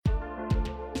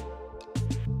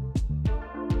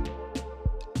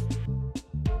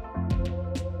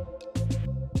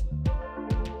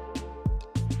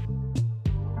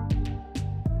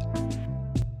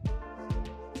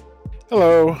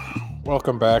Hello,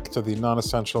 welcome back to the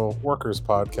Non-Essential Workers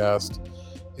Podcast,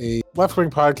 a left-wing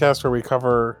podcast where we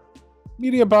cover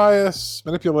media bias,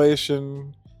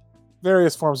 manipulation,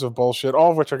 various forms of bullshit,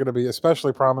 all of which are going to be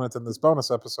especially prominent in this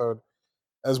bonus episode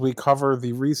as we cover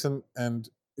the recent and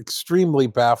extremely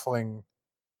baffling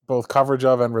both coverage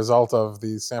of and result of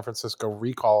the San Francisco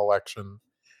recall election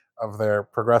of their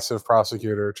progressive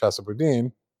prosecutor, Chesa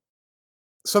Boudin.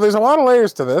 So there's a lot of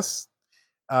layers to this.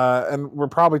 And we're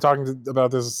probably talking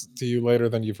about this to you later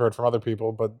than you've heard from other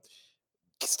people, but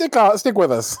stick with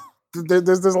us.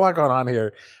 There's a lot going on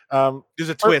here. There's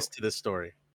a twist to this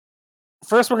story.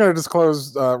 First, we're going to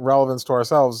disclose relevance to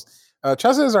ourselves.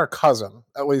 Chesa is our cousin,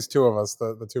 at least two of us,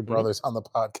 the two brothers on the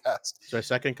podcast. It's our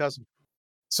second cousin.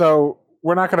 So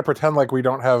we're not going to pretend like we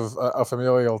don't have a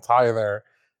familial tie there.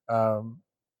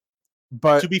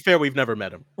 But to be fair, we've never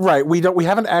met him. Right. We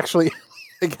haven't actually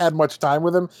had much time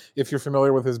with him. If you're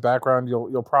familiar with his background,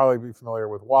 you'll probably be familiar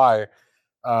with why.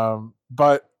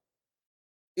 But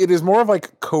it is more of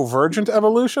like convergent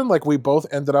evolution. Like we both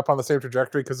ended up on the same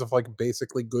trajectory because of like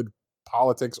basically good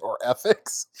politics or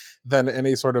ethics than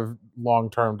any sort of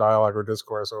long-term dialogue or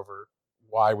discourse over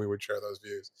why we would share those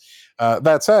views.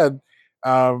 That said,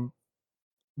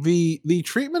 the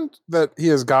treatment that he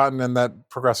has gotten and that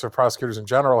progressive prosecutors in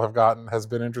general have gotten has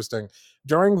been interesting.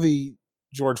 During the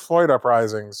George Floyd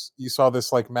uprisings, you saw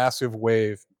this like massive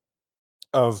wave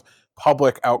of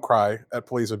public outcry at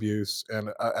police abuse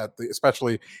and at the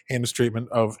especially heinous treatment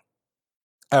of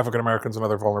African Americans and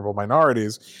other vulnerable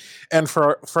minorities. And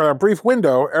for a brief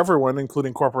window, everyone,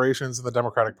 including corporations and the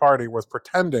Democratic Party, was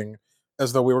pretending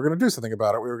as though we were going to do something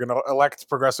about it. We were going to elect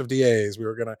progressive DAs. We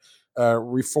were going to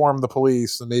reform the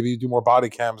police and maybe do more body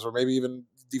cams or maybe even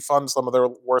defund some of their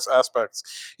worst aspects.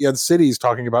 You had cities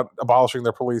talking about abolishing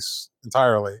their police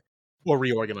entirely. Or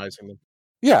reorganizing them.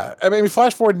 Yeah. I mean,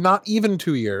 flash forward not even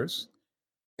 2 years,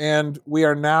 and we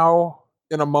are now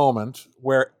in a moment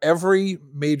where every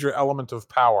major element of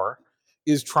power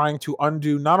is trying to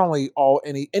undo not only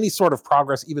any sort of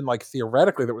progress, even like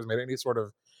theoretically that was made, any sort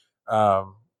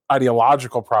of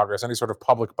ideological progress, any sort of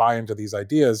public buy-in to these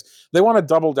ideas. They want to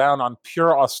double down on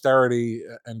pure austerity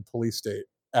and police state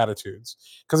attitudes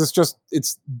because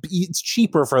it's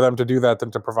cheaper for them to do that than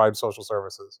to provide social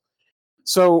services.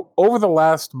 So over the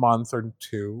last month or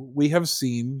two, we have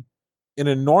seen an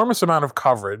enormous amount of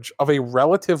coverage of a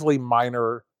relatively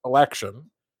minor election,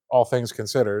 all things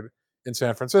considered, in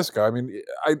San Francisco. I mean,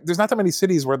 there's not that many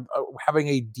cities where having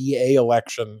a DA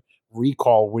election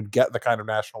recall would get the kind of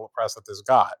national press that this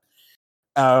got.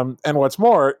 And what's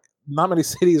more, not many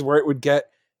cities where it would get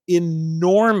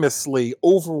enormously,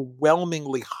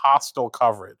 overwhelmingly hostile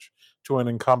coverage to an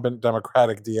incumbent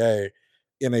Democratic DA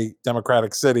in a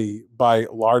Democratic city by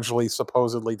largely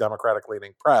supposedly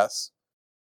Democratic-leaning press.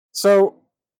 So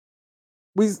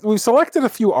we've selected a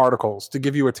few articles to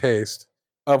give you a taste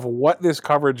of what this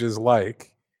coverage is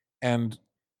like and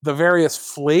the various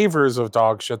flavors of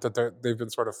dog shit that they've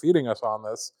been sort of feeding us on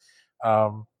this.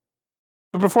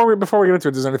 But before we get into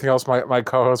it, is there anything else my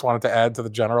co-host wanted to add to the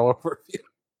general overview?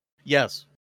 Yes.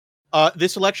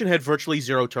 This election had virtually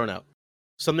zero turnout.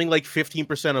 Something like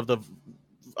 15% of the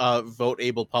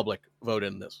vote-able public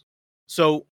voted in this.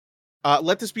 So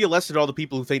let this be a lesson to all the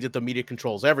people who think that the media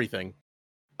controls everything.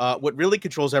 What really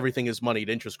controls everything is moneyed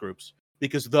interest groups,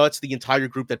 because that's the entire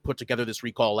group that put together this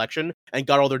recall election and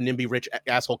got all their NIMBY rich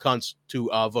asshole cunts to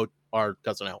vote our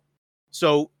cousin out.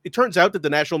 So it turns out that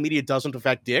the national media doesn't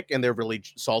affect dick, and they're really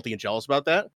salty and jealous about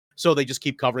that. So they just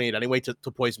keep covering it anyway to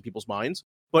poison people's minds.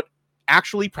 But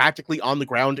actually, practically on the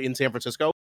ground in San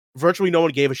Francisco, virtually no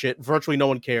one gave a shit. Virtually no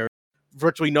one cared.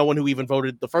 Virtually no one who even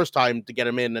voted the first time to get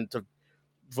him in and to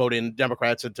vote in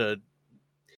Democrats and to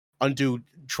undo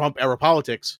Trump-era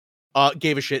politics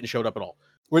gave a shit and showed up at all.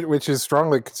 Which is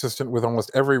strongly consistent with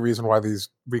almost every reason why these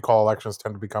recall elections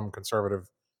tend to become conservative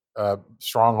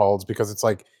strongholds, because it's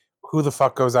like, who the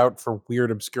fuck goes out for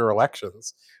weird, obscure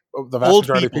elections? The vast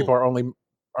majority of people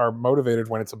are motivated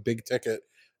when it's a big ticket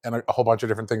and a whole bunch of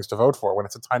different things to vote for. When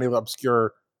it's a tiny,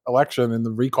 obscure election in the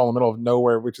recall in the middle of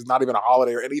nowhere, which is not even a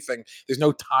holiday or anything, there's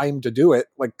no time to do it,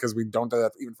 like, because we don't do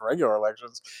that even for regular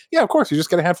elections. Yeah, of course, you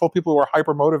just get a handful of people who are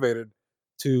hyper motivated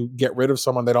to get rid of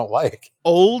someone they don't like.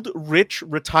 Old, rich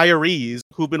retirees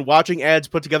who've been watching ads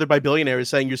put together by billionaires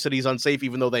saying your city's unsafe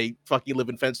even though they fucking live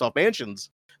in fenced-off mansions.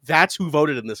 That's who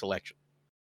voted in this election.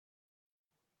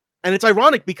 And it's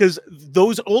ironic because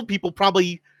those old people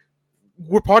probably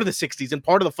were part of the 60s and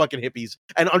part of the fucking hippies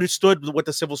and understood what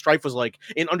the civil strife was like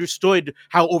and understood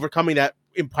how overcoming that,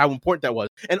 how important that was,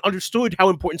 and understood how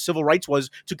important civil rights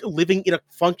was to living in a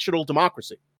functional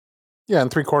democracy. Yeah, and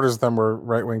 3/4 of them were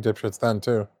right-wing dipshits then,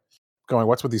 too. going,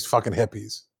 what's with these fucking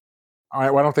hippies? All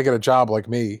right, why don't they get a job like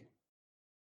me?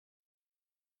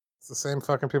 It's the same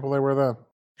fucking people they were then.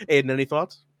 Aiden, any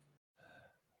thoughts?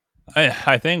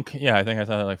 I think I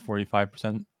saw like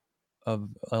 45% of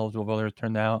eligible voters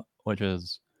turned out, which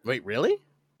is Wait, really?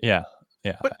 yeah.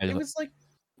 But it was like,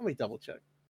 let me double check.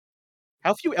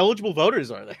 How few eligible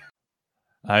voters are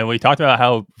there? We talked about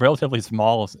how relatively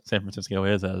small San Francisco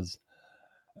is as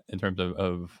in terms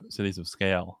of cities of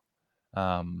scale.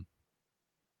 But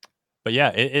yeah,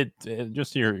 it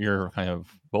just your kind of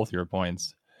both your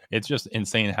points. It's just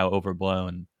insane how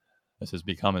overblown this has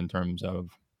become in terms of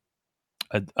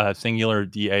a singular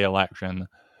DA election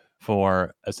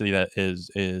for a city that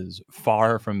is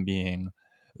far from being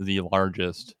the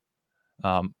largest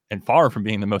and far from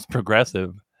being the most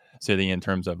progressive city in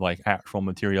terms of like actual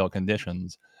material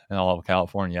conditions in all of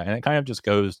California. And it kind of just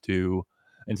goes into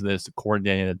this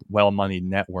coordinated, well-moneyed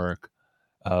network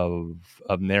of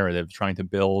narratives trying to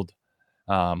build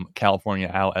California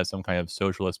out as some kind of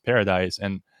socialist paradise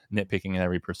and nitpicking at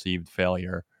every perceived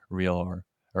failure, real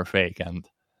or fake. And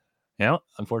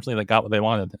unfortunately, they got what they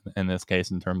wanted in this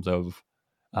case in terms of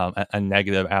a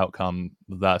negative outcome.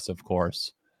 Thus, of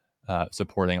course,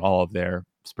 supporting all of their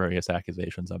spurious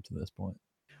accusations up to this point.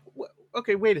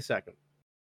 Okay, wait a second.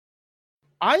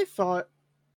 I thought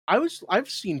I've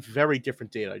seen very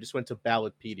different data. I just went to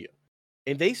Ballotpedia,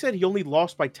 and they said he only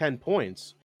lost by 10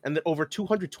 points, and that over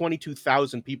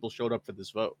 222,000 people showed up for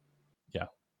this vote. Yeah,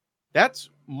 that's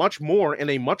much more in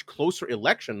a much closer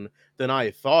election than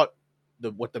I thought.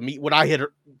 What I had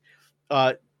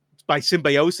by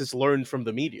symbiosis learned from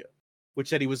the media, which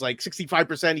said he was like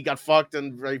 65%. He got fucked,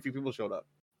 and very few people showed up.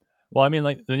 Well, I mean,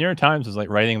 like the New York Times was like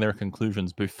writing their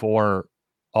conclusions before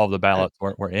all the ballots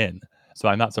were in, so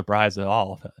I'm not surprised at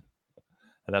all that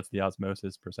that's the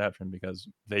osmosis perception, because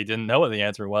they didn't know what the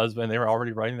answer was when they were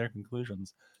already writing their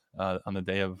conclusions on the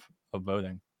day of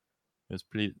voting. It was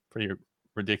pretty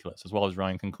ridiculous, as well as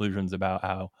drawing conclusions about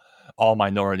how all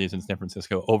minorities in San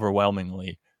Francisco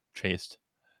overwhelmingly chased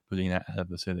Boudin out of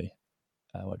the city,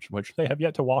 which they have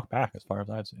yet to walk back, as far as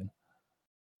I've seen.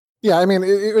 Yeah, I mean,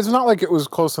 it was not like it was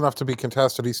close enough to be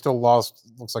contested. He still lost,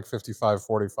 looks like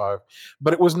 55-45.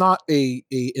 But it was not a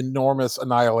enormous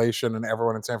annihilation and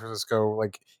everyone in San Francisco,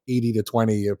 like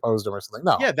 80-20 opposed him or something.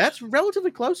 No. Yeah, that's relatively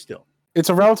close still. It's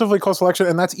a relatively close election,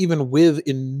 and that's even with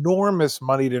enormous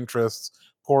moneyed interests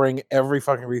pouring every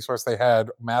fucking resource they had,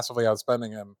 massively outspending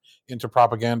him into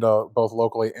propaganda, both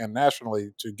locally and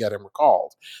nationally, to get him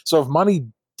recalled. So if money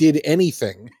did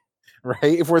anything, right?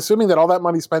 If we're assuming that all that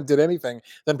money spent did anything,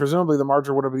 then presumably the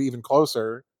margin would have been even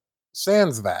closer.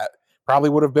 Sans that,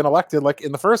 probably would have been elected, like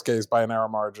in the first case, by a narrow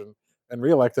margin, and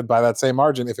reelected by that same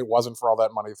margin if it wasn't for all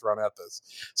that money thrown at this.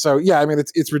 So yeah, I mean,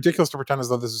 it's ridiculous to pretend as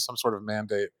though this is some sort of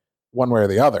mandate one way or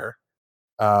the other.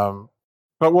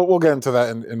 But we'll get into that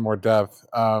in more depth.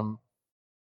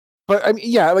 But I mean,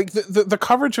 yeah, like the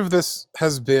coverage of this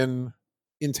has been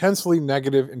intensely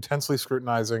negative, intensely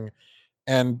scrutinizing,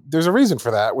 and there's a reason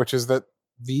for that, which is that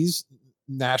these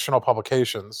national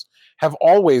publications have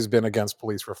always been against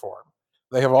police reform.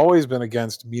 They have always been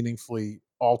against meaningfully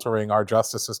altering our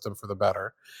justice system for the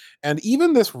better. And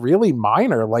even this really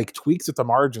minor, like tweaks at the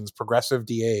margins, progressive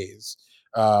DAs,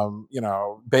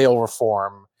 bail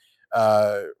reform,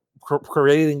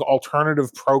 creating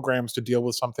alternative programs to deal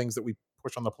with some things that we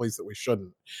push on the police that we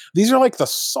shouldn't. These are like the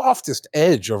softest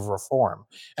edge of reform.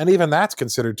 And even that's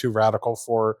considered too radical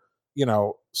for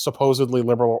supposedly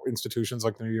liberal institutions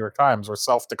like the New York Times, or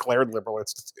self-declared liberal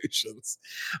institutions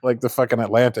like the fucking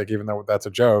Atlantic, even though that's a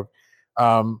joke.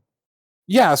 So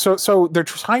they're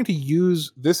trying to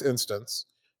use this instance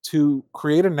to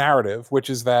create a narrative, which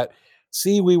is that,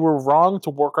 see, we were wrong to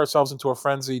work ourselves into a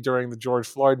frenzy during the George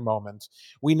Floyd moment.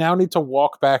 We now need to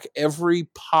walk back every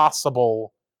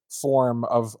possible form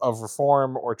of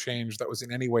reform or change that was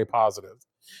in any way positive.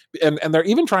 And they're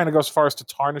even trying to go as far as to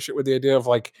tarnish it with the idea of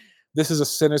like, this is a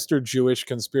sinister Jewish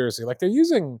conspiracy. Like they're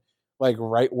using like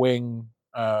right-wing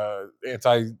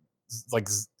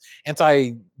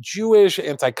anti-Jewish,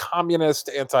 anti-communist,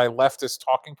 anti-leftist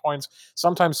talking points,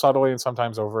 sometimes subtly and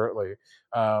sometimes overtly.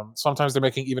 Sometimes they're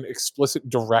making even explicit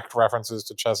direct references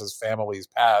to Chesa's family's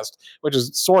past, which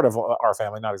is sort of our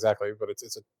family, not exactly, but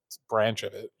it's a branch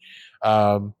of it.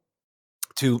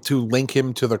 To link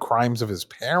him to the crimes of his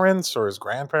parents or his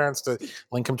grandparents, to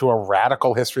link him to a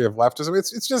radical history of leftism.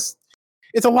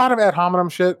 It's a lot of ad hominem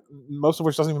shit, most of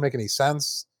which doesn't even make any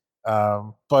sense.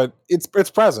 But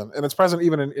it's present, and it's present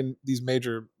even in these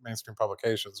major mainstream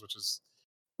publications, which is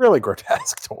really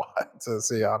grotesque to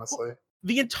see, honestly.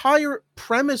 The entire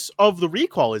premise of the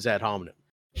recall is ad hominem.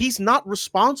 He's not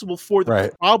responsible for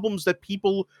the problems that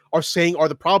people are saying are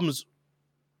the problems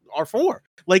are for.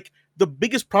 Like, the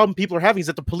biggest problem people are having is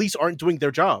that the police aren't doing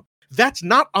their job. That's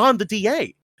not on the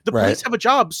DA. The police have a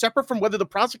job separate from whether the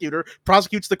prosecutor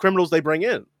prosecutes the criminals they bring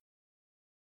in.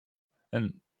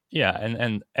 And yeah,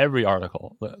 and every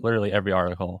article, literally every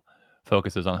article,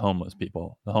 focuses on homeless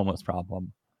people, the homeless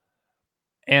problem.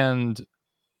 And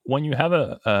when you have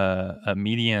a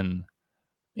median,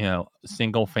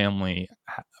 single family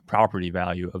property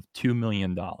value of $2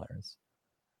 million,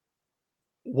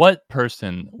 what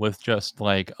person with just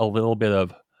like a little bit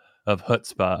of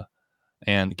chutzpah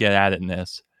and get at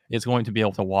itness is going to be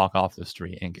able to walk off the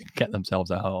street and get themselves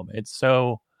a home? It's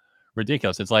so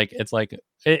ridiculous. It's like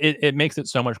it makes it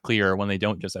so much clearer when they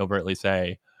don't just overtly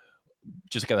say,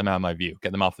 just get them out of my view,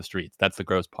 get them off the streets. That's the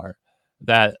gross part.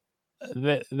 That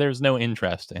there's no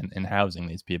interest in housing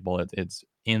these people. It's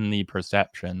in the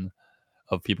perception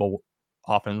of people,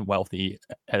 often wealthy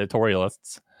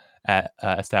editorialists at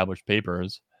established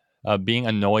papers, being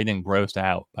annoyed and grossed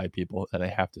out by people that they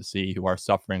have to see who are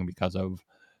suffering because of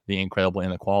the incredible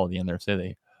inequality in their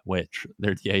city, which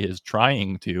their DA is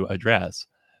trying to address.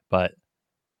 But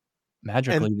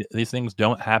magically, these things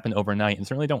don't happen overnight, and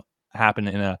certainly don't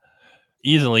happen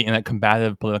easily in a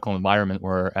combative political environment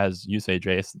where, as you say,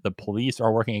 Jace, the police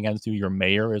are working against you, your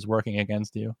mayor is working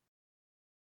against you.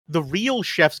 The real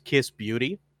chef's kiss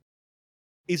beauty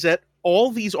is that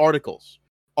all these articles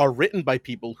are written by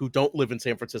people who don't live in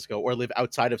San Francisco or live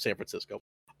outside of San Francisco.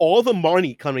 All the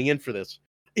money coming in for this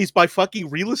is by fucking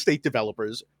real estate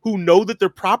developers who know that their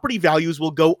property values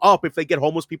will go up if they get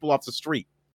homeless people off the street.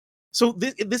 So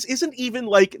this isn't even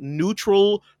like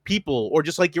neutral people or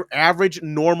just like your average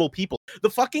normal people. The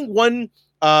fucking one,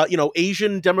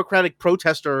 Asian Democratic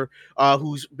protester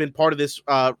who's been part of this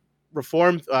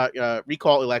reform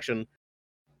recall election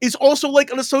is also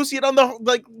like an associate on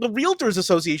the Realtors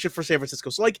Association for San Francisco.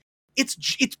 So like it's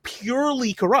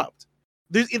purely corrupt.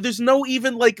 There's no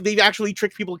even like they've actually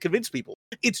tricked people and convinced people.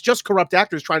 It's just corrupt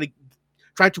actors trying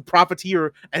to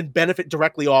profiteer and benefit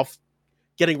directly off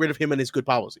getting rid of him and his good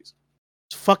policies.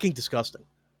 It's fucking disgusting.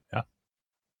 Yeah.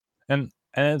 And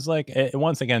it's like, it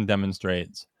once again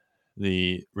demonstrates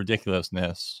the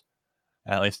ridiculousness,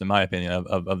 at least in my opinion,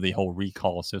 of the whole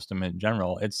recall system in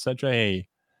general. It's such an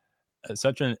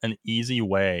easy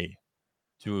way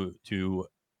to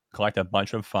collect a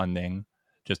bunch of funding,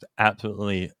 just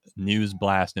absolutely news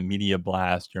blast and media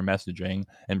blast your messaging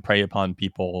and prey upon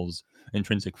people's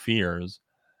intrinsic fears,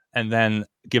 and then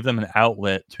give them an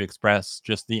outlet to express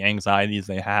just the anxieties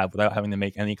they have without having to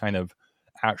make any kind of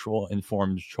actual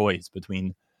informed choice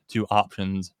between two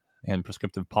options and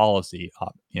prescriptive policy,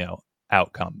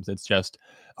 outcomes. It's just,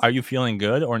 are you feeling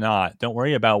good or not? Don't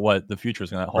worry about what the future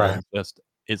is going to hold. Right. Just,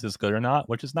 is this good or not?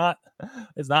 Which is not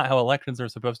how elections are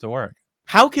supposed to work.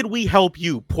 How can we help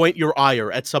you point your ire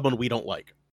at someone we don't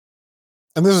like?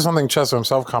 And this is something Chesa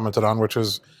himself commented on, which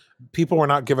is people were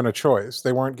not given a choice.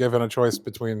 They weren't given a choice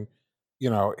between,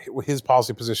 his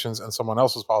policy positions and someone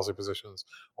else's policy positions,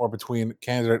 or between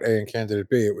candidate A and candidate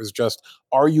B. It was just,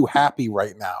 are you happy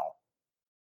right now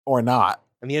or not?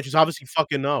 And the answer is obviously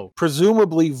fucking no.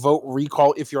 Presumably vote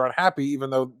recall if you're unhappy,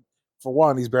 even though, for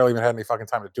one, he's barely even had any fucking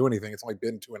time to do anything. It's only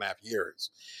been 2.5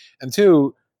 years. And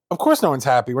two, of course no one's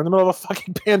happy. We're in the middle of a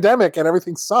fucking pandemic and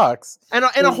everything sucks. And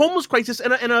a homeless crisis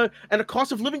and a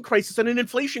cost of living crisis and an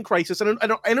inflation crisis and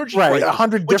an energy crisis.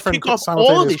 100 different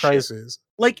simultaneous crises.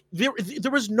 Like there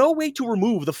is no way to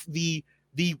remove the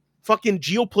fucking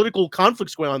geopolitical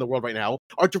conflicts going on in the world right now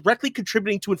are directly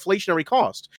contributing to inflationary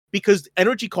cost, because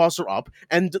energy costs are up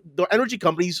and the energy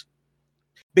companies,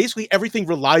 basically everything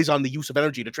relies on the use of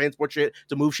energy to transport shit,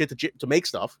 to move shit, to make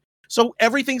stuff. So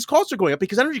everything's costs are going up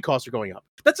because energy costs are going up.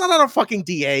 That's not on a fucking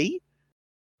DA.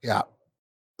 Yeah.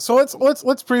 So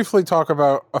let's briefly talk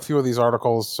about a few of these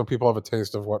articles so people have a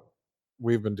taste of what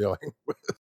we've been dealing with.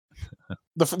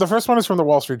 The first one is from the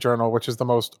Wall Street Journal, which is the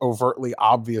most overtly,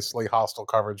 obviously hostile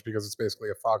coverage because it's basically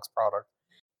a Fox product.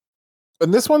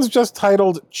 And this one's just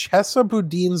titled Chesa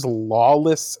Boudin's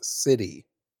Lawless City,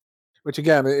 which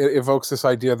again, it evokes this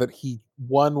idea that he,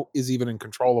 one, is even in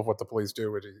control of what the police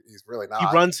do, which he's really not.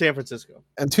 He runs San Francisco.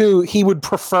 And two, he would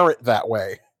prefer it that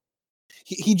way.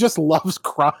 He just loves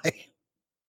crime.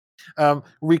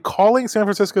 Recalling San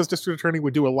Francisco's district attorney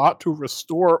would do a lot to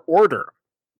restore order.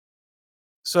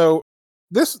 So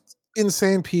this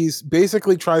insane piece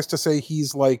basically tries to say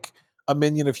he's like a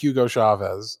minion of Hugo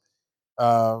Chavez.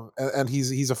 And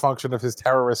he's a function of his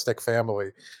terroristic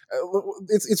family.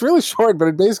 It's really short, but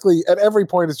it basically at every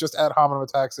point is just ad hominem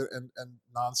attacks and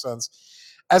nonsense.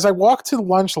 As I walked to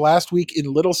lunch last week in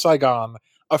Little Saigon,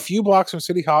 a few blocks from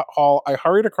City Hall, I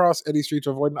hurried across Eddy Street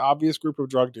to avoid an obvious group of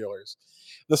drug dealers.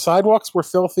 The sidewalks were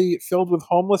filthy, filled with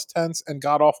homeless tents and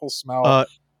god-awful smell.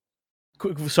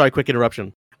 Quick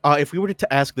interruption. If we were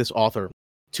to ask this author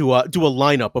to do a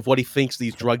lineup of what he thinks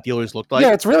these drug dealers look like,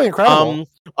 yeah, it's really incredible.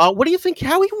 What do you think?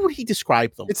 How would he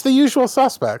describe them? It's the usual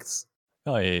suspects.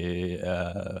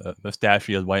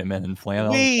 Mustachioed white men in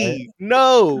flannel.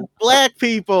 No, black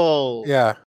people.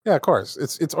 Yeah, of course.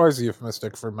 It's always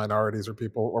euphemistic for minorities or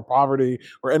people or poverty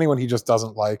or anyone he just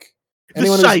doesn't like.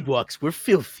 The sidewalks were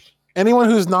filthy. Anyone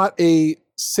who's not a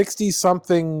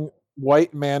 60-something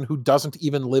white man who doesn't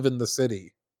even live in the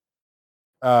city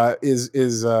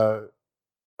is an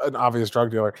obvious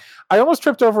drug dealer. I almost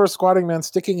tripped over a squatting man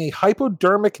sticking a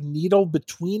hypodermic needle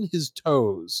between his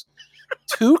toes.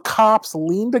 2 cops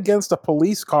leaned against a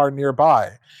police car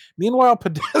nearby. Meanwhile,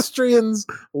 pedestrians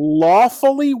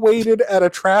lawfully waited at a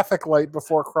traffic light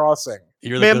before crossing.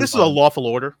 Ma'am, this is a lawful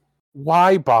order.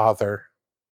 Why bother?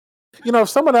 If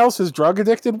someone else is drug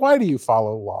addicted, why do you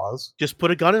follow laws? Just put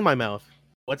a gun in my mouth.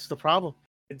 What's the problem?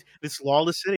 This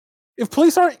lawless city. If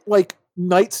police aren't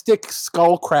nightstick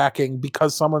skull cracking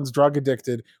because someone's drug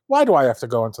addicted, why do I have to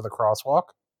go into the crosswalk?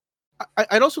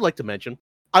 I'd also like to mention,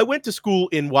 I went to school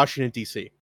in Washington, D.C.,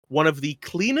 one of the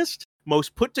cleanest,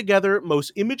 most put together,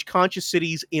 most image conscious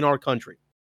cities in our country.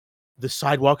 The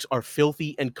sidewalks are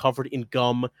filthy and covered in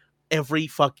gum every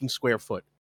fucking square foot.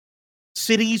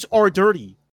 Cities are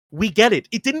dirty. We get it.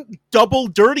 It didn't double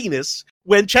dirtiness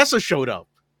when Chesa showed up.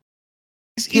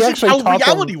 This isn't how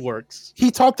reality works. He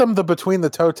taught them the between the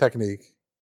toe technique.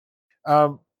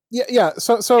 So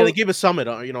they gave a summit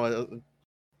on, a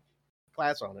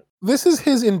class on it. This is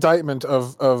his indictment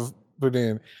of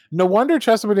Boudin. No wonder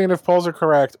Chesa Boudin, if polls are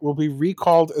correct, will be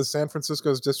recalled as San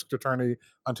Francisco's district attorney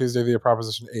on Tuesday via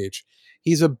Proposition H.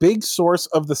 He's a big source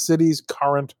of the city's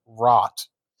current rot.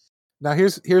 Now,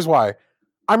 here's why.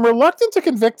 I'm reluctant to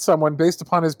convict someone based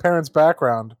upon his parents'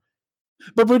 background,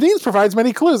 but Boudin provides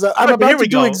many clues. I'm about to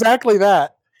do exactly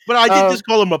that. But I did just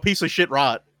call him a piece of shit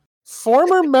rot.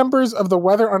 Former members of the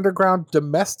Weather Underground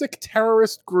domestic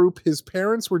terrorist group, his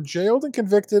parents were jailed and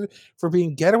convicted for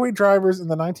being getaway drivers in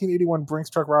the 1981 Brinks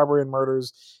truck robbery and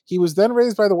murders. He was then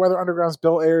raised by the Weather Underground's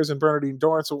Bill Ayers and Bernardine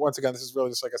Dorn. So once again, this is really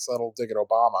just like a subtle dig at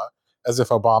Obama, as if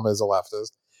Obama is a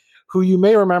leftist, who you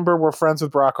may remember were friends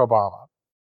with Barack Obama.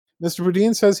 Mr.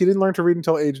 Boudin says he didn't learn to read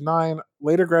until age 9,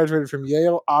 later graduated from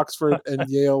Yale, Oxford, and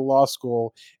Yale Law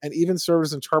School, and even served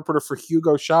as interpreter for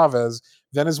Hugo Chavez,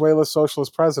 Venezuela's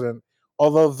socialist president,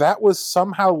 although that was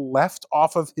somehow left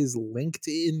off of his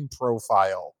LinkedIn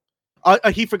profile.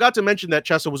 He forgot to mention that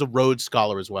Chesa was a Rhodes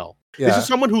Scholar as well. Yeah. This is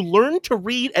someone who learned to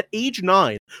read at age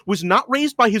 9, was not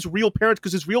raised by his real parents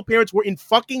because his real parents were in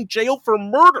fucking jail for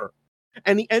murder.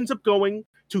 And he ends up going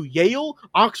to Yale,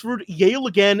 Oxford, Yale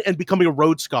again, and becoming a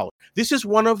Rhodes Scholar. This is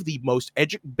one of the most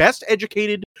best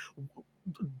educated,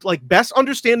 best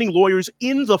understanding lawyers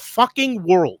in the fucking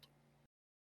world.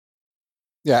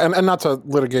 Yeah, and not to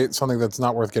litigate something that's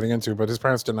not worth getting into, but his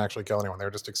parents didn't actually kill anyone. They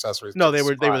were just accessories. No, they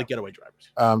were the getaway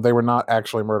drivers. They were not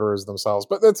actually murderers themselves,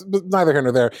 but that's neither here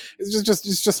nor there.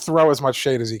 It's just throw as much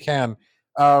shade as you can.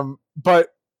 But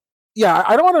yeah,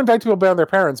 I don't want to indict people based on their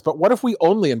parents, but what if we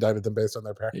only indicted them based on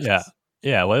their parents?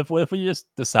 Yeah. What if we just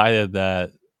decided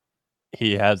that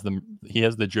he has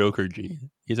the Joker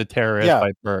gene? He's a terrorist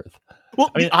by birth.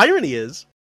 Well, the irony is,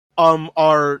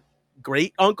 our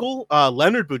great uncle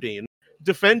Leonard Boudin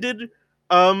defended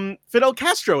Fidel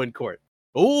Castro in court.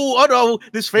 Oh no,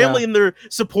 this family and they're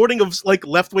supporting of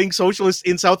left-wing socialists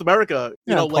in South America.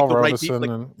 Paul the right people,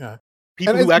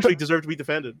 people who actually deserve to be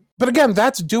defended. But again,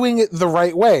 that's doing it the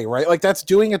right way, right? That's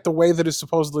doing it the way that is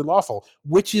supposedly lawful,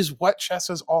 which is what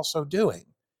Chesa's also doing.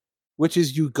 Which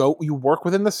is you work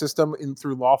within the system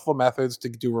through lawful methods to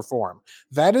do reform.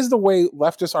 That is the way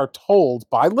leftists are told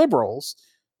by liberals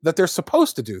that they're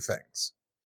supposed to do things.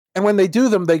 And when they do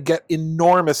them, they get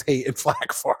enormous hate and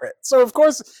flack for it. So, of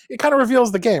course, it kind of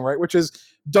reveals the game, right? Which is,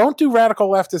 don't do radical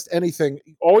leftist anything.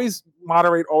 Always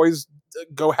moderate, always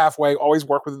go halfway, always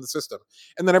work within the system.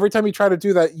 And then every time you try to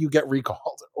do that, you get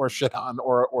recalled or shit on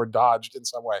or dodged in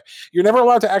some way. You're never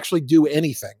allowed to actually do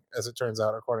anything, as it turns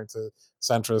out, according to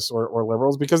centrists or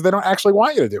liberals, because they don't actually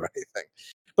want you to do anything.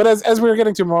 But as we were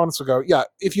getting to moments ago,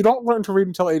 if you don't learn to read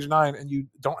until age 9 and you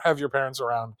don't have your parents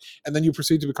around, and then you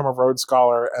proceed to become a Rhodes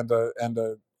Scholar and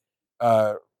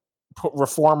a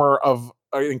reformer of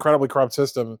an incredibly corrupt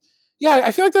system,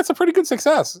 I feel like that's a pretty good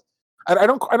success. I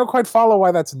don't quite follow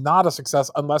why that's not a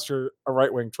success unless you're a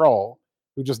right-wing troll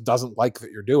who just doesn't like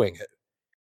that you're doing it.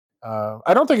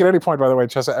 I don't think at any point, by the way,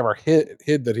 Chesa ever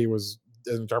hid that he was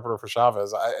an interpreter for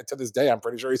Chavez. To this day, I'm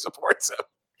pretty sure he supports him.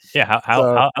 Yeah,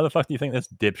 how the fuck do you think this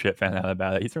dipshit found out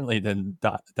about it? He certainly didn't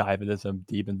dive into some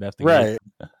deep investigation.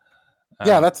 Right.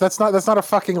 Yeah, that's not a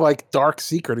fucking like dark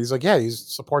secret. He's like, yeah, he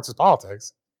supports his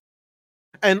politics.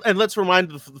 And let's remind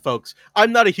the folks,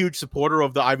 I'm not a huge supporter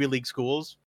of the Ivy League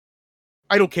schools.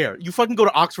 I don't care. You fucking go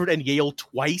to Oxford and Yale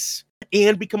twice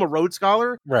and become a Rhodes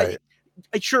Scholar? Right.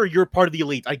 Sure, you're part of the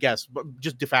elite, I guess, but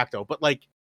just de facto. But like,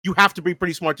 you have to be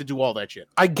pretty smart to do all that shit.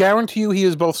 I guarantee you he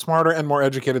is both smarter and more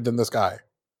educated than this guy,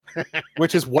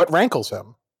 which is what rankles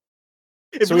him.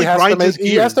 So he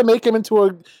has to make him into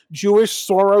a Jewish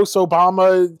Soros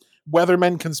Obama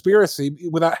weatherman conspiracy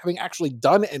without having actually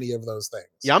done any of those things.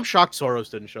 Yeah, I'm shocked Soros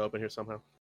didn't show up in here somehow.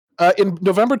 In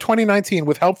November 2019,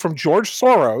 with help from George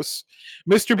Soros,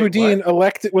 Mr. Boudin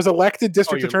was elected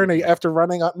district attorney after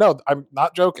running on. No, I'm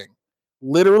not joking.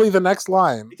 Literally the next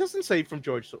line. It doesn't say from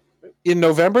George Soros. In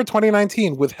November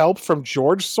 2019, with help from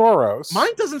George Soros.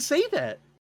 Mine doesn't say that.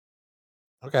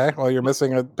 Okay, well, you're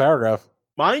missing a paragraph.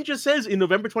 Mine just says in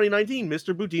November 2019,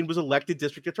 Mr. Boudin was elected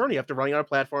district attorney after running on a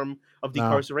platform of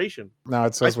decarceration. No,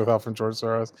 it says with help from George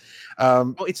Soros.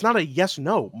 It's not a yes,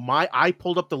 no. I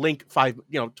pulled up the link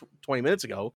 20 minutes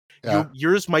ago. Yeah.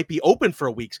 Yours might be open for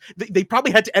a week. They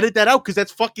probably had to edit that out because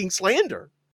that's fucking slander.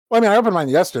 Well, I mean, I opened mine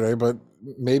yesterday, but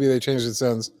maybe they changed it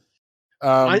since.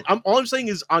 All I'm saying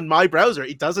is on my browser,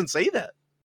 it doesn't say that.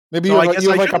 Maybe you have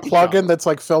like a plugin that's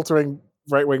like filtering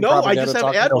right-wing propaganda. I just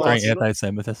have ad filtering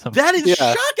anti-Semitism. That is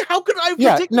shocking. How could I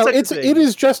predict it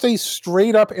is just a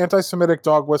straight-up anti-Semitic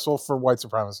dog whistle for white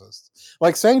supremacists.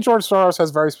 Like saying George Soros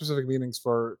has very specific meanings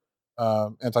for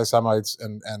anti-Semites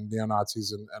and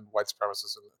neo-Nazis and white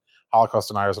supremacists and Holocaust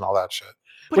deniers and all that shit.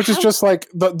 Which is just like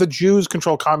the Jews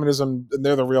control communism and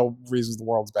they're the real reasons the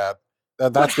world's bad.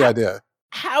 That's the idea.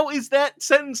 How is that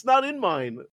sentence not in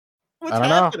mine? What's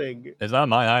happening? Know. It's not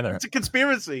mine either. It's a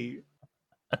conspiracy.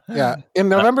 Yeah. In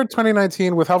November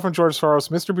 2019, with help from George Soros,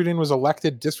 Mr. Boudin was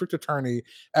elected district attorney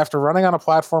after running on a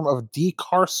platform of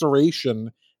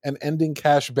decarceration and ending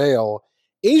cash bail.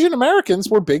 Asian Americans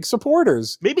were big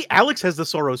supporters. Maybe Alex has the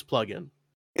Soros plugin.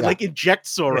 It like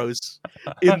injects Soros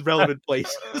in relevant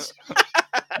places.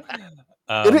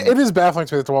 It is baffling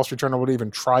to me that the Wall Street Journal would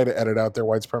even try to edit out their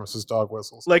white supremacist dog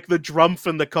whistles. Like the Drumpf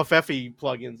and the Kofefi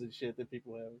plugins and shit that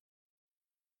people have.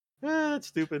 That's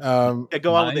stupid. Go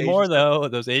on with anymore, though.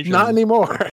 Those Asians. Not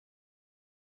anymore.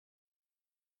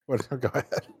 Go ahead.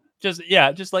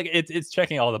 Just like it's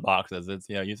checking all the boxes. It's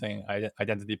using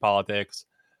identity politics,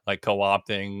 like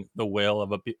co-opting the will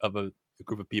of a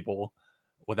group of people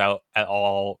without at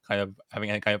all kind of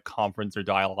having any kind of conference or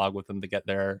dialogue with them to get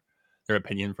their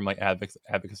opinion from like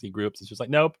advocacy groups. It's just like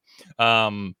nope.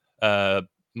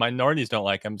 Minorities don't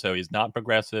like him, so he's not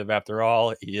progressive after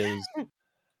all. He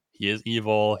is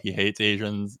evil. He hates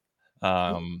Asians.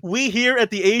 We here at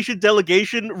the Asian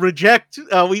delegation reject.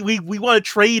 We want to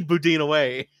trade Boudin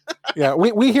away. Yeah,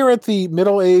 we here at the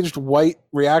middle-aged white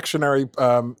reactionary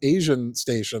Asian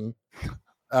station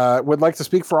would like to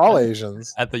speak for all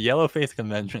Asians at the Yellow Face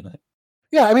Convention.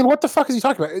 Yeah, I mean, what the fuck is he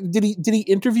talking about? Did he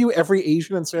interview every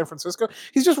Asian in San Francisco?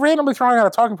 He's just randomly throwing out a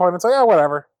talking point and it's like, yeah,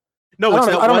 whatever. No, I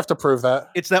don't have to prove that.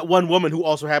 It's that one woman who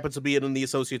also happens to be in the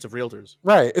Associates of Realtors.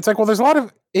 Right. It's like, well, there's a lot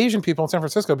of Asian people in San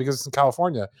Francisco because it's in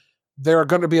California. There are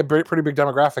going to be a pretty big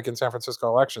demographic in San Francisco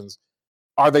elections.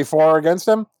 Are they for or against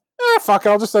him? Fuck it.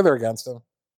 I'll just say they're against him.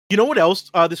 You know what else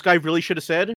this guy really should have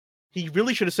said? He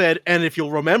really should have said, and if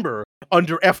you'll remember,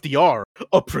 under FDR,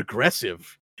 a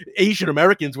progressive. Asian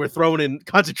Americans were thrown in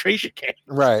concentration camps.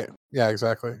 Right. Yeah,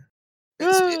 exactly.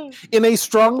 In a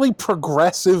strongly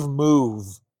progressive move.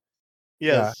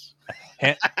 Yes.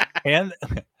 Yeah.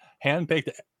 Handpicked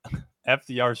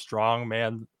FDR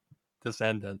strongman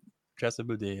descendant, Chesa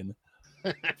Boudin,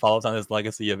 follows on his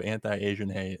legacy of anti-Asian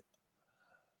hate.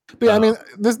 But yeah, I mean,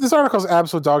 this article is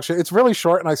absolute dog shit. It's really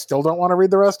short, and I still don't want to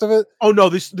read the rest of it. Oh no,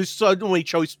 this only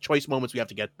choice moments we have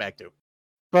to get back to.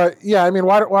 But yeah, I mean,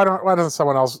 why doesn't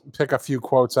someone else pick a few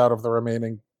quotes out of the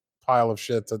remaining pile of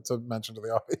shit to mention to the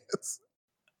audience?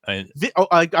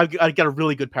 I got a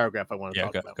really good paragraph I want to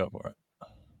talk about. Go for it.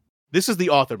 This is the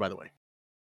author, by the way.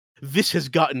 This has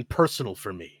gotten personal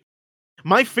for me.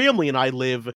 My family and I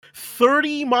live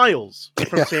 30 miles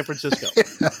from San Francisco.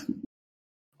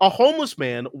 A homeless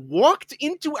man walked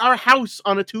into our house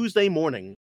on a Tuesday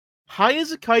morning, high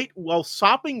as a kite while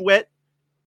sopping wet,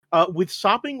 with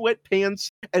sopping wet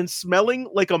pants and smelling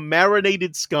like a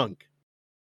marinated skunk.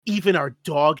 Even our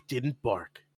dog didn't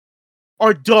bark.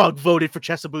 Our dog voted for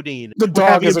Chesa Boudin. The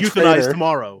dog is euthanized traitor.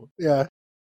 Tomorrow. Yeah.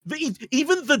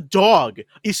 Even the dog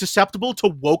is susceptible to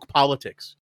woke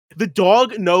politics. The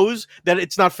dog knows that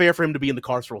it's not fair for him to be in the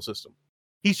carceral system.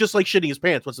 He's just like shitting his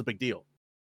pants. What's the big deal?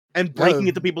 And breaking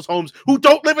into people's homes who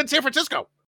don't live in San Francisco.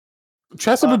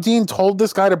 Chesa Boudin told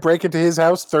this guy to break into his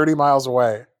house 30 miles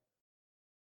away.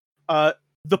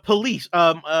 The police.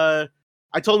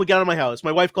 I told him to get out of my house.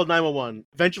 My wife called 911.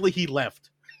 Eventually, he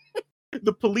left.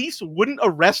 The police wouldn't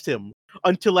arrest him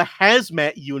until a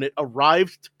hazmat unit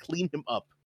arrived to clean him up.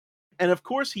 And of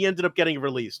course, he ended up getting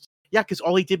released. Yeah, because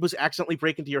all he did was accidentally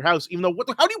break into your house. Even though,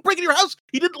 how do you break into your house?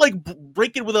 He didn't, like,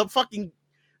 break it with a fucking,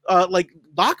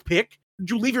 lockpick. Did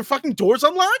you leave your fucking doors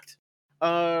unlocked?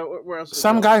 Where else?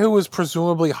 Some guy who was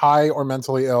presumably high or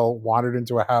mentally ill wandered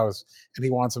into a house, and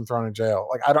he wants him thrown in jail.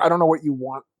 Like, I don't know what you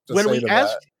want to say to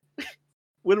that.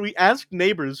 When we asked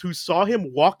neighbors who saw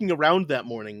him walking around that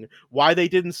morning why they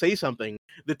didn't say something,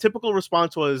 the typical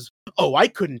response was, "Oh, I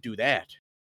couldn't do that.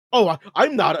 Oh,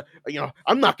 I'm not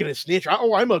I'm not going to snitch.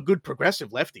 I'm a good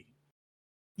progressive lefty."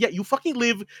 Yeah, you fucking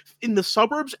live in the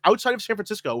suburbs outside of San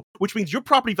Francisco, which means your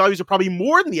property values are probably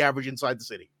more than the average inside the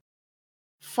city.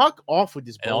 Fuck off with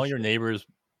this bullshit. And all your neighbors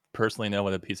personally know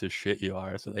what a piece of shit you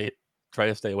are, so they try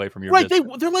to stay away from your right.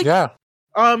 business. They're like, yeah.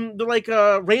 They're like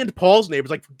Rand Paul's neighbors.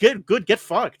 Like, get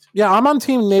fucked. Yeah, I'm on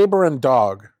team neighbor and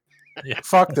dog. Yeah.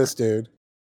 Fuck this dude.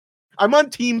 I'm on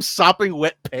team sopping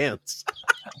wet pants.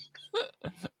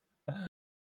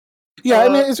 Yeah, I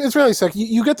mean, it's really sick.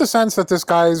 You get the sense that this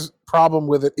guy's problem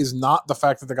with it is not the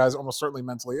fact that the guy's almost certainly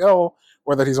mentally ill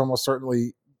or that he's almost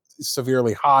certainly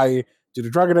severely high due to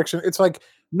drug addiction. It's like,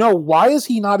 no, why is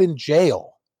he not in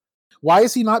jail? Why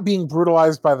is he not being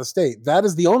brutalized by the state? That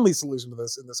is the only solution to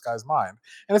this in this guy's mind.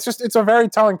 And it's a very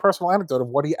telling personal anecdote of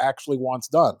what he actually wants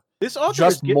done. This author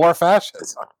just more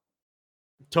fascism.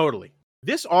 Totally.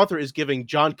 This author is giving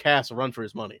John Cass a run for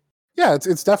his money. Yeah,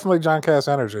 it's definitely John Cass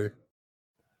energy.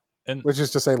 And which is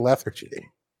to say lethargy.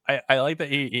 I like that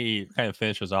he kind of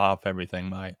finishes off everything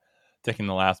by ticking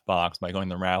the last box by going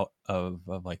the route of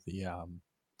like the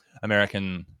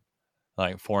American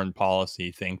like foreign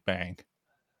policy think tank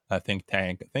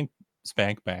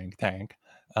spank bank tank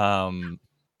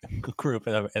group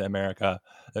in America,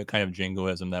 the kind of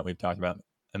jingoism that we've talked about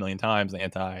a million times,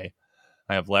 the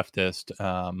leftist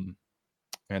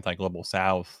anti-global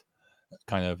South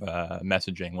kind of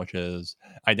messaging, which is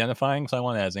identifying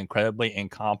someone as incredibly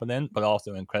incompetent but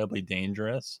also incredibly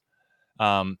dangerous,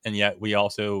 and yet we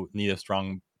also need a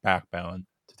strong backbone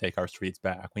to take our streets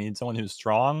back. We need someone who's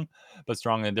strong, but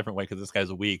strong in a different way, because this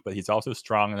guy's weak, but he's also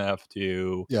strong enough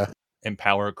to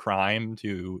empower crime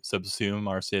to subsume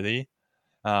our city,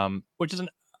 which is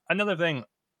another thing.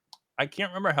 I can't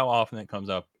remember how often it comes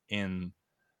up in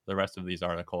the rest of these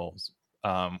articles,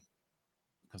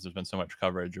 because there's been so much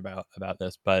coverage about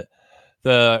this, but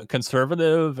the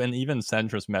conservative and even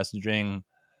centrist messaging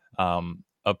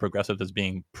of progressives as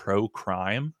being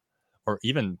pro-crime or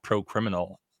even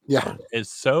pro-criminal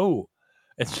is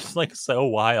it's just like so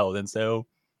wild and so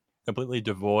completely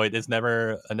devoid. I've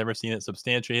never seen it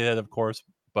substantiated, of course,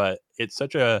 but it's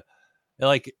such a,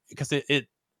 like, because it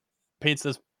paints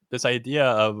this idea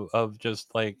of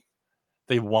just like,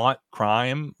 they want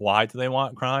crime. Why do they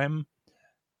want crime?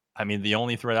 I mean, the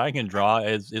only thread I can draw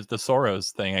is the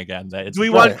Soros thing again. Do we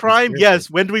want crime? Yes.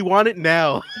 When do we want it?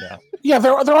 Now. Yeah,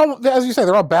 they're all, as you say,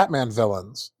 they're all Batman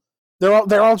villains.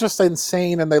 They're all just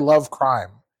insane and they love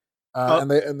crime, and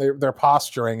they're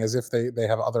posturing as if they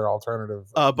have other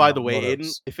alternative. By the way,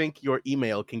 motives. Aiden, I think your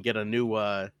email can get a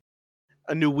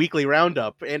new weekly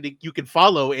roundup, and you can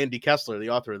follow Andy Kessler, the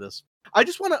author of this. I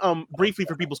just want to briefly,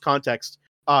 for people's context,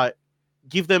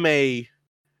 give them a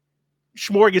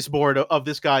smorgasbord of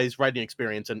this guy's writing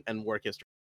experience and work history.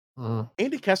 Mm-hmm.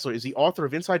 Andy Kessler is the author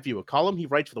of Inside View, a column he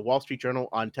writes for the Wall Street Journal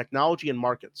on technology and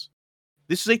markets.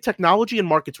 This is a technology and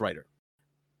markets writer.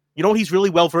 You know what he's really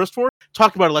well versed for?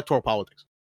 Talking about electoral politics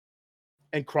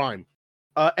and crime,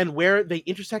 and where they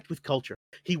intersect with culture.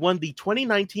 He won the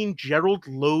 2019 Gerald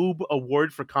Loeb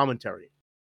Award for commentary.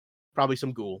 Probably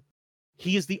some ghoul.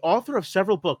 He is the author of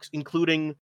several books,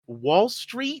 including Wall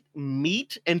Street,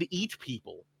 Meet and Eat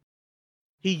People.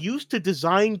 He used to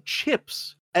design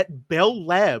chips at Bell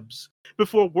Labs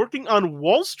before working on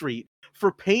Wall Street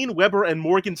for Payne Weber and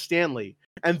Morgan Stanley,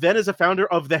 and then as a founder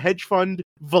of the hedge fund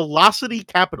Velocity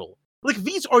Capital. Like,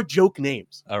 these are joke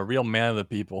names. A real man of the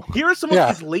people. Here are some of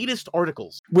his latest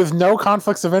articles. With no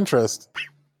conflicts of interest.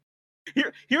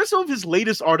 Here are some of his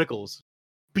latest articles.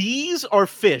 Bees are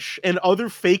fish and other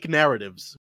fake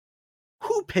narratives.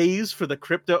 Who pays for the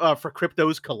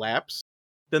crypto's collapse?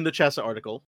 Then the Chesa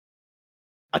article.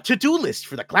 A to-do list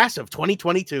for the class of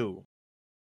 2022.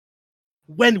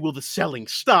 When will the selling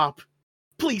stop?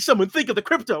 Please, someone think of the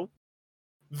crypto.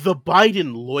 The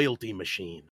Biden loyalty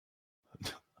machine.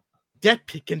 Debt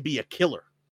can be a killer.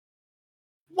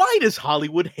 Why does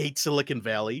Hollywood hate Silicon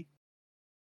Valley?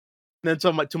 And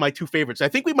then to my two favorites. I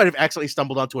think we might have accidentally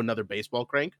stumbled onto another baseball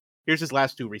crank. Here's his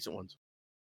last two recent ones.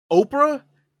 Oprah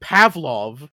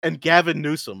Pavlov and Gavin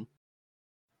Newsom.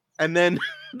 And then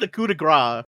the coup de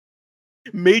grace,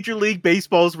 Major League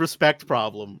Baseball's respect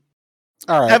problem.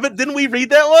 All right. Didn't we read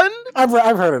that one?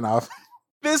 I've heard enough.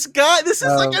 This is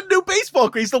like a new baseball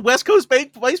crank. He's the West Coast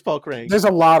baseball crank. There's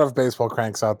a lot of baseball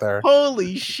cranks out there.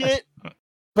 Holy shit.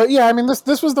 But yeah, I mean,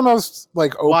 this was the most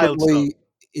like openly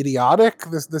idiotic.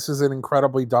 This is an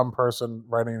incredibly dumb person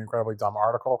writing an incredibly dumb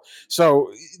article.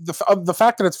 So the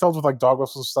fact that it's filled with like dog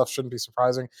whistles stuff shouldn't be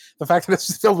surprising. The fact that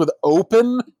it's filled with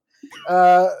open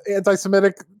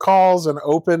anti-Semitic calls and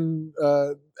open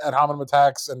ad hominem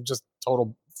attacks and just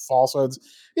total falsehoods.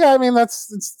 Yeah, I mean it's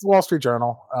the Wall Street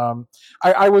Journal.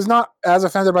 I was not as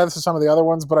offended by this as some of the other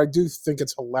ones, but I do think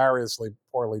it's hilariously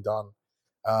poorly done.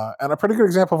 And a pretty good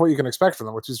example of what you can expect from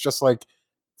them, which is just like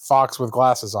Fox with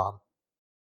glasses on.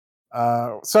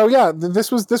 So yeah,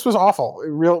 this was awful,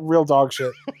 real dog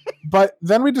shit. But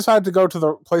then we decided to go to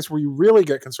the place where you really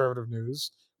get conservative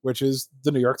news, which is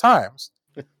the New York Times,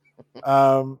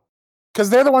 because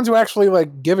they're the ones who actually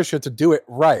like give a shit to do it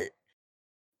right.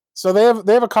 So they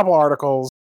have a couple articles.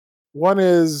 One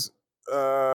is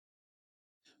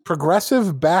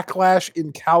progressive backlash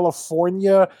in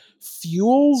California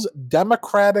fuels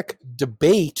Democratic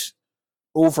debate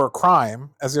over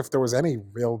crime, as if there was any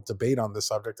real debate on this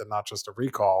subject and not just a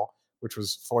recall, which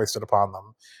was foisted upon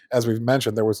them. As we've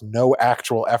mentioned, there was no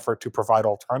actual effort to provide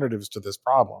alternatives to this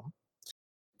problem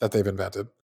that they've invented.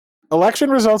 Election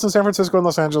results in San Francisco and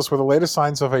Los Angeles were the latest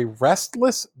signs of a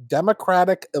restless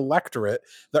Democratic electorate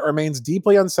that remains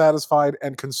deeply unsatisfied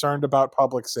and concerned about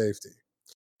public safety.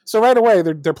 So right away,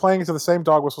 they're playing into the same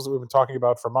dog whistles that we've been talking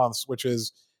about for months, which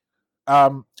is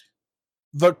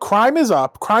the crime is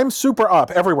up, crime super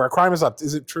up everywhere. Crime is up.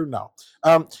 Is it true? No.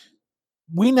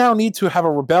 We now need to have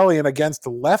a rebellion against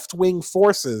left-wing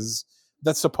forces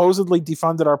that supposedly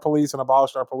defunded our police and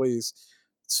abolished our police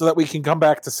so that we can come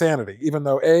back to sanity, even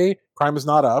though A, crime is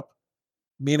not up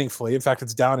meaningfully. In fact,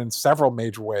 it's down in several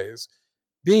major ways.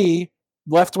 B,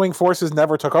 left-wing forces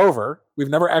never took over. We've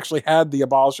never actually had the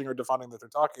abolishing or defunding that they're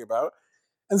talking about.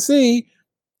 And C,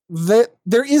 that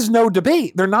there is no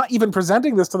debate. They're not even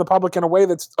presenting this to the public in a way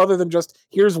that's other than just,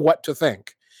 here's what to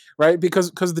think, right?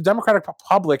 Because the Democratic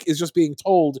public is just being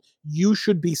told, you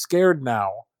should be scared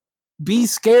now. Be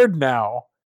scared now.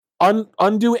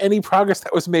 Undo any progress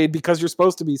that was made because you're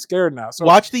supposed to be scared now. So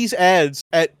watch these ads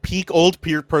at peak old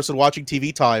peer person watching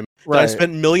TV time that I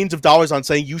spent millions of dollars on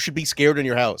saying you should be scared in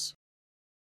your house.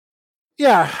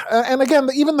 Yeah, and again,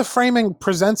 even the framing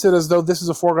presents it as though this is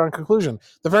a foregone conclusion.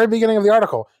 The very beginning of the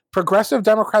article, progressive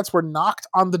Democrats were knocked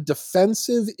on the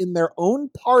defensive in their own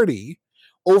party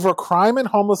over crime and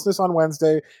homelessness on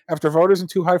Wednesday after voters in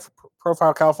two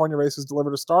high-profile California races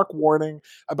delivered a stark warning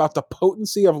about the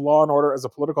potency of law and order as a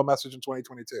political message in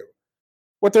 2022.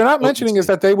 What they're not mentioning is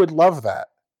that they would love that.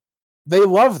 They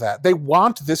love that. They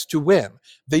want this to win.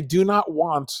 They do not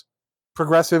want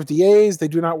progressive DAs. They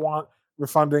do not want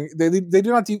refunding. They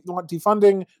do not want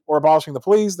defunding or abolishing the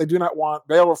police. They do not want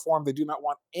bail reform. They do not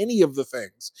want any of the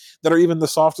things that are even the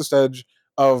softest edge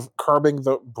of curbing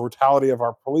the brutality of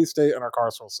our police state and our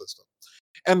carceral system.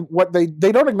 And what they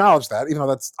don't acknowledge that, even though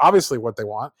that's obviously what they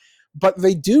want, but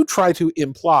they do try to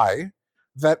imply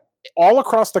that all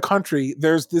across the country,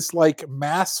 there's this like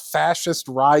mass fascist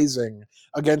rising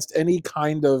against any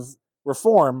kind of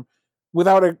reform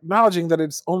without acknowledging that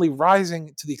it's only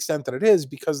rising to the extent that it is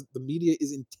because the media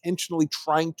is intentionally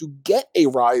trying to get a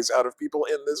rise out of people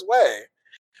in this way.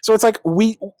 So it's like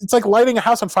lighting a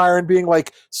house on fire and being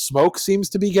like, smoke seems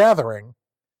to be gathering.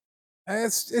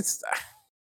 It's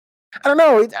I don't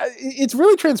know. It's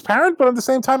really transparent, but at the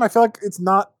same time, I feel like it's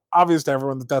not obvious to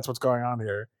everyone that that's what's going on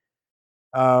here.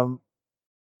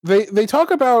 They talk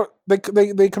about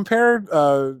they compared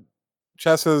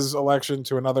Chesa's election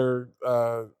to another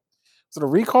sort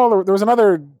of recall. There was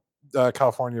another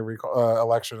California recall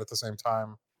election at the same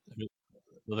time.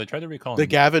 Well, they tried to recall the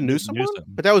Gavin Newsom one,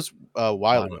 but that was a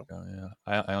while ago.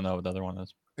 Yeah, I don't know what the other one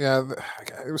is. Yeah,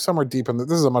 it was somewhere deep in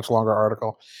this is a much longer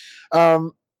article.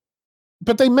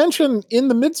 But they mention in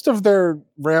the midst of their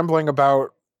rambling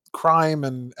about crime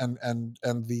and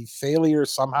the failure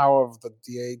somehow of the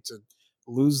DA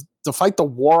to fight the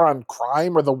war on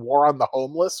crime or the war on the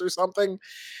homeless or something.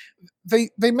 They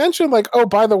mentioned like, oh,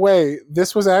 by the way,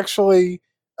 this was actually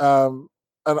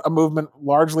a movement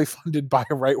largely funded by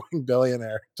a right-wing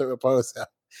billionaire to oppose him.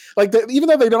 Like, even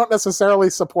though they don't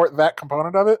necessarily support that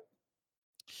component of it,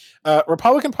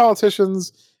 Republican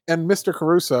politicians and Mr.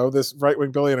 Caruso, this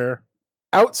right-wing billionaire,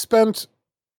 outspent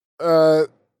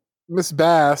Miss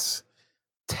Bass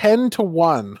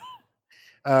 10-1,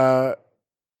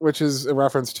 which is a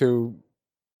reference to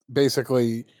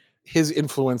basically his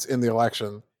influence in the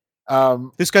election.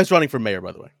 This guy's running for mayor,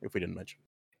 by the way, if we didn't mention.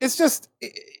 It's just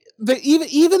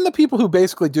even the people who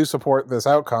basically do support this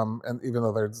outcome, and even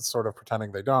though they're sort of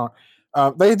pretending they don't,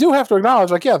 they do have to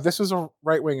acknowledge, like, yeah, this is a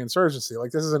right-wing insurgency.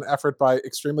 Like, this is an effort by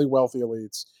extremely wealthy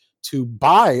elites to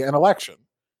buy an election.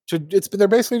 They're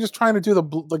basically just trying to do the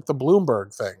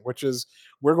Bloomberg thing, which is,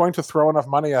 we're going to throw enough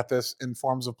money at this in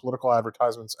forms of political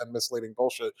advertisements and misleading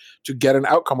bullshit to get an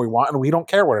outcome we want, and we don't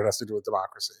care what it has to do with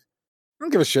democracy. I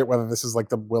don't give a shit whether this is like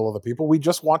the will of the people. We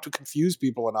just want to confuse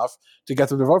people enough to get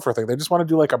them to vote for a thing. They just want to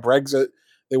do like a Brexit.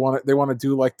 They want to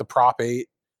do like the Prop 8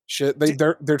 shit.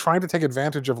 They're trying to take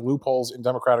advantage of loopholes in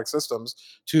democratic systems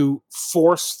to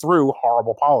force through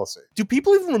horrible policy. Do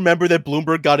people even remember that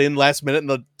Bloomberg got in last minute in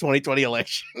the 2020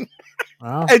 election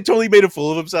Well, and totally made a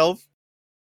fool of himself?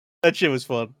 That shit was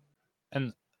fun.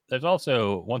 And there's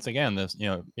also, once again, this,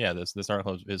 this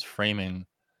article is framing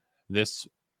this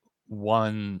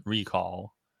one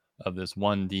recall of this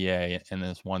one DA in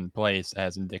this one place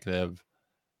as indicative,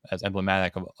 as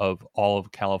emblematic of all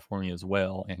of California's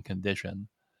will and condition.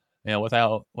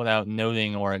 Without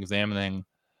noting or examining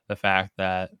the fact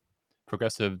that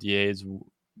progressive DAs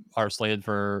are slated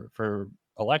for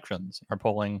elections, are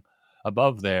polling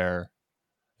above their,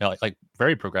 like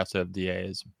very progressive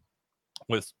DAs,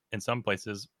 with, in some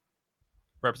places,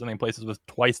 representing places with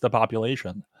twice the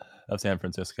population of San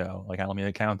Francisco, like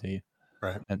Alameda County,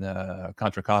 right, and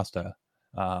Contra Costa,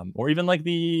 or even like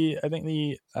the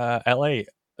LA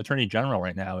Attorney General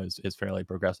right now is fairly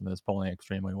progressive and is polling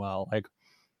extremely well. Like,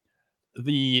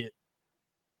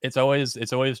 it's always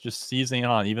just seizing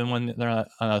on, even when they're not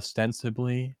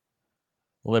ostensibly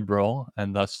liberal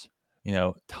and thus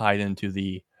tied into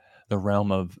the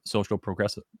realm of social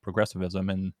progressivism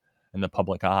in the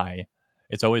public eye.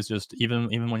 It's always just, even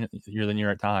when you're the New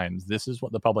York Times, this is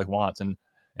what the public wants, and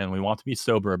we want to be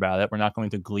sober about it. We're not going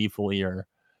to gleefully or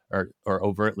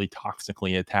overtly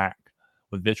toxically attack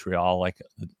with vitriol like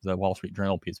the Wall Street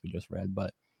Journal piece we just read,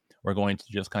 but we're going to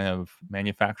just kind of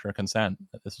manufacture consent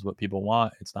that this is what people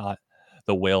want. It's not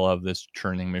the will of this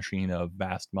churning machine of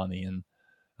vast money and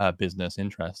business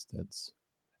interest. It's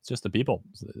just the people,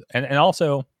 and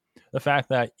also the fact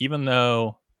that even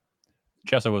though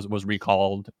Chesa was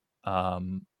recalled,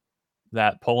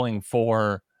 that polling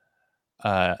for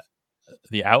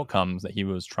the outcomes that he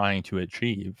was trying to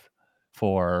achieve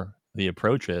for the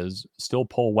approaches still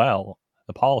poll well.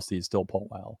 The policies still poll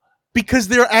well. Because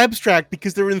they're abstract,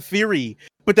 because they're in theory.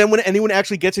 But then when anyone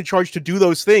actually gets in charge to do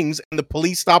those things and the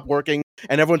police stop working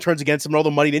and everyone turns against them and all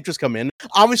the money and interest come in,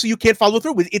 obviously you can't follow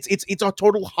through. It's a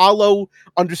total hollow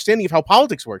understanding of how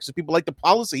politics works. So people like the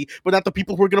policy, but not the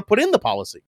people who are going to put in the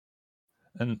policy.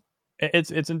 And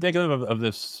it's indicative of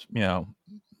this,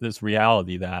 this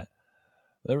reality that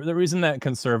the reason that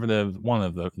conservatives, one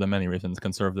of the many reasons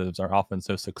conservatives are often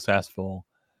so successful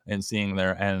in seeing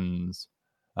their ends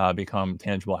become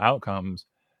tangible outcomes,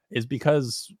 is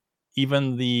because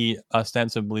even the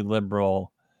ostensibly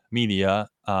liberal media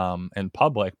and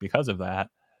public, because of that,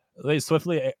 they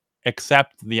swiftly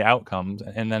accept the outcomes,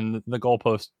 and then the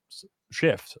goalposts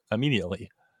shift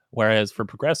immediately. Whereas for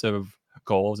progressive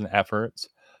goals and efforts,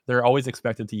 they're always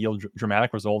expected to yield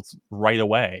dramatic results right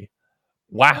away,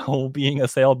 while being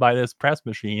assailed by this press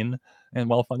machine and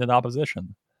well-funded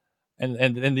opposition.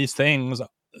 And these things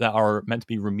that are meant to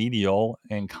be remedial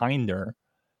and kinder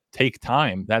take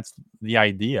time. That's the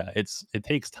idea. It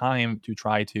takes time to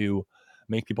try to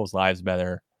make people's lives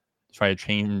better, to try to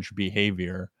change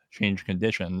behavior, change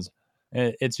conditions.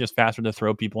 It's just faster to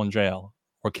throw people in jail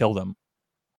or kill them.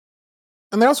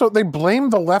 And they blame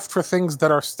the left for things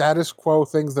that are status quo,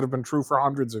 things that have been true for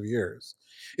hundreds of years.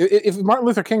 If Martin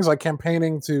Luther King's like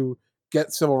campaigning to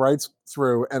get civil rights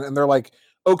through, and they're like,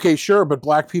 okay, sure, but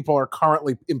black people are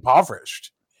currently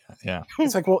impoverished. Yeah.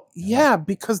 It's like, well, yeah,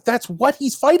 because that's what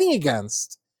he's fighting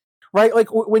against, right? Like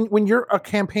when you're a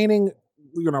campaigning,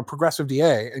 progressive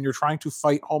DA, and you're trying to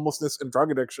fight homelessness and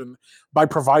drug addiction by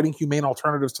providing humane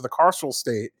alternatives to the carceral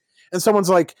state, and someone's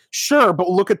like, sure, but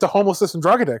look at the homelessness and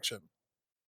drug addiction.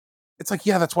 It's like,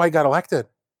 yeah, that's why he got elected.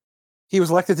 He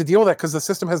was elected to deal with that because the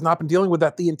system has not been dealing with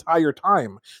that the entire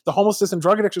time. The homelessness and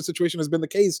drug addiction situation has been the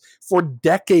case for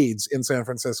decades in San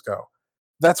Francisco.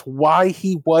 That's why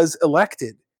he was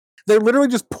elected. They're literally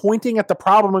just pointing at the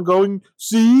problem and going,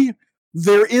 see,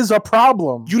 there is a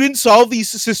problem. You didn't solve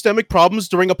these systemic problems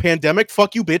during a pandemic?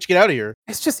 Fuck you, bitch. Get out of here.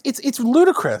 It's just, it's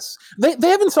ludicrous. They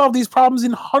haven't solved these problems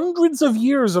in hundreds of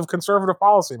years of conservative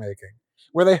policymaking,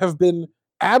 where they have been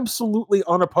absolutely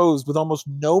unopposed with almost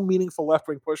no meaningful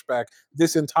left-wing pushback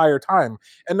this entire time.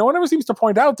 And no one ever seems to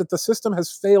point out that the system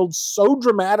has failed so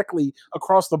dramatically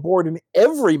across the board in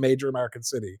every major American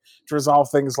city to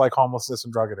resolve things like homelessness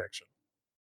and drug addiction.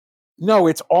 No,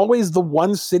 it's always the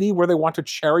one city where they want to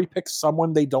cherry pick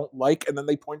someone they don't like, and then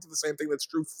they point to the same thing that's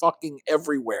true fucking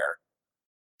everywhere.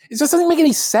 It just doesn't make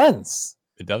any sense.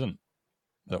 It doesn't.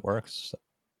 It works.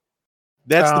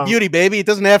 That's the beauty, baby. It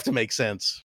doesn't have to make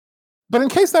sense. But in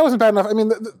case that wasn't bad enough, I mean,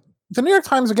 the New York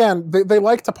Times, again, they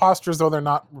like to posture as though they're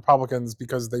not Republicans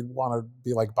because they want to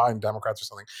be like Biden Democrats or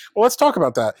something. Well, let's talk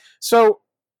about that. So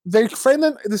they frame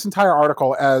this entire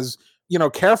article as,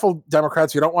 careful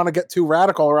Democrats, you don't want to get too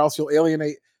radical or else you'll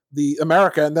alienate the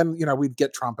America, and then, we'd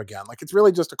get Trump again. Like, it's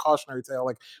really just a cautionary tale.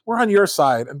 Like, we're on your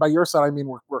side, and by your side, I mean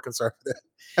we're conservative.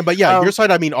 And by your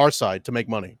side, I mean our side, to make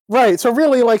money. Right. So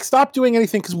really, like, stop doing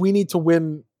anything because we need to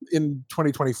win in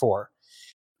 2024.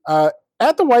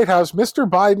 At the White House, Mr.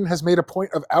 Biden has made a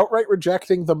point of outright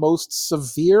rejecting the most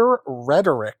severe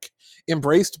rhetoric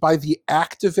embraced by the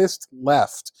activist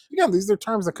left. Again, these are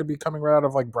terms that could be coming right out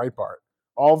of like Breitbart.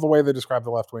 All the way they describe the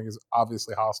left wing is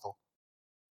obviously hostile.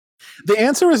 The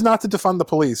answer is not to defund the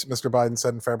police, Mr. Biden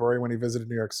said in February when he visited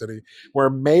New York City, where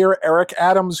Mayor Eric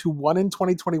Adams, who won in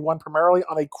 2021 primarily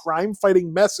on a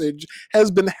crime-fighting message, has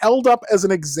been held up as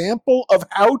an example of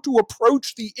how to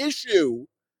approach the issue.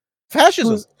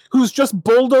 Fascism. Who's just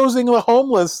bulldozing the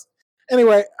homeless.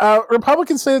 Anyway,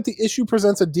 Republicans say that the issue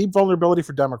presents a deep vulnerability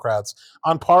for Democrats,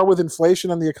 on par with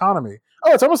inflation and the economy.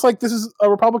 Oh, it's almost like this is a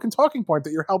Republican talking point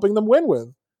that you're helping them win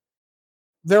with.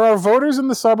 There are voters in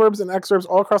the suburbs and exurbs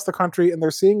all across the country, and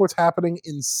they're seeing what's happening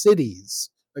in cities.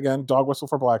 Again, dog whistle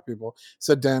for black people,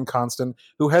 said Dan Constant,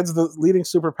 who heads the leading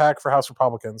super PAC for House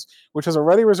Republicans, which has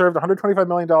already reserved $125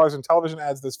 million in television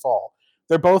ads this fall.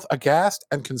 They're both aghast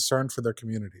and concerned for their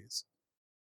communities.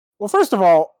 Well, first of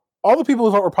all the people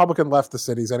who vote Republican left the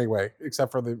cities anyway,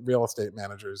 except for the real estate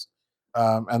managers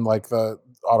and like the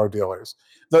auto dealers.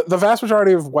 The vast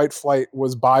majority of white flight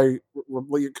was by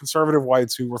conservative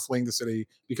whites who were fleeing the city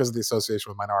because of the association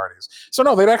with minorities. So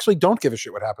no, they actually don't give a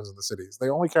shit what happens in the cities. They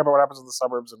only care about what happens in the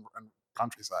suburbs and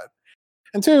countryside.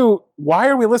 And two, why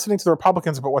are we listening to the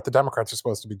Republicans about what the Democrats are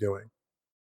supposed to be doing?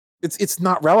 It's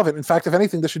not relevant. In fact, if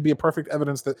anything, this should be a perfect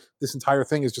evidence that this entire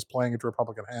thing is just playing into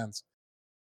Republican hands.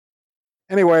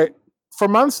 Anyway, for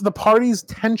months, the party's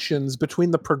tensions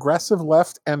between the progressive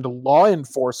left and law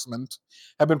enforcement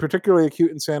have been particularly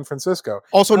acute in San Francisco.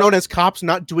 Also known as cops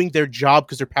not doing their job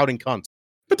because they're pouting cunts.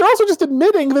 But they're also just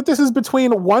admitting that this is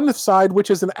between one side, which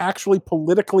is an actually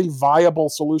politically viable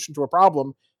solution to a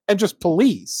problem, and just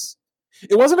police.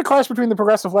 It wasn't a clash between the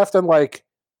progressive left and like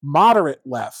moderate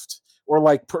left, or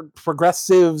like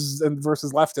progressives and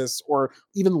versus leftists, or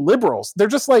even liberals. They're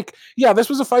just like, yeah, this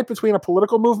was a fight between a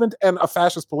political movement and a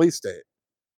fascist police state.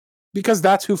 Because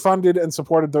that's who funded and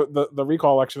supported the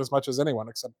recall election as much as anyone,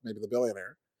 except maybe the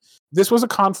billionaire. This was a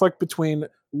conflict between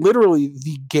literally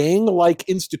the gang-like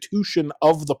institution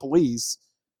of the police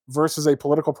versus a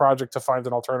political project to find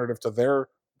an alternative to their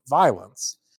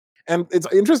violence. And it's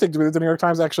interesting to me that the New York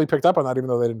Times actually picked up on that, even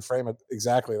though they didn't frame it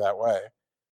exactly that way.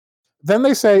 Then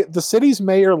they say the city's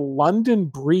mayor, London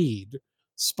Breed,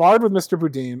 sparred with Mr.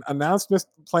 Boudin, announced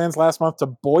plans last month to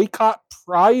boycott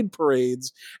pride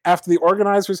parades after the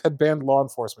organizers had banned law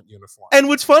enforcement uniforms. And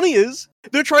what's funny is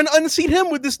they're trying to unseat him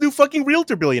with this new fucking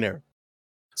realtor billionaire.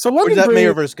 So London or is that Breed,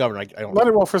 mayor versus governor? I don't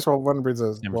know. Well, first of all, London Breed's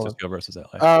San Francisco versus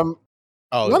LA.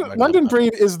 London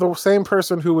Breed is the same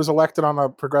person who was elected on a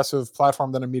progressive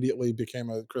platform, then immediately became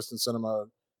a Kristen Sinema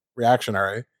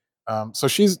reactionary. So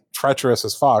she's treacherous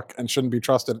as fuck and shouldn't be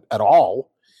trusted at all.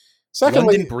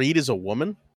 Secondly, London Breed is a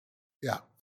woman? Yeah.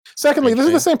 Secondly, this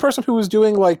is the same person who was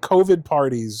doing like COVID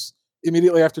parties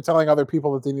immediately after telling other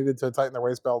people that they needed to tighten their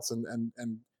waist belts and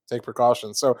take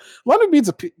precautions. So London Breed's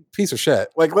a piece of shit.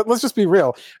 Like, let's just be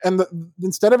real. And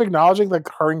instead of acknowledging like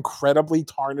her incredibly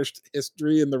tarnished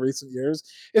history in the recent years,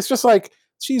 it's just like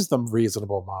she's the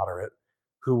reasonable moderate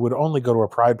who would only go to a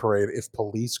pride parade if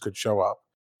police could show up.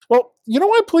 Well, you know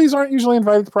why police aren't usually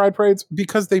invited to pride parades?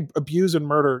 Because they abuse and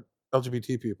murder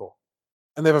LGBT people.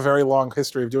 And they have a very long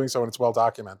history of doing so, and it's well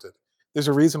documented. There's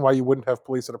a reason why you wouldn't have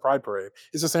police at a pride parade.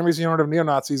 It's the same reason you don't have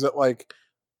neo-Nazis at like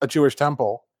a Jewish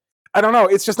temple. I don't know.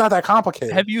 It's just not that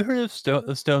complicated. Have you heard of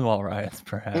the Stonewall riots,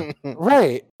 perhaps?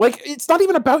 Right. Like, it's not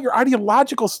even about your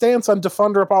ideological stance on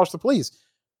defund or abolish the police.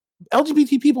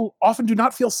 LGBT people often do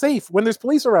not feel safe when there's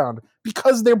police around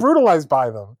because they're brutalized by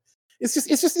them. It's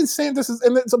just insane.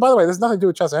 So by the way, there's nothing to do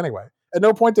with Chesa anyway. At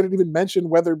no point did it even mention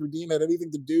whether Boudin had anything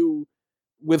to do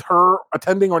with her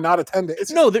attending or not attending.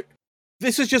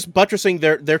 This is just buttressing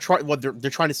they're trying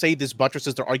to say. This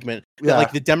buttresses their argument that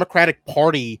like the Democratic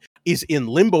Party is in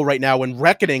limbo right now and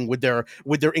reckoning with their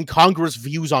incongruous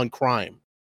views on crime,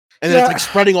 and then it's like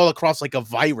spreading all across like a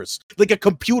virus, like a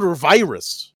computer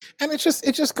virus. And it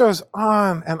just goes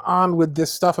on and on with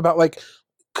this stuff about like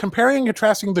comparing and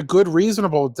contrasting the good,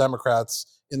 reasonable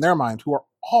Democrats in their mind, who are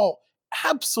all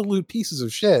absolute pieces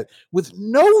of shit with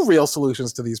no real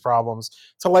solutions to these problems,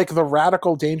 to like the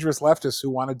radical, dangerous leftists who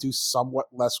want to do somewhat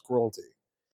less cruelty.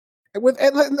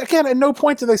 And again, at no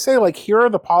point do they say, like, here are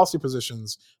the policy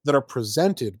positions that are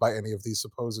presented by any of these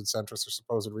supposed centrists or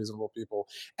supposed reasonable people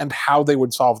and how they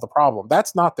would solve the problem.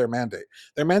 That's not their mandate.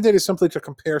 Their mandate is simply to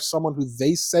compare someone who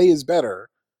they say is better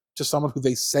to someone who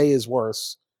they say is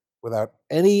worse without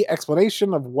any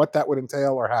explanation of what that would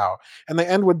entail or how. And they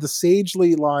end with the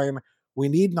sagely line, "We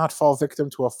need not fall victim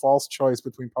to a false choice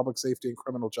between public safety and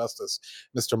criminal justice."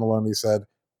 Mr. Maloney said,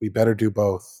 "We better do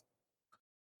both."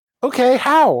 Okay,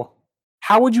 how?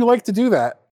 How would you like to do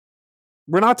that?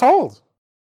 We're not told.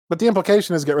 But the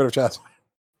implication is get rid of Chesa.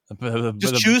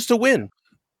 Just choose to win.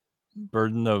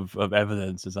 Burden of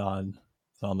evidence is on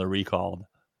the recalled.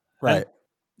 Right.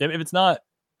 And if it's not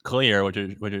clear, which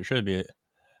it should be,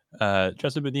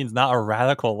 Chesa Boudin's not a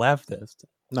radical leftist.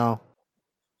 No.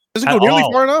 Doesn't go nearly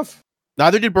far enough.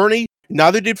 Neither did Bernie.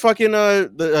 Neither did fucking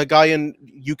the guy in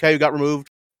UK who got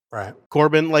removed. Right.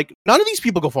 Corbyn. Like, none of these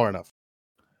people go far enough.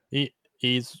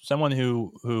 He's someone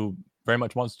who very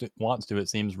much wants to, it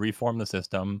seems, reform the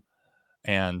system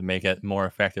and make it more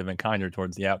effective and kinder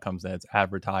towards the outcomes that it's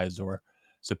advertised or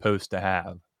supposed to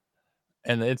have.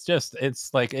 And it's the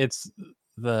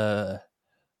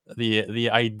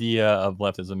idea of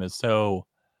leftism is so,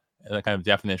 the kind of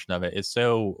definition of it is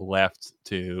so left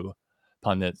to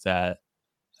pundits at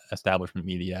establishment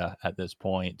media at this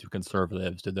point, to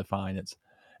conservatives to define. It's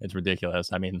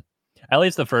ridiculous. I mean, at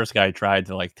least the first guy tried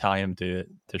to like tie him to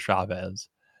Chavez.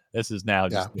 This is now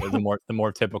just the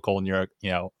more typical New York,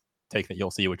 take that you'll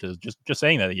see, which is just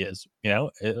saying that he is,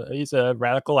 he's a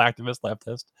radical activist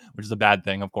leftist, which is a bad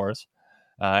thing, of course,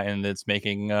 and it's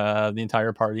making the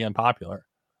entire party unpopular.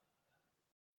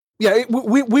 Yeah,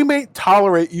 we may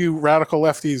tolerate you radical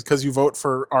lefties because you vote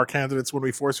for our candidates when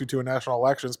we force you to in national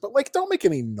elections, but like, don't make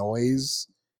any noise.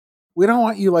 We don't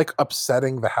want you like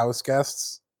upsetting the House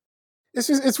guests.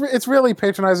 It's really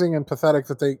patronizing and pathetic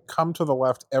that they come to the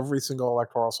left every single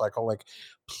electoral cycle. Like,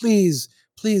 please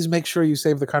make sure you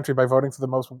save the country by voting for the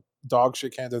most dog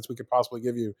shit candidates we could possibly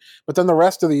give you. But then the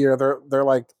rest of the year, they're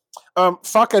like,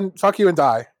 fuck you and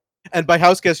die. And by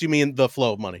house guests, you mean the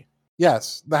flow of money?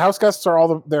 Yes, the House guests are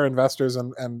all their investors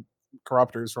and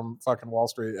corruptors from fucking Wall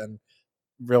Street and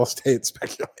real estate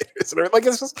speculators. Like,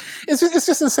 it's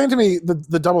just insane to me,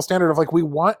 the double standard of like, we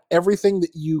want everything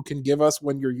that you can give us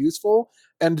when you're useful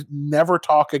and never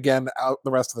talk again out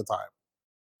the rest of the time.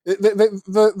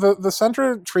 The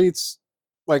center treats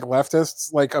like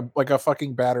leftists like a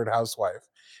fucking battered housewife.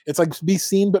 It's like, be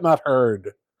seen but not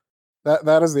heard.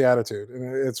 That is the attitude,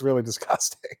 and it's really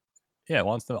disgusting. Yeah, it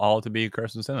wants them all to be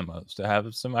Kirsten Cinemas, to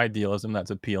have some idealism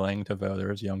that's appealing to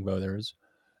voters, young voters,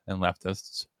 and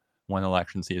leftists when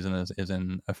election season is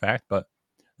in effect, but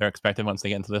they're expected once they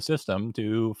get into the system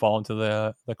to fall into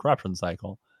the corruption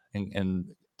cycle and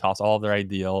toss all of their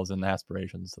ideals and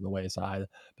aspirations to the wayside,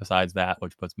 besides that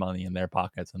which puts money in their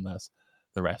pockets and thus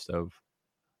the rest of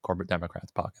corporate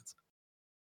Democrats' pockets.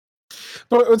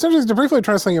 But it's interesting, to briefly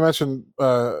address something you mentioned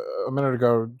a minute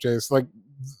ago, Jace, like,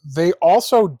 they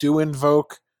also do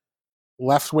invoke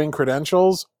left-wing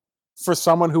credentials for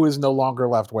someone who is no longer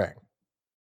left-wing.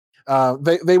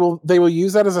 They will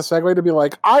use that as a segue to be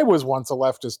like, I was once a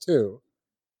leftist too,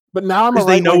 but now I'm a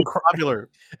right-wing popular,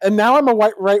 and now I'm a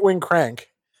right-wing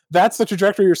crank. That's the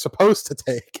trajectory you're supposed to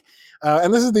take.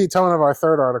 And this is the tone of our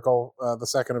third article, the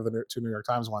second of the two New York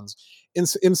Times ones. In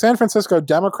San Francisco,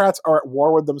 Democrats are at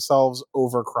war with themselves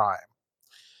over crime.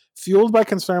 Fueled by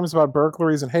concerns about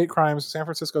burglaries and hate crimes, San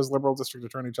Francisco's liberal district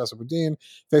attorney Chesa Boudin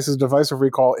faces divisive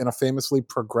recall in a famously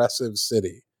progressive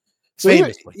city. So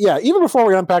even before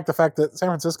we unpack the fact that San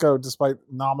Francisco, despite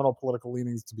nominal political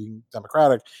leanings to being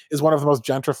Democratic, is one of the most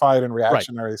gentrified and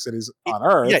reactionary cities on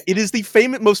earth. Yeah, it is the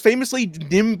most famously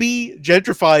NIMBY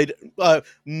gentrified,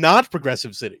 not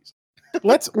progressive cities.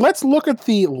 Let's look at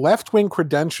the left-wing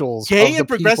credentials. Gay and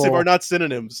progressive are not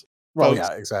synonyms. Well,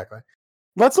 yeah, exactly.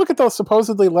 Let's look at the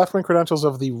supposedly left-wing credentials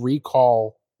of the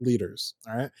recall leaders.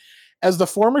 All right. As the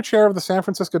former chair of the San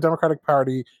Francisco Democratic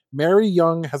Party, Mary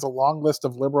Young has a long list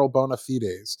of liberal bona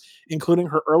fides, including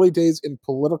her early days in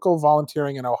political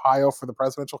volunteering in Ohio for the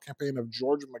presidential campaign of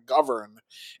George McGovern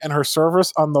and her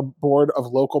service on the board of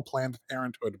local Planned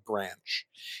Parenthood branch.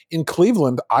 In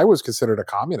Cleveland, I was considered a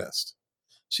communist,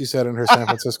 she said in her San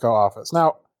Francisco office.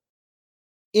 Now,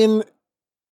 in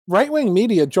right-wing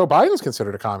media, Joe Biden's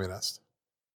considered a communist.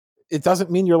 It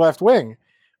doesn't mean you're left-wing.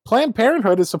 Planned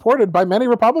Parenthood is supported by many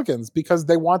Republicans because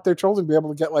they want their children to be able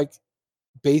to get like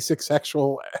basic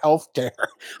sexual health care.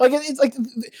 Like it's like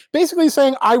basically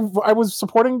saying I was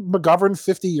supporting McGovern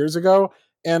 50 years ago,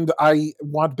 and I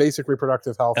want basic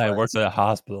reproductive health I rights. worked at a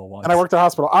hospital once. And I worked at a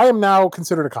hospital. I am now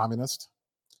considered a communist.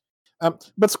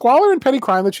 But squalor and petty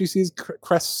crime that she sees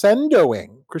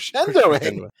crescendoing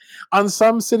on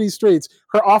some city streets.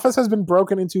 Her office has been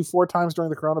broken into 4 times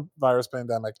during the coronavirus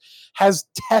pandemic, has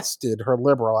tested her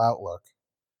liberal outlook.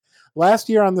 Last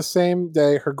year, on the same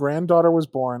day her granddaughter was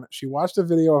born, she watched a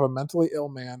video of a mentally ill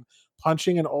man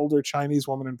punching an older Chinese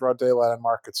woman in broad daylight on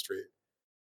Market Street,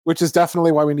 which is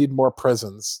definitely why we need more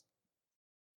prisons.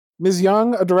 Ms.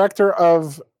 Young, a director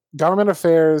of government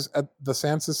affairs at the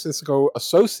San Francisco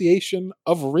Association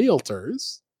of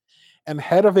Realtors and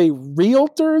head of a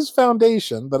Realtors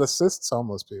Foundation that assists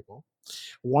homeless people,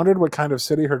 wondered what kind of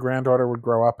city her granddaughter would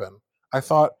grow up in. I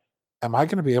thought, am I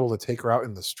going to be able to take her out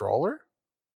in the stroller?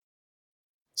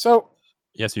 So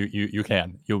yes, you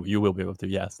can. You will be able to.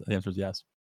 Yes, the answer is yes.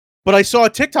 But I saw a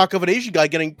TikTok of an Asian guy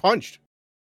getting punched,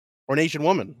 or an Asian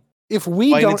woman. If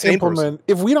we don't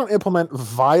implement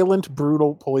violent,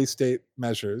 brutal police state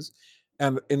measures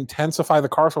and intensify the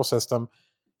carceral system,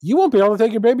 you won't be able to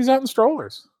take your babies out in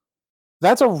strollers.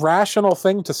 That's a rational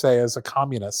thing to say as a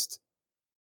communist.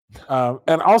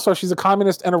 And also, she's a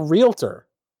communist and a realtor.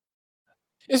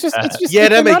 It's just yeah,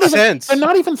 that makes sense. They're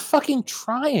not even fucking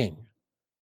trying.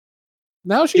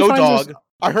 Now she finds dog.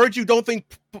 I heard you don't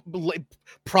think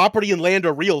property and land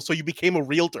are real, so you became a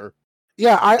realtor.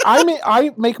 Yeah,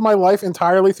 I make my life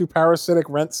entirely through parasitic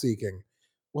rent seeking.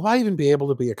 Will I even be able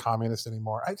to be a communist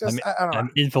anymore? I don't know.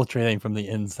 I'm infiltrating from the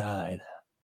inside.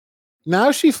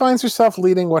 Now she finds herself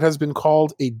leading what has been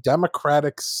called a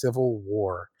democratic civil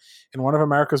war in one of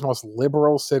America's most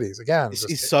liberal cities. Again, this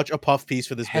is such a puff piece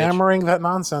for this hammering bitch. That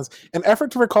nonsense. An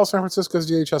effort to recall San Francisco's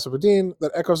DA Chesa Boudin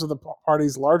that echoes of the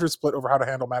party's larger split over how to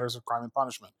handle matters of crime and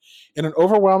punishment. In an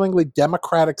overwhelmingly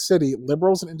democratic city,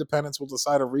 liberals and independents will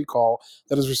decide a recall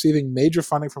that is receiving major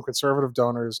funding from conservative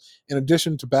donors in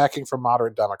addition to backing from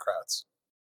moderate Democrats.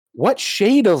 What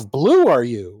shade of blue are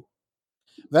you?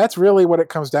 That's really what it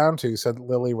comes down to, said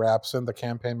Lily Rapson, the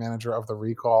campaign manager of the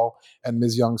recall and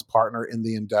Ms. Young's partner in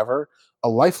the endeavor. A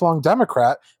lifelong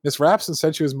Democrat, Ms. Rapson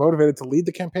said she was motivated to lead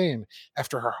the campaign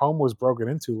after her home was broken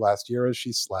into last year as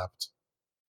she slept.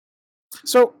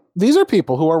 So these are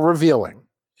people who are revealing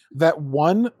that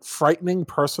one frightening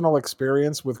personal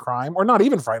experience with crime, or not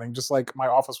even frightening, just like my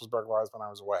office was burglarized when I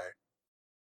was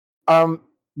away.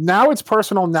 Now it's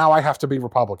personal. Now I have to be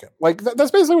Republican. Like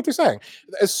that's basically what they're saying.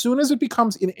 As soon as it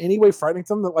becomes in any way frightening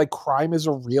to them that like crime is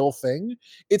a real thing,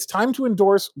 it's time to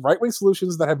endorse right-wing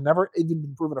solutions that have never even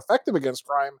been proven effective against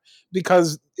crime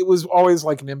because it was always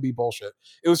like NIMBY bullshit.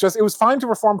 It was fine to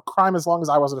reform crime as long as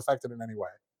I wasn't affected in any way.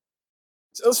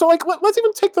 So like let's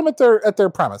even take them at their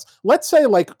premise. Let's say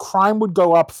like crime would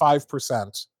go up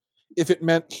 5% if it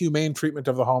meant humane treatment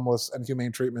of the homeless and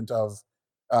humane treatment of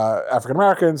African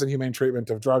Americans and humane treatment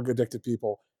of drug addicted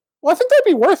people. Well, I think that'd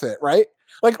be worth it, right?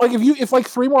 Like if like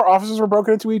 3 more offices were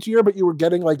broken into each year, but you were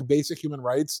getting like basic human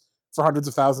rights for hundreds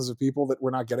of thousands of people that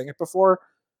were not getting it before,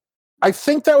 I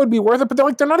think that would be worth it. But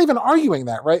they're not even arguing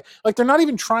that, right? Like they're not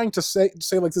even trying to say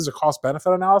like this is a cost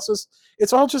benefit analysis.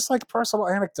 It's all just like personal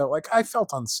anecdote. Like I felt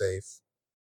unsafe.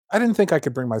 I didn't think I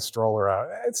could bring my stroller out.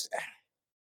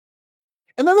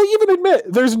 And then they even admit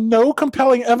there's no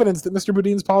compelling evidence that Mr.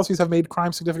 Boudin's policies have made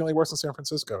crime significantly worse in San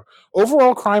Francisco.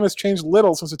 Overall, crime has changed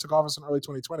little since it took office in early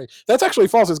 2020. That's actually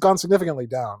false. It's gone significantly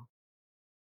down.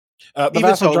 It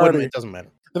doesn't matter.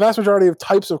 The vast majority of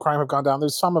types of crime have gone down.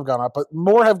 There's some have gone up, but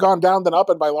more have gone down than up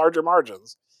and by larger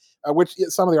margins, which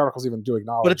some of the articles even do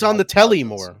acknowledge. But it's on the telly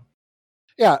more.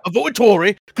 Yeah. I voted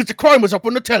Tory because the crime was up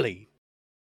on the telly.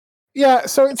 Yeah,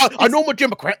 so I know I'm a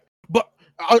Democrat, but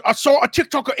I saw a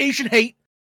TikTok of Asian hate,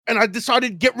 and I decided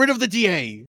to get rid of the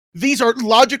DA. These are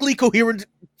logically coherent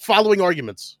following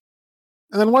arguments.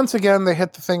 And then once again, they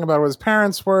hit the thing about what his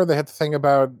parents were. They hit the thing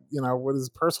about, what his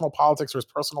personal politics or his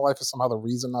personal life is somehow the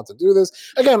reason not to do this.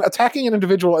 Again, attacking an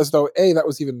individual as though, A, that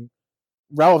was even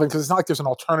relevant, because it's not like there's an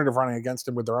alternative running against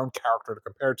him with their own character to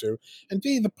compare to. And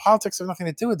B, the politics have nothing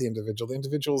to do with the individual. The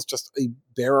individual is just a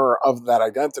bearer of that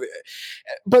identity.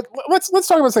 But let's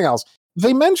talk about something else.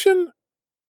 They mention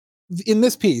in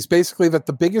this piece, basically, that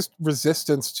the biggest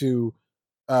resistance to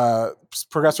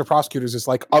progressive prosecutors is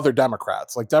like other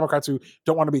Democrats, like Democrats who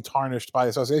don't want to be tarnished by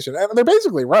association. And they're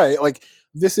basically right. Like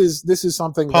this is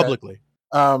something publicly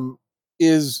that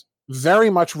is very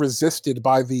much resisted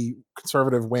by the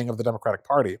conservative wing of the Democratic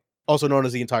Party, also known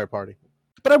as the entire party.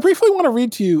 But I briefly want to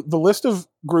read to you the list of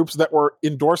groups that were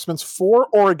endorsements for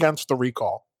or against the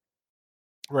recall,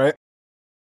 right?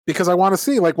 Because I want to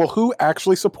see who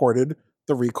actually supported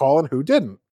the recall and who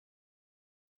didn't.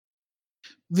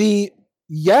 The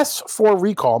yes for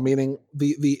recall, meaning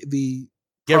the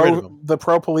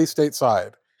pro police state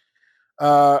side,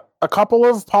 a couple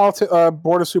of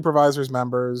board of supervisors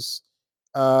members,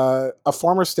 a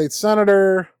former state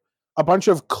senator, a bunch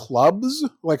of clubs,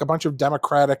 like a bunch of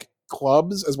Democratic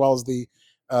clubs, as well as the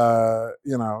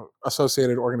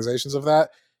associated organizations of that,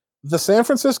 the San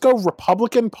Francisco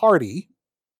Republican Party,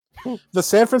 the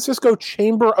San Francisco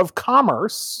Chamber of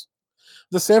Commerce,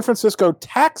 the San Francisco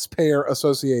Taxpayer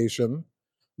Association,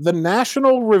 the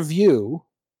National Review,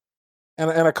 and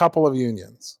a couple of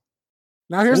unions.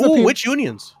 Now here's which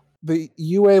unions? The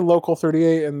UA Local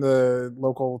 38 and the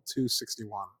Local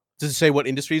 261. Does it say what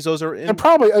industries those are in? It's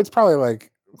probably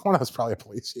like one of those, probably a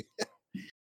police union.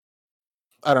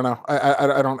 I don't know.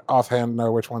 I don't offhand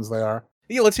know which ones they are.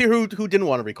 Yeah, let's hear who didn't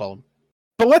want to recall him.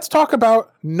 But let's talk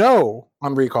about no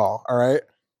on recall. All right.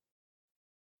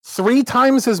 3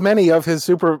 times as many of his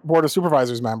board of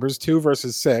supervisors members, 2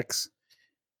 versus 6.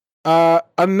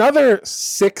 Another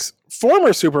 6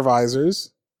 former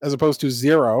supervisors, as opposed to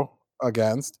 0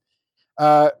 against.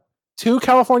 2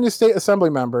 California State Assembly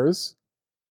members,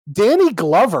 Danny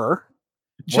Glover,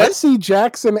 Jesse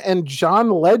Jackson, and John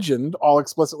Legend all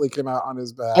explicitly came out on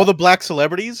his behalf. All the black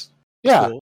celebrities? Yeah.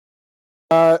 Cool.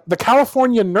 The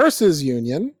California Nurses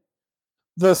Union,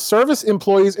 the Service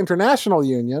Employees International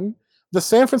Union, the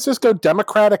San Francisco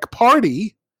Democratic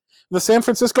Party, the San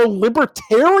Francisco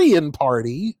Libertarian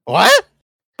Party. What?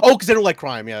 Oh, because they don't like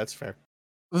crime. Yeah, that's fair.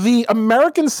 The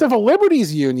American Civil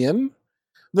Liberties Union,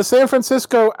 the San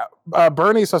Francisco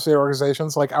Bernie associated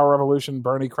organizations like Our Revolution,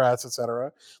 Bernie Kratz,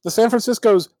 etc., the San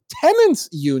Francisco's Tenants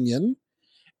Union,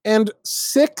 and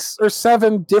 6 or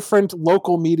 7 different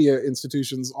local media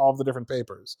institutions, all of the different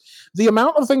papers. The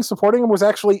amount of things supporting him was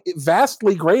actually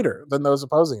vastly greater than those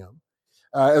opposing him,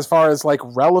 as far as like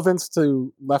relevance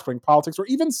to left-wing politics or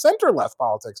even center-left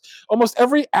politics. Almost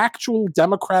every actual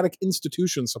Democratic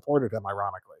institution supported him,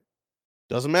 ironically.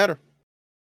 Doesn't matter.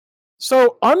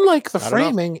 So, unlike the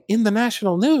framing in the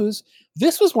national news,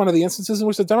 this was one of the instances in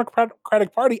which the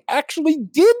Democratic Party actually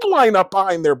did line up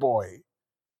behind their boy.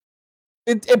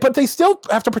 But they still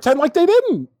have to pretend like they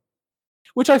didn't,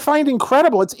 which I find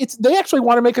incredible. They actually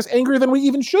want to make us angrier than we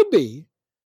even should be.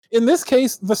 In this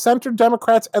case, the center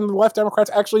Democrats and the left Democrats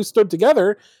actually stood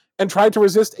together and tried to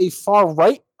resist a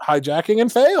far-right hijacking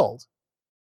and failed.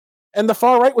 And the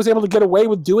far right was able to get away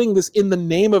with doing this in the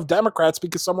name of Democrats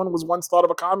because someone was once thought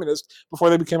of a communist before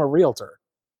they became a realtor.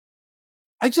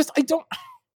 It's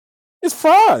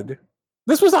fraud.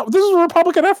 This was a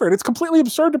Republican effort. It's completely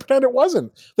absurd to pretend it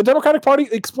wasn't. The Democratic Party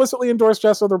explicitly endorsed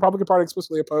Chesa. The Republican Party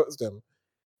explicitly opposed him.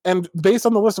 And based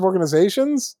on the list of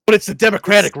organizations... But it's the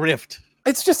Democratic rift.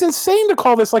 It's just insane to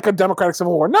call this like a Democratic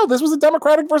Civil War. No, this was a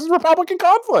Democratic versus Republican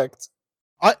conflict.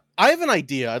 I have an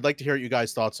idea. I'd like to hear what you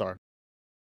guys' thoughts are.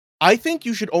 I think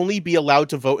you should only be allowed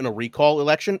to vote in a recall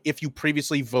election if you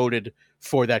previously voted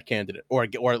for that candidate or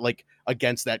like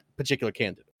against that particular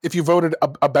candidate. If you voted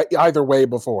either way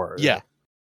before. Yeah.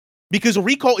 Because a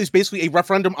recall is basically a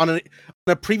referendum on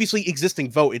a previously existing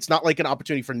vote. It's not like an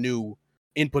opportunity for new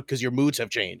input because your moods have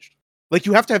changed. Like,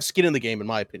 you have to have skin in the game, in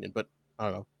my opinion, but I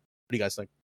don't know. What do you guys think?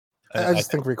 I just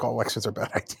think recall elections are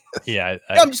bad ideas. Yeah.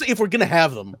 I'm just saying, if we're going to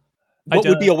have them, what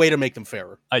would be a way to make them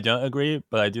fairer? I don't agree,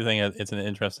 but I do think it's an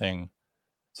interesting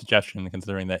suggestion,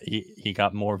 considering that he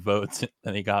got more votes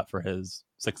than he got for his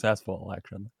successful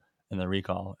election in the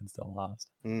recall and still lost.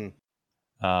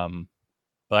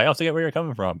 But I also get where you're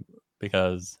coming from,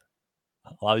 because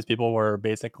a lot of these people were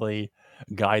basically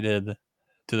guided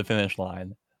to the finish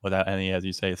line without any, as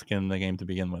you say, skin in the game to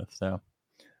begin with. So,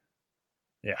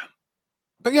 yeah.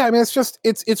 But yeah, I mean,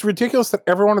 it's ridiculous that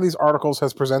every one of these articles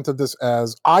has presented this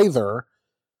as either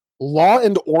law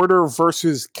and order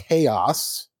versus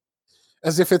chaos,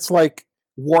 as if it's like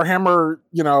Warhammer,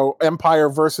 Empire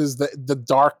versus the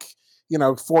dark,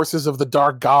 forces of the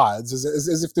dark gods,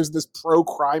 as if there's this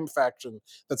pro-crime faction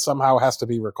that somehow has to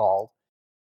be recalled.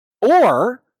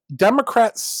 Or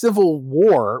Democrat civil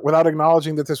war, without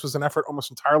acknowledging that this was an effort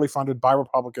almost entirely funded by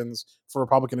Republicans for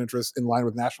Republican interests in line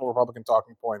with national Republican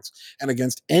talking points and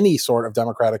against any sort of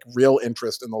Democratic real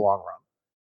interest in the long run.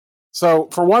 So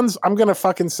for once, I'm going to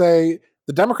fucking say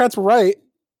the Democrats were right,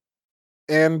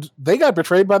 and they got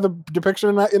betrayed by the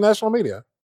depiction in national media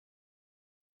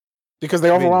because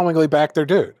they overwhelmingly backed their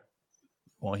dude.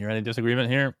 Won't hear any disagreement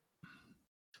here.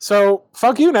 So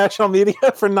fuck you, national media,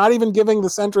 for not even giving the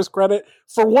centrist credit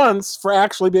for once for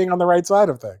actually being on the right side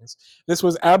of things. This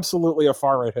was absolutely a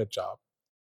far-right hit job.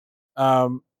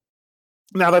 Now,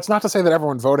 that's not to say that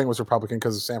everyone voting was Republican,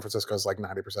 because San Francisco is like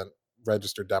 90%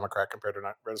 registered Democrat compared to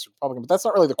not registered Republican. But that's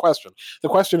not really the question. The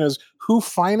question is who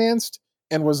financed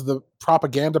and was the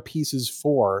propaganda pieces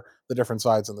for the different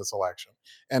sides in this election.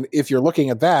 And if you're looking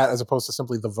at that as opposed to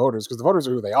simply the voters, because the voters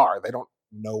are who they are, they don't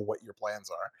know what your plans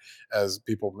are as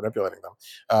people manipulating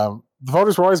them. The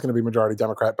voters were always going to be majority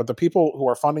Democrat, but the people who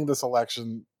are funding this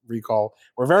election recall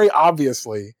were very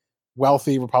obviously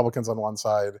wealthy Republicans on one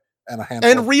side and a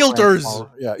handful And realtors.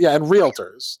 And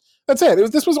realtors. That's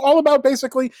it. This was all about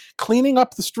basically cleaning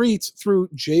up the streets through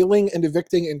jailing and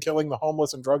evicting and killing the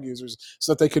homeless and drug users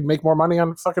so that they could make more money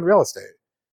on fucking real estate.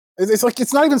 It's like,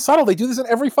 it's not even subtle. They do this in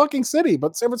every fucking city,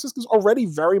 but San Francisco's already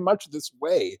very much this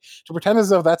way. To pretend as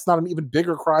though that's not an even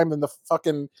bigger crime than the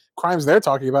fucking crimes they're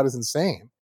talking about is insane.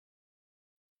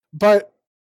 But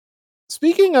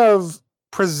speaking of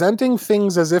presenting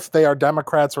things as if they are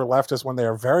Democrats or leftists when they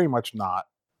are very much not.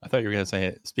 I thought you were going to say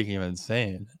it, speaking of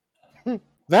insane.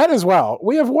 That as well.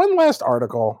 We have one last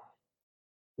article,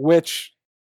 which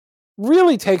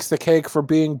really takes the cake for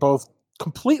being both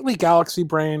completely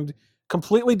galaxy-brained,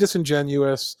 completely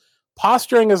disingenuous,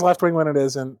 posturing as left-wing when it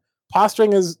isn't,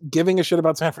 posturing as giving a shit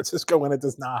about San Francisco when it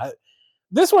does not.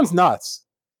 This one's nuts.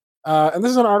 And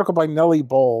this is an article by Nellie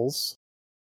Bowles.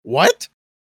 What?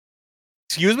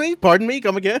 Excuse me? Pardon me?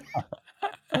 Come again?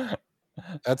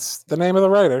 That's the name of the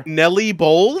writer. Nellie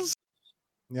Bowles?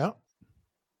 Yeah.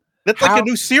 That's like a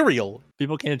new cereal.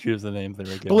 People can't choose the names they were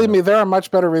given. Believe me, there are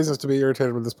much better reasons to be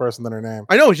irritated with this person than her name.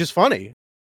 I know, it's just funny.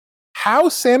 How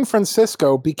San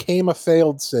Francisco became a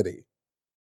failed city.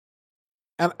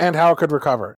 And how it could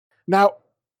recover. Now,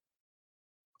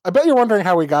 I bet you're wondering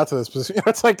how we got to this position.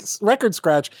 It's like record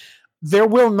scratch. There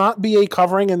will not be a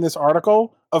covering in this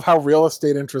article of how real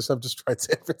estate interests have destroyed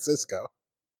San Francisco.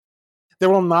 There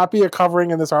will not be a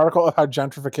covering in this article of how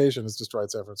gentrification has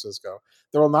destroyed San Francisco.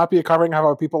 There will not be a covering of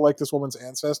how people like this woman's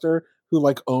ancestor, who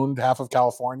like owned half of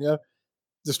California,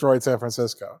 destroyed San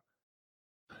Francisco.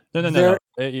 No.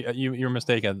 You're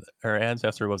mistaken. Her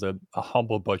ancestor was a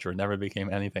humble butcher, never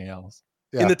became anything else.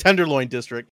 Yeah. In the Tenderloin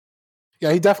district.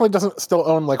 Yeah, he definitely doesn't still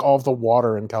own like all of the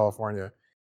water in California.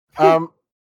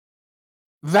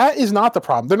 That is not the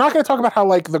problem. They're not going to talk about how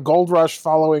like the gold rush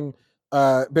following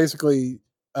basically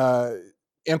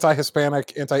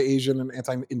anti-Hispanic, anti-Asian, and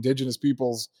anti-indigenous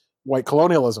peoples white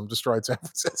colonialism destroyed San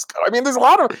Francisco. I mean, there's a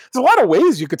lot of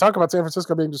ways you could talk about San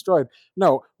Francisco being destroyed.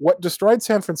 No, what destroyed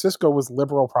San Francisco was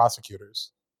liberal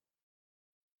prosecutors.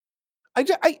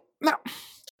 Now,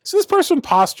 so this person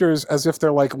postures as if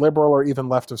they're like liberal or even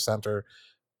left of center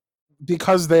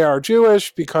because they are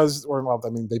Jewish, they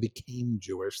became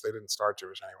Jewish. They didn't start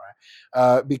Jewish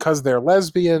anyway. Because they're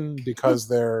lesbian, because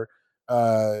they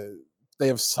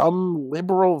have some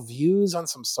liberal views on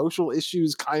some social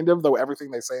issues, kind of, though everything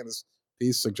they say in this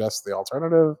piece suggests the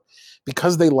alternative.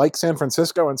 Because they like San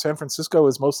Francisco, and San Francisco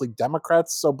is mostly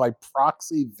Democrats, so by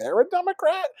proxy, they're a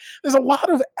Democrat. There's a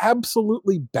lot of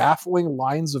absolutely baffling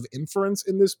lines of inference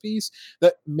in this piece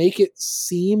that make it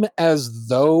seem as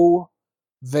though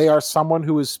they are someone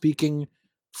who is speaking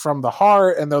from the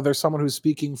heart, and though there's someone who's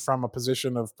speaking from a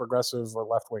position of progressive or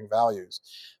left-wing values.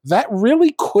 That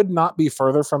really could not be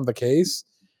further from the case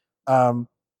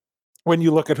when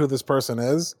you look at who this person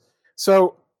is.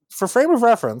 So, for frame of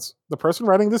reference, the person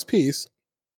writing this piece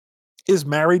is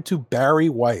married to Barry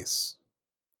Weiss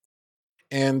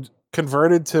and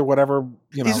converted to whatever,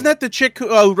 Isn't that the chick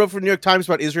who wrote for the New York Times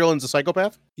about Israel and is a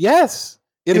psychopath? Yes.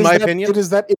 In my opinion. It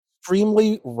is that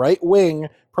extremely right-wing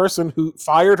person who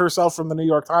fired herself from the New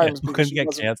York Times. Who couldn't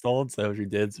get canceled, so she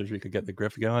did, so she could get the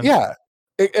grift going. Yeah.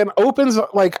 And opens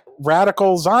like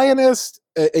radical Zionist,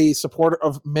 a supporter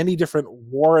of many different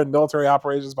war and military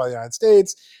operations by the United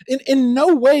States. In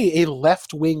no way a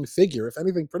left-wing figure, if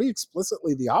anything, pretty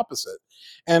explicitly the opposite,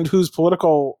 and whose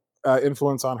political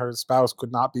influence on her spouse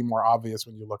could not be more obvious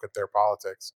when you look at their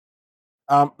politics.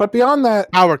 But beyond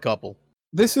that, power couple.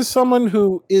 This is someone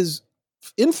who is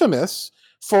infamous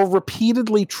for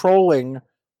repeatedly trolling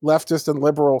leftist and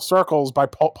liberal circles by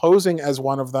posing as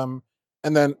one of them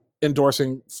and then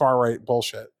endorsing far-right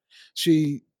bullshit.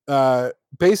 She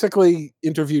basically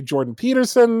interviewed Jordan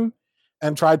Peterson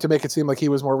and tried to make it seem like he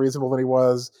was more reasonable than he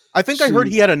was. I think I heard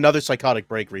he had another psychotic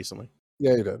break recently.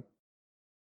 Yeah, he did.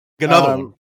 Another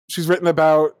one. She's written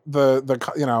about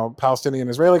the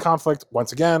Palestinian-Israeli conflict,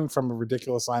 once again, from a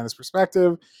ridiculous Zionist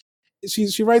perspective.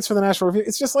 She writes for the National Review.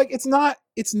 It's just like, it's not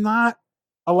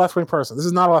a left-wing person. This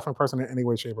is not a left-wing person in any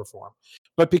way, shape, or form.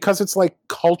 But because it's like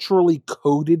culturally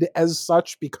coded as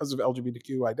such because of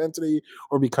LGBTQ identity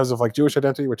or because of like Jewish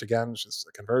identity, which again is just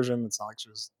a conversion. It's not like she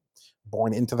was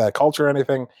born into that culture or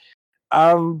anything.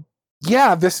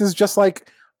 This is just like,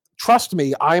 trust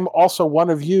me, I'm also one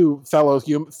of you fellow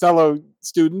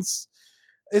students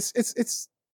it's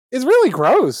really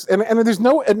gross. And there's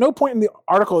at no point in the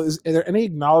article is there any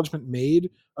acknowledgement made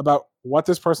about what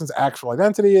this person's actual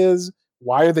identity is.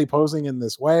 Why are they posing in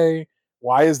this way?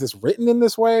 Why is this written in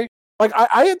this way? Like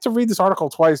I had to read this article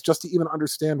twice just to even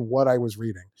understand what I was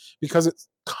reading, because it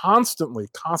constantly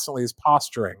is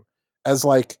posturing as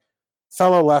like,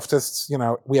 fellow leftists,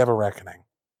 we have a reckoning.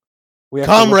 We have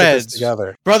to look at this Comrades,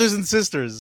 together. brothers and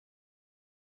sisters.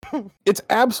 It's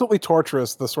absolutely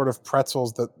torturous, the sort of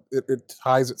pretzels that it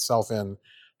ties itself in,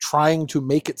 trying to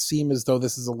make it seem as though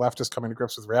this is a leftist coming to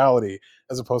grips with reality,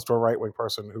 as opposed to a right-wing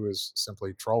person who is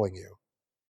simply trolling you.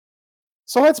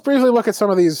 So let's briefly look at some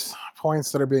of these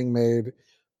points that are being made.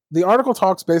 The article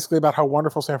talks basically about how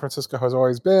wonderful San Francisco has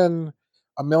always been,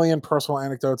 a million personal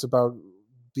anecdotes about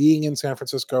being in San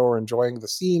Francisco or enjoying the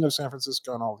scene of San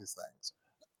Francisco and all these things.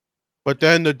 But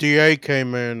then the DA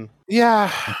came in.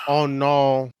 Yeah. Oh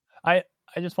no. I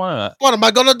just want to. What am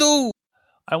I gonna do?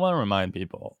 I want to remind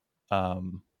people,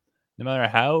 no matter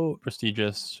how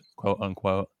prestigious, quote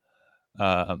unquote,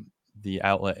 the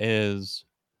outlet is,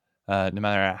 no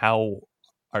matter how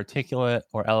articulate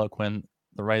or eloquent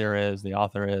the writer is, the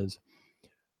author is,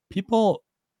 people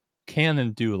can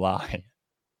and do lie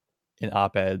in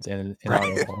op-eds and in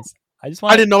articles. I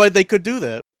didn't know they could do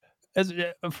that.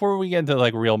 Before we get into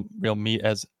like real meat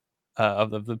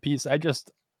of the piece, I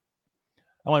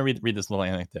want to read this little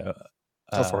anecdote.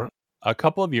 Go for it. A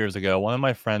couple of years ago, one of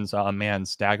my friends saw a man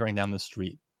staggering down the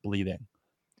street, bleeding.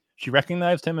 She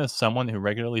recognized him as someone who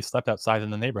regularly slept outside in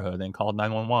the neighborhood and called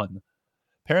 911.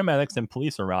 Paramedics and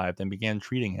police arrived and began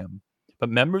treating him, but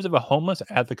members of a homeless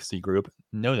advocacy group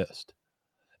noticed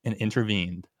and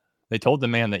intervened. They told the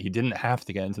man that he didn't have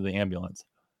to get into the ambulance,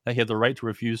 that he had the right to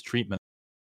refuse treatment.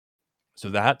 So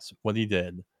that's what he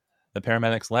did. The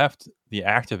paramedics left, the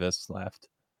activists left.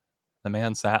 The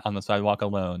man sat on the sidewalk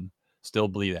alone, still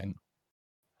bleeding.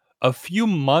 A few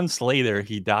months later,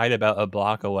 he died about a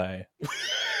block away.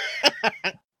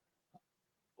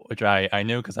 Which I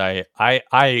knew because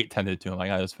I tended to him. I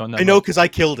got his phone number. I know because I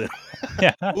killed him.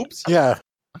 Yeah. Oops. Yeah.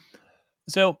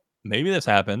 So maybe this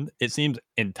happened. It seems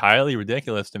entirely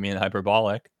ridiculous to me and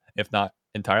hyperbolic, if not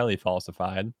entirely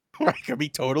falsified. It could be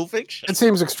total fiction. It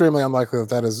seems extremely unlikely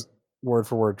that is word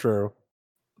for word true.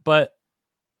 But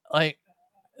like,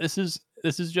 this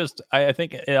is just. I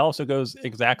think it also goes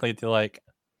exactly to like.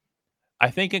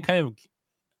 I think it kind of.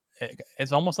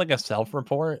 It's almost like a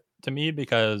self-report to me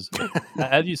because,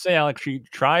 as you say, Alex, she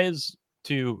tries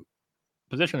to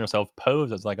position herself,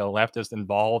 pose as like a leftist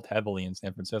involved heavily in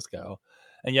San Francisco,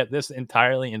 and yet this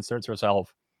entirely inserts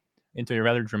herself into a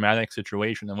rather dramatic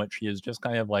situation in which she is just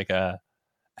kind of like a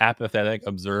apathetic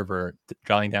observer,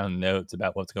 jotting down notes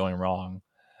about what's going wrong,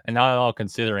 and not at all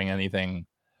considering anything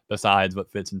besides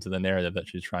what fits into the narrative that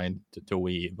she's trying to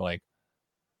weave. Like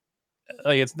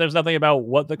there's nothing about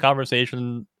what the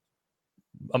conversation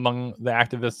among the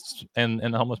activists and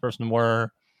the homeless person were,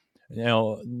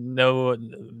 no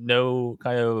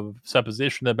kind of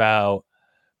supposition about,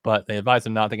 but they advised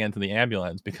him not to get into the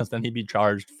ambulance because then he'd be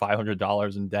charged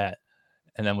 $500 in debt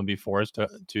and then would be forced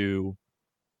to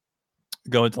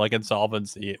go into like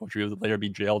insolvency, which he would later be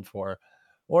jailed for.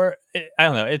 Or I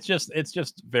don't know. It's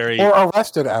just very. Or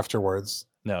arrested afterwards.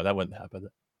 No, that wouldn't happen.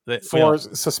 For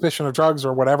suspicion of drugs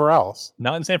or whatever else.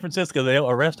 Not in San Francisco. They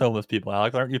don't arrest homeless people,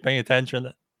 Alex. Aren't you paying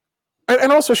attention?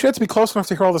 And also, she had to be close enough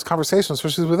to hear all this conversation. So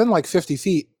she's within like 50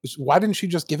 feet. Why didn't she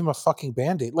just give him a fucking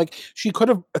Band-Aid? Like, she could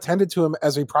have attended to him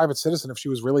as a private citizen if she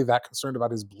was really that concerned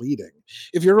about his bleeding.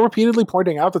 If you're repeatedly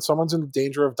pointing out that someone's in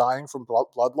danger of dying from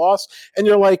blood loss, and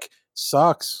you're like,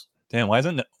 sucks. Damn, why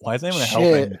isn't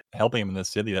anyone helping him in this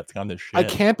city that's gone to shit? I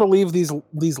can't believe these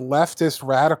leftist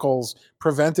radicals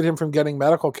prevented him from getting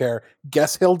medical care.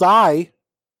 Guess he'll die.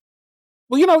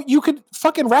 Well, you could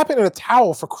fucking wrap it in a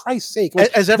towel, for Christ's sake.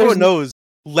 Like, as everyone knows,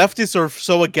 leftists are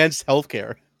so against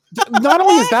healthcare. Not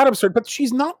only is that absurd, but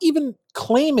she's not even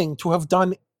claiming to have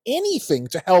done anything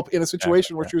to help in a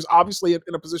situation where she was obviously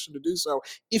in a position to do so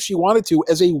if she wanted to,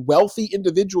 as a wealthy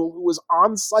individual who was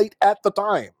on site at the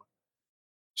time.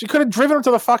 She could have driven her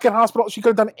to the fucking hospital. She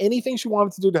could have done anything she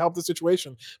wanted to do to help the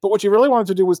situation. But what she really wanted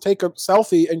to do was take a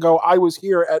selfie and go, I was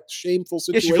here at shameful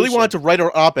situation. Yeah, she really wanted to write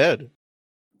her op-ed.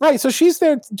 Right, so she's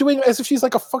there doing as if she's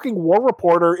like a fucking war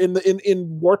reporter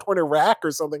in war-torn Iraq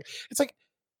or something. It's like,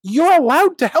 you're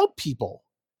allowed to help people.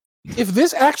 If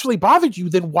this actually bothered you,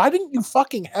 then why didn't you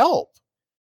fucking help?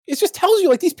 It just tells you,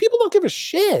 like, these people don't give a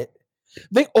shit.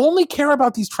 They only care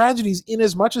about these tragedies in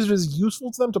as much as it is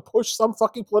useful to them to push some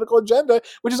fucking political agenda,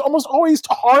 which is almost always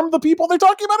to harm the people they're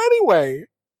talking about anyway.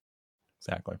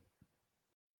 Exactly.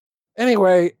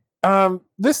 Anyway,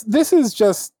 this is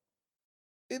just,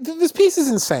 This piece is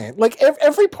insane. Like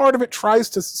every part of it tries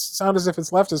to sound as if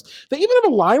it's leftist. They even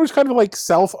have a line which kind of like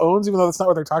self-owns, even though that's not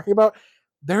what they're talking about.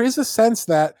 There is a sense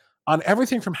that on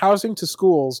everything from housing to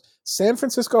schools, San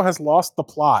Francisco has lost the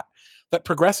plot. That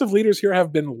progressive leaders here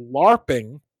have been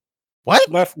LARPing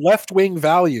What? left-wing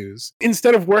values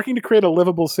instead of working to create a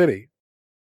livable city.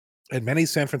 And many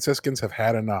San Franciscans have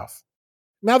had enough.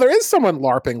 Now there is someone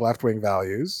LARPing left-wing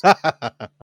values.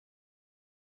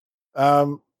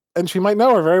 And she might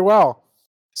know her very well.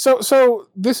 So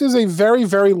this is a very,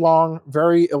 very long,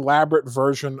 very elaborate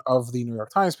version of the New York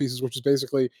Times pieces, which is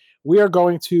basically we are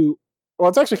going to, well,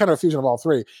 it's actually kind of a fusion of all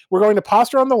three. We're going to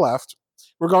posture on the left.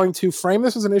 We're going to frame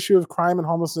this as an issue of crime and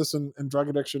homelessness and drug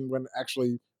addiction when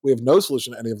actually we have no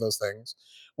solution to any of those things.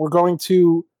 We're going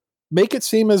to make it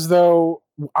seem as though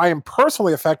I am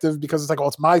personally effective because it's like, oh,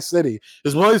 it's my city.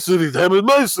 It's my city. Damn it,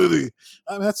 my city.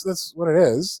 I mean, that's what it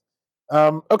is.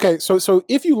 Okay, so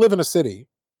if you live in a city,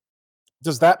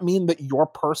 does that mean that your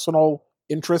personal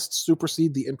interests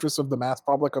supersede the interests of the mass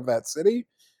public of that city?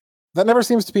 That never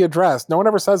seems to be addressed. No one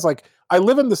ever says, like, I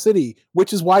live in the city,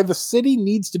 which is why the city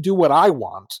needs to do what I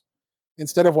want,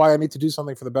 instead of why I need to do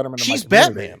something for the betterment of my community. She's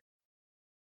Batman.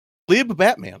 Lib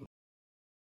Batman.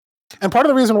 And part of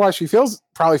the reason why she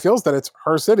probably feels that it's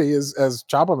her city is, as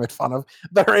Chaba made fun of,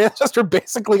 that her ancestor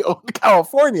basically owned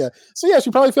California. So yeah, she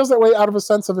probably feels that way out of a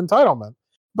sense of entitlement.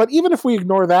 But even if we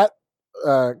ignore that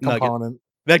component,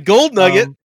 that gold nugget,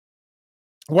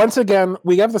 once again,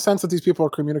 we have the sense that these people are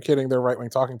communicating their right-wing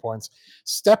talking points,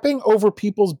 stepping over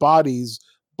people's bodies,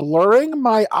 blurring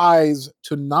my eyes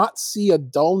to not see a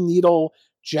dull needle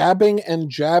jabbing and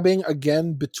jabbing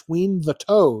again between the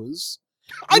toes.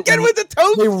 Again with the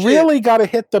toes. They really got to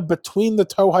hit the between the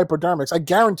toe hypodermics. I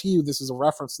guarantee you this is a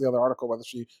reference to the other article, whether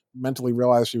she mentally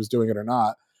realized she was doing it or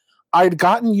not. I'd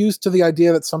gotten used to the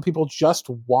idea that some people just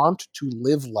want to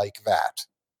live like that.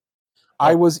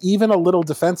 I was even a little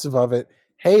defensive of it.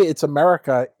 Hey, it's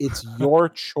America. It's your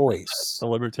choice. The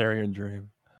libertarian dream.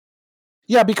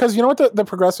 Yeah, because you know what the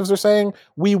progressives are saying?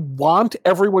 We want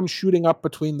everyone shooting up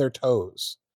between their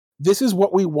toes. This is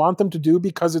what we want them to do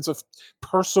because it's a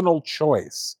personal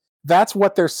choice. That's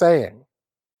what they're saying.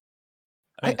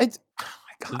 Oh my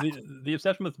God. The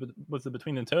obsession with the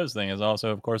between the toes thing is also,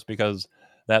 of course, because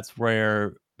that's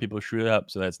where people shoot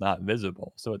up so that it's not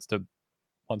visible. So it's to,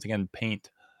 once again, paint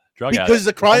drug addicts. Because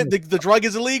the crime, the drug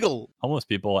is illegal. Homeless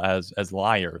people as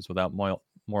liars without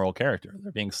moral character.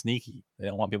 They're being sneaky. They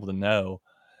don't want people to know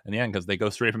in the end because they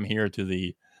go straight from here to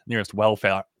the nearest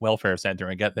welfare center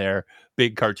and get their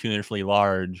big cartoonishly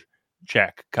large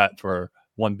check cut for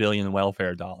 $1 billion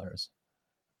welfare dollars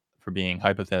for being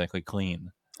hypothetically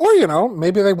clean. Or, you know,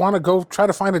 maybe they want to go try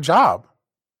to find a job.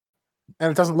 And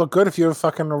it doesn't look good if you have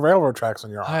fucking railroad tracks on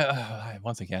your arm.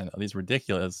 Once again, these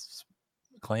ridiculous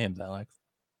claims, Alex.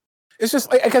 It's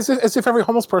just like, I guess as if every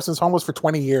homeless person is homeless for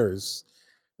 20 years.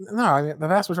 No, I mean, the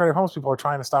vast majority of homeless people are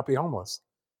trying to stop being homeless.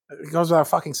 It goes without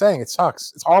fucking saying. It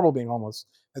sucks. It's horrible being homeless.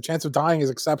 The chance of dying is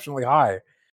exceptionally high.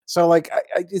 So, like,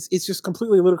 it's just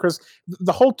completely ludicrous.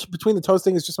 The whole between the toes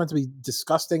thing is just meant to be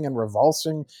disgusting and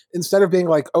revulsing instead of being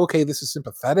like, okay, this is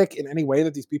sympathetic in any way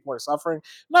that these people are suffering.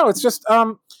 No, it's just,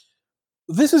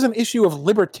 this is an issue of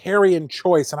libertarian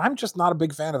choice, and I'm just not a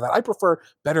big fan of that. I prefer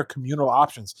better communal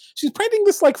options. She's painting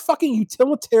this like fucking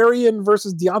utilitarian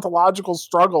versus deontological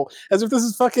struggle as if this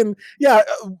is fucking,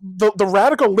 the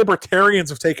radical libertarians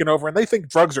have taken over and they think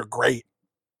drugs are great.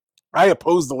 I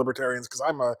oppose the libertarians because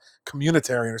I'm a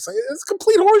communitarian or something. It's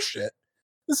complete horseshit.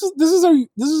 This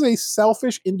is a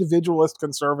selfish individualist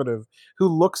conservative who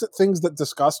looks at things that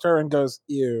disgust her and goes,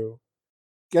 ew,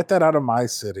 get that out of my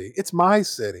city. It's my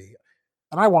city.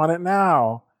 And I want it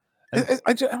now.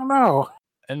 I don't know.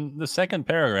 And the second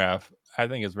paragraph, I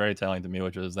think, is very telling to me,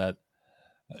 which is that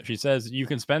she says, you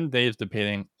can spend days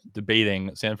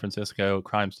debating San Francisco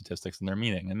crime statistics and their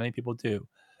meaning, and many people do.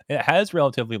 It has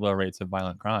relatively low rates of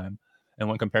violent crime, and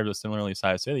when compared with similarly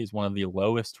sized cities, one of the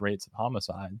lowest rates of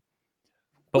homicide.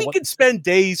 But we could spend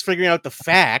days figuring out the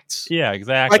facts. Yeah,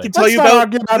 exactly. I can tell you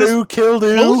about who killed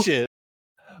who. Bullshit.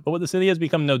 But what the city has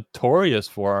become notorious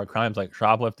for are crimes like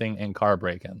shoplifting and car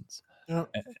break-ins. Yeah.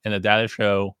 And the data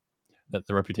show that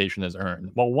the reputation is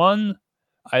earned. Well, one,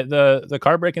 the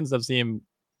car break-ins does seem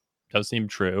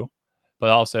true, but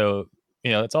also,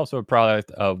 it's also a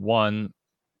product of one,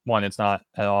 it's not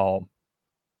at all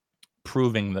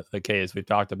proving the case. We've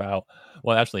talked about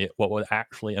what would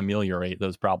actually ameliorate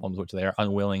those problems, which they are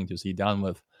unwilling to see done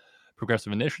with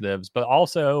progressive initiatives, but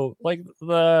also like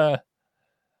the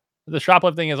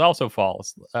shoplifting is also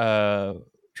false.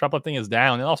 Shoplifting is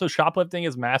down, and also shoplifting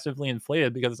is massively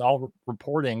inflated because it's all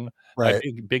reporting by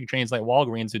big chains like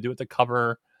Walgreens who do it to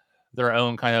cover their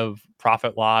own kind of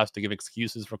profit loss to give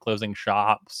excuses for closing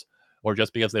shops, or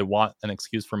just because they want an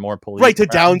excuse for more police. Right, to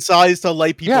downsize, to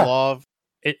light people off.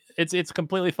 It's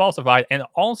completely falsified. And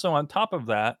also on top of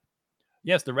that,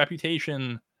 yes, the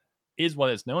reputation is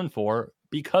what it's known for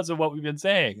because of what we've been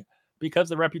saying. Because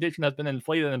the reputation has been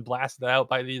inflated and blasted out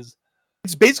by these.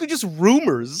 It's basically just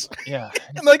rumors. Yeah.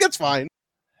 And like, that's fine.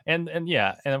 And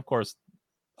yeah, and of course,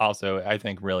 also, I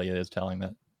think really it is telling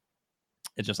that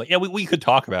it's just like, yeah, we could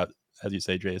talk about, as you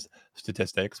say, Jace,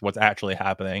 statistics, what's actually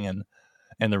happening,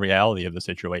 and the reality of the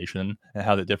situation, and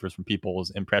how that differs from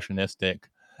people's impressionistic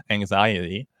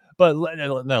anxiety. But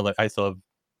no, I still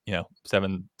have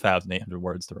 7,800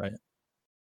 words to write.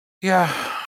 Yeah,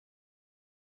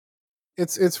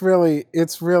 it's really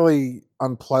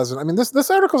unpleasant. I mean, this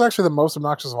article is actually the most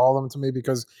obnoxious of all of them to me,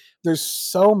 because there's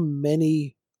so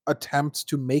many attempts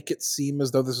to make it seem as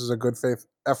though this is a good faith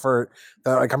effort,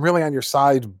 that like I'm really on your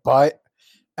side,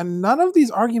 and none of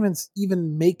these arguments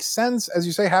even make sense. As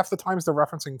you say, half the times they're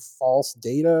referencing false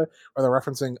data, or they're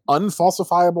referencing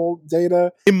unfalsifiable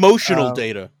data, emotional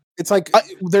data. It's like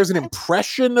there's an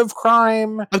impression of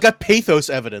crime. I've got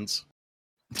pathos evidence,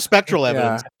 spectral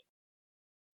evidence.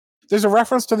 There's a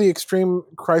reference to the extreme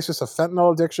crisis of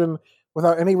fentanyl addiction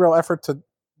without any real effort to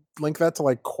link that to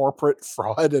like corporate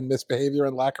fraud and misbehavior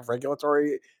and lack of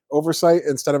regulatory oversight.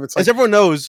 Instead of, it's like, as everyone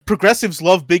knows, progressives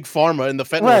love big pharma and the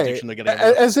fentanyl addiction they're getting.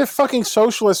 As if fucking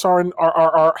socialists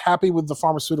are happy with the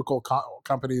pharmaceutical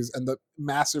companies and the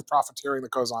massive profiteering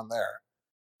that goes on there.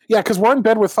 Yeah, because we're in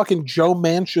bed with fucking Joe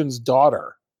Manchin's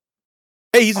daughter.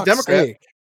 Hey, he's a Democrat. Sake.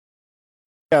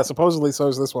 Yeah, supposedly so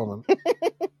is this woman.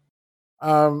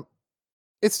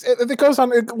 It goes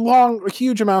on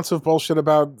huge amounts of bullshit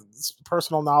about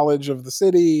personal knowledge of the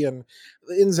city and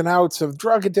the ins and outs of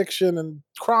drug addiction and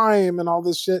crime and all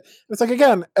this shit. It's like,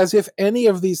 again, as if any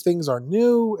of these things are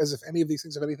new, as if any of these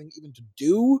things have anything even to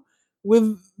do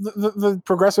with the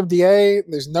progressive DA.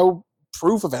 There's no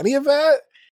proof of any of that.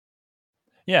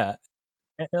 Yeah,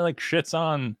 and like shits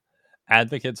on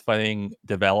advocates fighting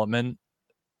development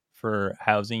for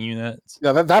housing units.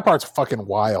 Yeah, that part's fucking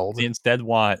wild. They instead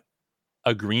want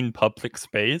a green public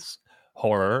space,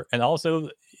 horror, and also,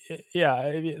 yeah,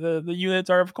 the units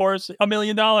are, of course, $1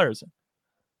 million.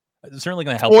 It's certainly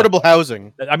going to help affordable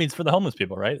housing. I mean, it's for the homeless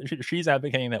people, right? She's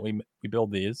advocating that we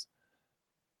build these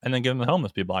and then give them to the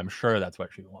homeless people. I'm sure that's what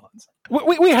she wants.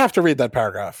 We have to read that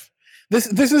paragraph. This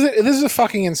is a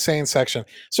fucking insane section.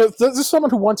 So this is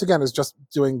someone who, once again, is just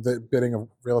doing the bidding of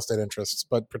real estate interests,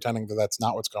 but pretending that that's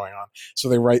not what's going on. So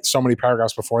they write so many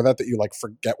paragraphs before that you like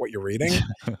forget what you're reading.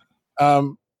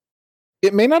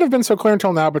 It may not have been so clear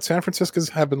until now, but San Franciscans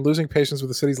have been losing patience with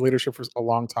the city's leadership for a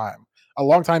long time. A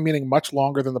long time meaning much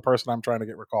longer than the person I'm trying to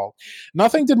get recalled.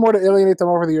 Nothing did more to alienate them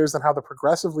over the years than how the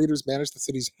progressive leaders managed the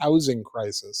city's housing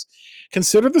crisis.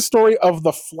 Consider the story of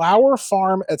the flower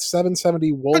farm at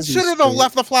 770 Woolsey Street.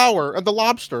 The flower and the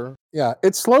lobster. Yeah,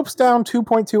 it slopes down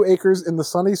 2.2 acres in the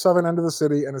sunny southern end of the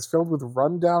city and is filled with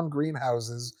rundown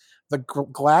greenhouses. The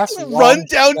glass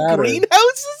rundown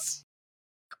greenhouses?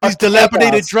 These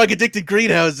dilapidated, drug-addicted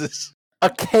greenhouses.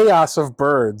 A chaos of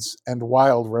birds and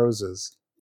wild roses.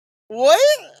 What?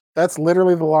 That's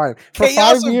literally the line. For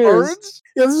chaos 5 years, birds?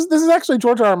 Yeah, this is actually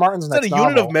George R.R. Martin's next novel. Is that a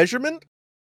unit of measurement?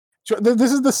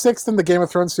 This is the 6th in the Game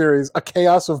of Thrones series, A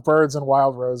Chaos of Birds and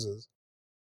Wild Roses.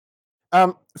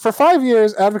 For 5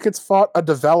 years, advocates fought a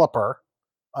developer,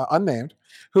 unnamed,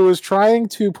 who was trying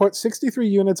to put 63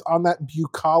 units on that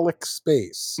bucolic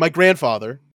space. My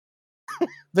grandfather.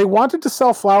 They wanted to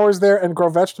sell flowers there and grow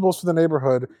vegetables for the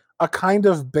neighborhood, a kind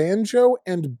of Banjo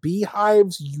and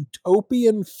Beehive's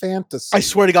utopian fantasy. I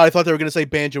swear to God, I thought they were going to say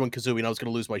Banjo and Kazooie, and I was going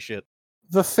to lose my shit.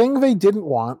 The thing they didn't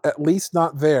want, at least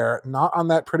not there, not on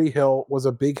that pretty hill, was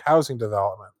a big housing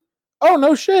development. Oh,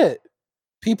 no shit.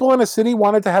 People in a city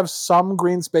wanted to have some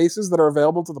green spaces that are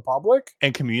available to the public?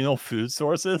 And communal food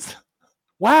sources?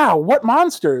 Wow, what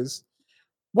monsters.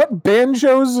 What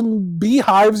Banjos and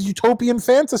Beehives utopian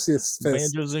fantasies?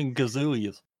 Banjos and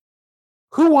Kazooies.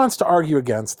 Who wants to argue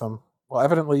against them? Well,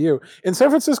 evidently you. In San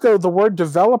Francisco, the word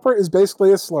developer is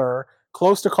basically a slur,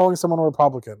 close to calling someone a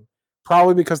Republican.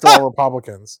 Probably because they're all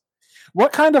Republicans.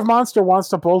 What kind of monster wants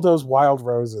to bulldoze wild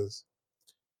roses?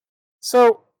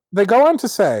 So they go on to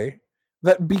say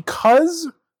that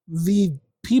because the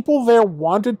people there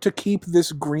wanted to keep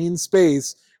this green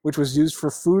space, which was used for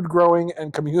food growing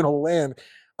and communal land,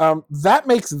 that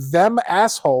makes them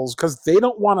assholes because they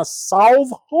don't want to solve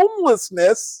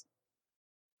homelessness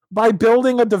by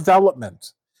building a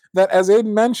development that, as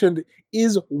Aiden mentioned,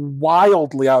 is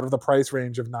wildly out of the price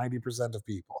range of 90% of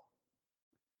people.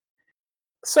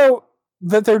 So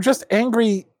that they're just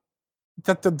angry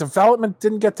that the development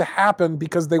didn't get to happen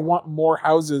because they want more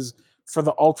houses for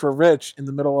the ultra rich in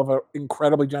the middle of an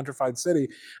incredibly gentrified city.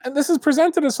 And this is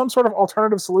presented as some sort of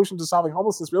alternative solution to solving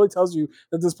homelessness. Really tells you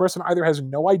that this person either has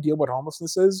no idea what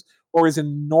homelessness is or is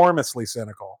enormously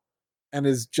cynical and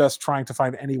is just trying to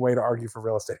find any way to argue for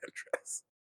real estate interests.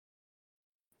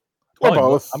 Or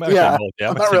both. Yeah, both. Yeah,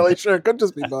 I'm not really sure. It could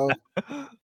just be both.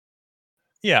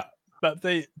 Yeah, but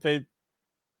they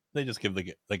just give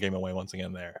the game away once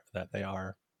again. There that they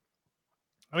are.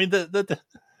 I mean,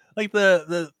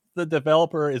 the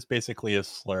developer is basically a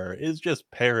slur. It's just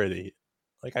parody.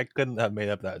 Like, I couldn't have made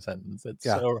up that sentence. It's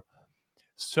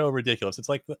so ridiculous. It's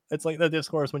like the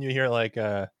discourse when you hear like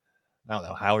I don't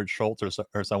know, Howard Schultz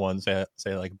or someone say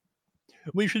like,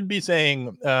 we should be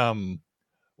saying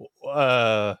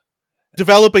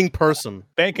developing person,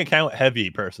 bank account heavy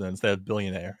person instead of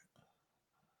billionaire.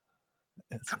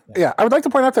 Yeah, I would like to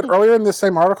point out that earlier in this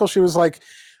same article, she was like,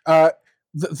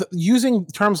 using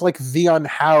terms like the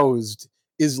unhoused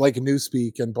is like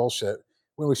newspeak and bullshit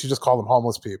when we should just call them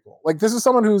homeless people. Like, this is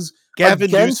someone who's Gavin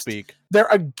against, Newspeak. They're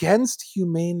against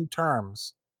humane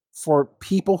terms for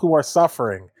people who are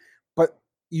suffering, but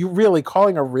you really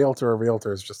calling a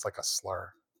realtor is just like a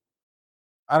slur.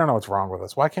 I don't know what's wrong with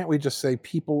us. Why can't we just say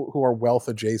people who are wealth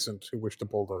adjacent who wish to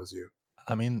bulldoze you?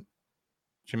 I mean,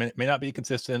 she may not be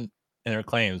consistent in her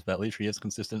claims, but at least she is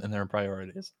consistent in her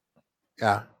priorities.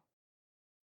 Yeah.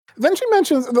 Then she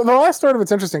mentions the last part of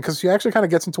it's interesting because she actually kind of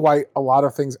gets into why a lot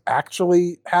of things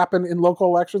actually happen in local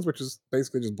elections, which is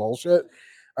basically just bullshit.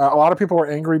 A lot of people were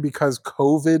angry because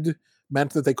COVID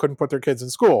meant that they couldn't put their kids in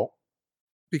school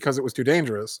because it was too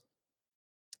dangerous.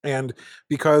 And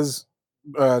because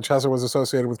Chesa was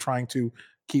associated with trying to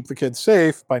keep the kids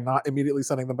safe by not immediately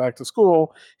sending them back to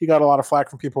school, he got a lot of flack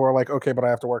from people who are like, okay, but I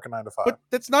have to work a 9 to 5. But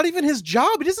that's not even his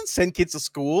job. He doesn't send kids to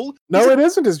school. No, it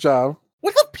isn't his job.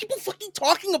 What are people fucking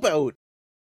talking about?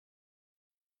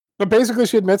 But basically,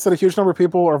 she admits that a huge number of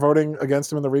people are voting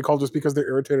against him in the recall just because they're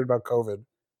irritated about COVID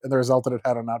and the result that it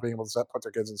had on not being able to put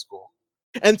their kids in school.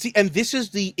 And see, and this is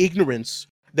the ignorance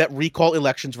that recall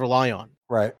elections rely on.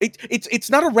 Right. It's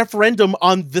not a referendum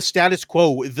on the status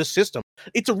quo, the system.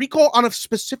 It's a recall on a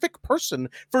specific person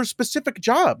for a specific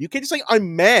job. You can't just say,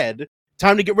 I'm mad.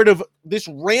 Time to get rid of this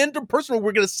random person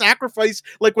we're going to sacrifice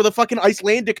like with the fucking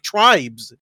Icelandic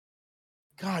tribes.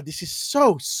 God, this is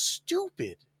so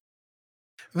stupid.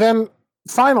 Then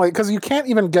finally, because you can't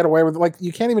even get away with, like,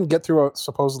 you can't even get through a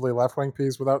supposedly left-wing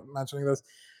piece without mentioning this.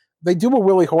 They do a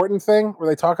Willie Horton thing where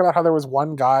they talk about how there was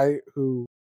one guy who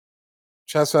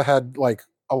Chesa had like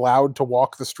allowed to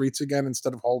walk the streets again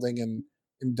instead of holding in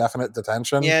indefinite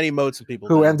detention. Yeah, and he mowed some people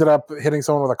who down. ended up hitting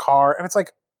someone with a car. And it's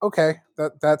like, okay,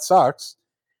 that sucks.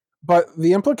 But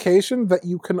the implication that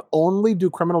you can only do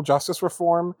criminal justice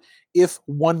reform if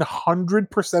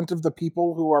 100% of the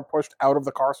people who are pushed out of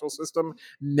the carceral system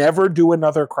never do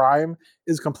another crime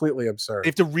is completely absurd. They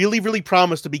have to really, really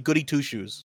promise to be goody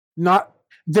two-shoes.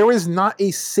 There is not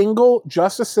a single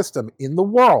justice system in the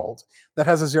world that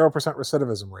has a 0%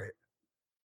 recidivism rate,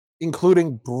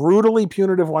 including brutally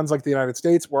punitive ones like the United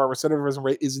States, where our recidivism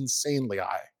rate is insanely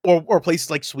high. Or places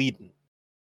like Sweden.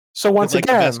 So once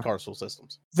again, again, the best carceral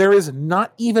systems. There is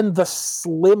not even the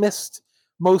slimmest,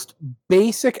 most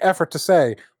basic effort to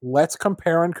say, let's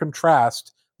compare and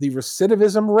contrast the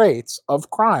recidivism rates of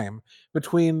crime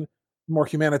between more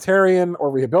humanitarian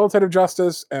or rehabilitative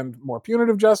justice and more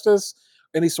punitive justice,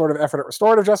 any sort of effort at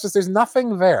restorative justice. There's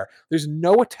nothing there. There's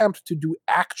no attempt to do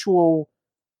actual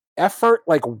effort,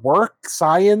 like work,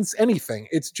 science, anything.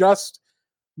 It's just,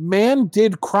 man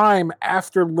did crime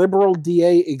after liberal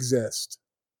DA exist.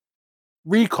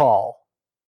 Recall.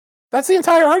 That's the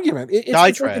entire argument.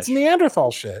 It's Neanderthal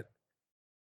shit.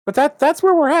 But that's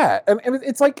where we're at. And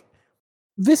it's like,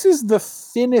 this is the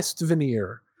thinnest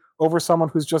veneer over someone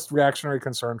who's just reactionary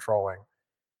concern trolling.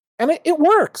 And it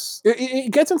works.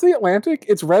 It gets into the Atlantic.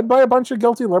 It's read by a bunch of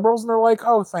guilty liberals, and they're like,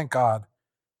 oh, thank God.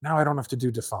 Now I don't have to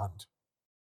do defund.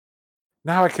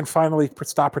 Now I can finally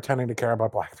stop pretending to care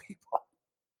about black people.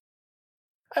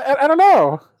 I don't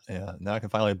know. Yeah, now I can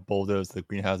finally bulldoze the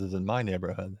greenhouses in my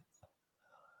neighborhood.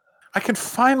 I can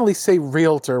finally say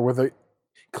realtor with a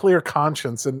clear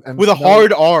conscience and with a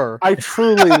hard R. I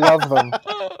truly love them.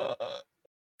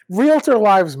 Realtor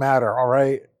lives matter, all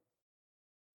right?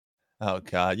 Oh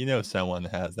God, you know someone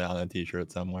has that on a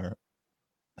t-shirt somewhere.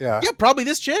 Yeah. Yeah, probably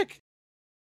this chick.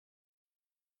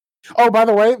 Oh, by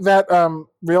the way, that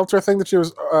realtor thing that she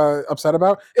was upset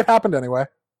about, it happened anyway.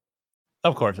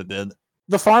 Of course it did.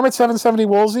 The farm at 770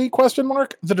 Woolsey, ?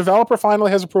 The developer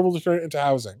finally has approval to turn it into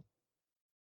housing.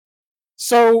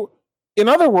 So, in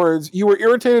other words, you were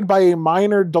irritated by a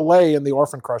minor delay in the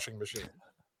orphan crushing machine.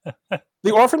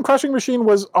 The orphan crushing machine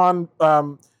was on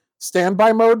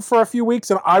standby mode for a few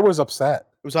weeks, and I was upset.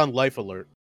 It was on life alert.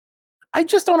 I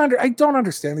just don't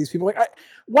understand these people. Like,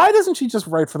 why doesn't she just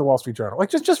write for the Wall Street Journal? Like,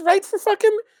 just write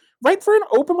for an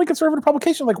openly conservative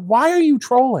publication. Like, why are you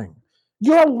trolling?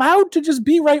 You're allowed to just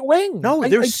be right wing. No, I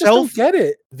just don't get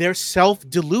it. They're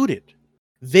self-deluded.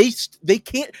 They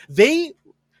can't. They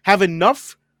have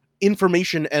enough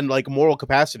information and like moral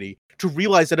capacity to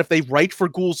realize that if they write for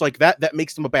ghouls like that, that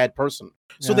makes them a bad person.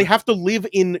 So they have to live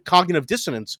in cognitive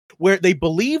dissonance where they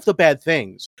believe the bad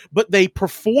things, but they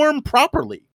perform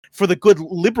properly for the good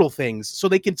liberal things so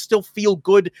they can still feel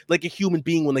good like a human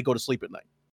being when they go to sleep at night.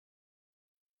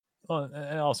 Well,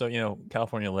 and also,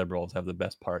 California liberals have the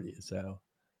best parties, so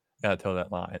gotta toe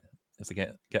that line. Just to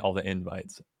get all the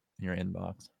invites in your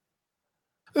inbox.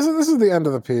 This is the end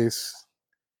of the piece.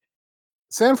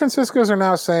 San Francisco's are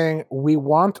now saying we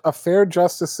want a fair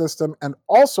justice system and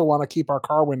also want to keep our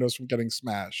car windows from getting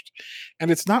smashed. And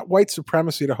it's not white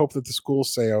supremacy to hope that the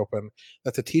schools stay open,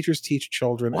 that the teachers teach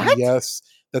children, and yes,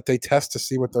 that they test to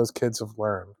see what those kids have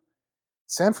learned.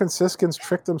 San Franciscans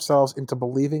tricked themselves into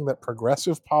believing that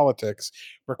progressive politics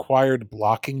required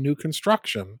blocking new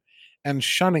construction and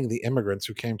shunning the immigrants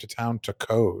who came to town to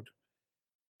code.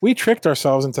 We tricked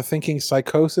ourselves into thinking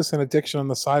psychosis and addiction on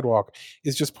the sidewalk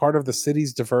is just part of the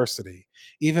city's diversity,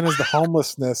 even as the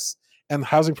homelessness and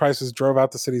housing prices drove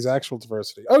out the city's actual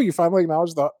diversity. Oh, you finally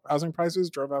acknowledge the housing prices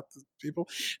drove out the people?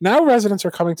 Now residents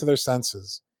are coming to their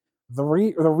senses. The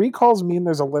recalls mean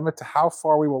there's a limit to how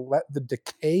far we will let the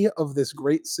decay of this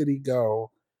great city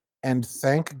go, and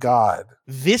thank God.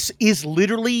 This is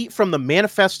literally from the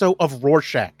manifesto of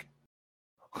Rorschach.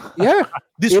 Yeah.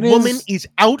 This woman is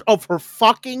out of her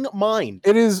fucking mind.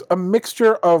 It is a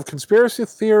mixture of conspiracy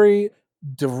theory,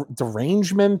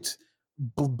 derangement,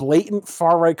 blatant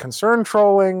far-right concern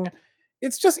trolling.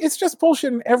 It's just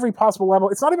bullshit in every possible level.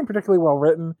 It's not even particularly well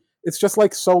written. It's just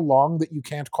like so long that you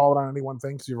can't call it on any one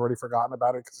thing because you've already forgotten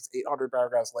about it because it's 800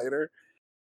 paragraphs later.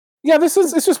 Yeah, it's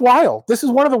just wild. This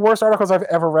is one of the worst articles I've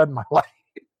ever read in my life.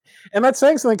 And that's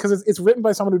saying something because it's written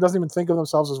by someone who doesn't even think of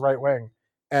themselves as right-wing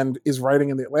and is writing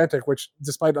in The Atlantic, which,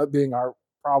 despite being our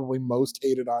probably most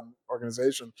hated on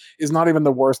organization, is not even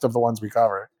the worst of the ones we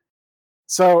cover.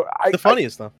 So the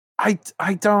funniest though. I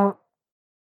don't.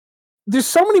 There's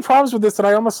so many problems with this that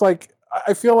I almost like.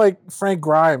 I feel like Frank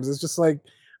Grimes is just like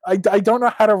I don't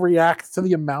know how to react to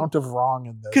the amount of wrong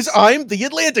in this. Because I'm The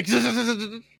Atlantic.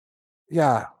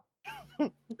 Yeah,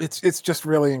 it's just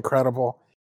really incredible.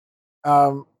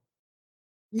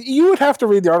 You would have to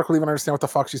read the article to even understand what the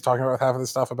fuck she's talking about with half of this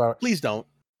stuff about. Please don't.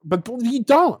 But you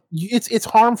don't. It's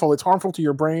harmful. It's harmful to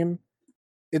your brain.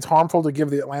 It's harmful to give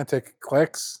The Atlantic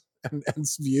clicks and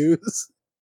views.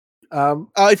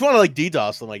 If you want to like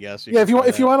DDoS them, I guess. If you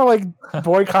want to like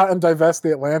boycott and divest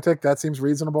The Atlantic, that seems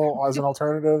reasonable as an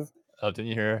alternative. Oh, didn't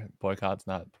you hear? Boycott's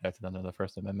not protected under the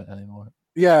First Amendment anymore.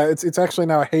 Yeah, it's actually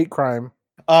now a hate crime.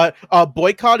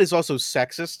 Boycott is also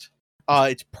sexist.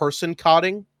 It's person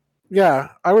cotting. Yeah,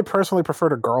 I would personally prefer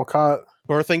to girl cot.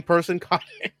 Birthing person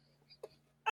cotting.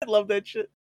 I love that shit.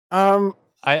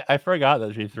 I forgot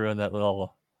that she threw in that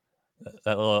little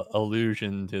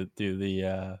allusion to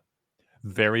the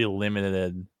very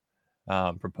limited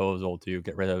proposal to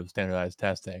get rid of standardized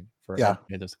testing for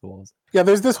the schools. Yeah,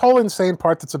 there's this whole insane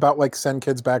part that's about like send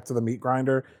kids back to the meat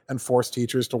grinder and force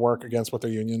teachers to work against what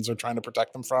their unions are trying to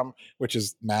protect them from, which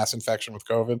is mass infection with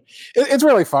COVID. It's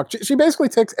really fucked. She basically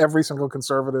ticks every single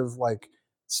conservative like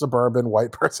suburban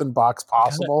white person box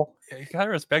possible. You gotta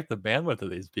respect the bandwidth of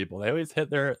these people. They always hit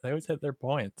their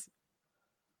points.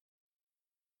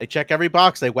 They check every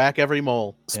box. They whack every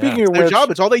mole. Speaking of their which,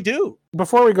 job, it's all they do.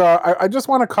 Before we go, I just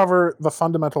want to cover the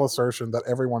fundamental assertion that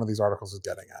every one of these articles is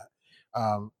getting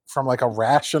at, from like a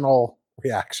rational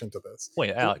reaction to this.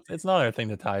 Wait, Alex, it's not our thing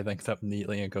to tie things up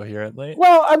neatly and coherently.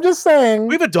 Well, I'm just saying.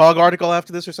 We have a dog article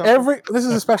after this or something. This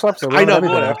is a special episode. I know.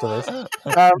 After this,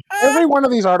 every one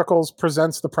of these articles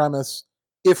presents the premise: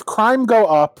 if crime go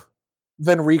up,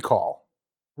 then recall.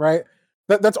 Right.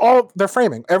 That's all they're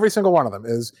framing. Every single one of them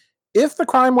is. If the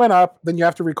crime went up, then you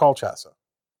have to recall Chesa.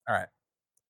 All right.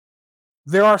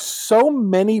 There are so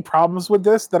many problems with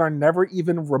this that are never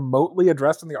even remotely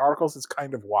addressed in the articles. It's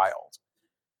kind of wild.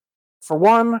 For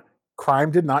one,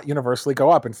 crime did not universally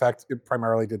go up. In fact, it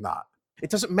primarily did not. It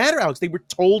doesn't matter, Alex. They were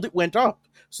told it went up.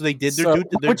 So they did their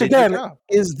which again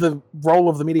is the role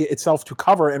of the media itself to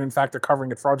cover. And in fact, they're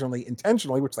covering it fraudulently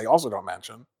intentionally, which they also don't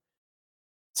mention.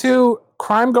 Two,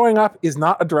 crime going up is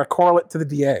not a direct correlate to the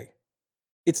DA.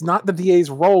 It's not the DA's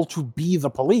role to be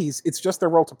the police. It's just their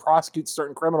role to prosecute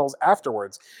certain criminals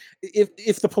afterwards.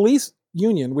 If the police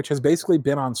union, which has basically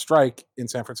been on strike in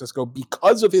San Francisco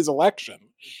because of his election,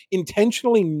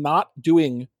 intentionally not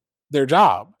doing their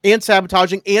job and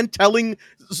sabotaging and telling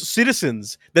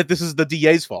citizens that this is the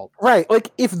DA's fault. Right.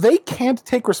 Like, if they can't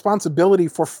take responsibility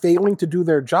for failing to do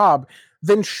their job,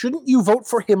 then shouldn't you vote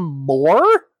for him more?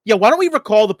 Yeah, why don't we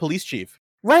recall the police chief?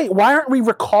 Right. Why aren't we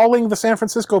recalling the San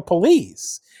Francisco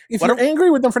police? If you're angry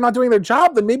with them for not doing their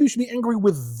job, then maybe you should be angry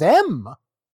with them.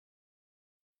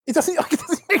 It doesn't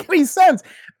make any sense.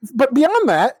 But beyond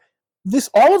that,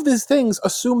 all of these things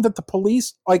assume that the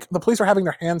police are having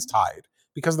their hands tied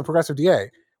because of the progressive DA.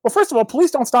 Well, first of all,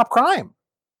 police don't stop crime.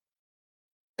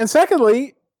 And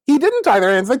secondly, he didn't tie their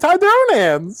hands. They tied their own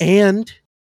hands.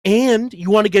 And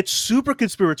you want to get super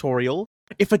conspiratorial.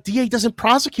 If a DA doesn't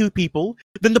prosecute people,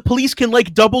 then the police can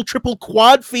double, triple,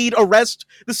 quad feed arrest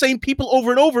the same people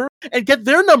over and over and get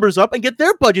their numbers up and get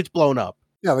their budgets blown up.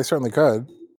 Yeah, they certainly could.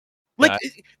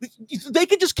 They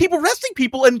could just keep arresting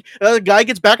people, and a guy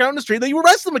gets back out on the street, then you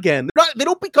arrest them again. They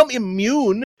don't become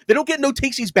immune. They don't get no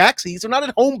takesies backsies. They're not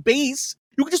at home base.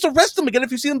 You can just arrest them again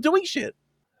if you see them doing shit.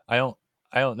 I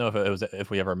don't know if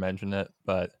we ever mentioned it,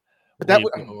 but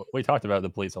we talked about the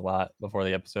police a lot before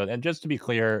the episode. And just to be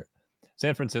clear,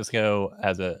 San Francisco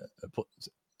San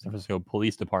Francisco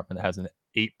Police Department has an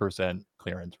 8%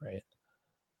 clearance rate.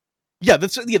 Yeah, the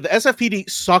SFPD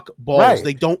suck balls. Right.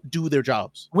 They don't do their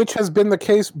jobs. Which has been the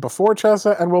case before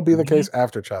Chesa and will be the case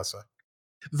after Chesa.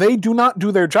 They do not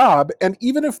do their job, and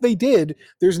even if they did,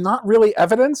 there's not really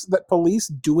evidence that police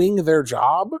doing their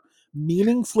job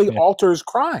meaningfully alters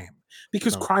crime,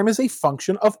 because crime is a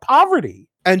function of poverty.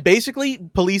 And basically,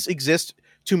 police exist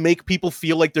to make people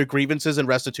feel like their grievances and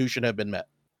restitution have been met.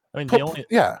 I mean,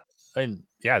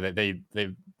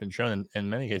 they've been shown in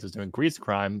many cases to increase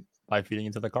crime by feeding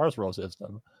into the carceral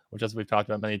system, which, as we've talked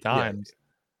about many times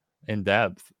in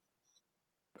depth.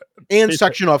 And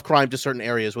section off crime to certain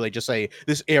areas where they just say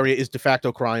this area is de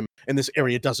facto crime and this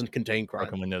area doesn't contain crime.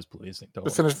 Windows policing.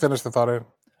 Totally. Finish the thought in.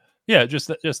 Yeah, just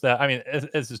that. I mean,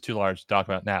 this is too large to talk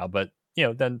about now, but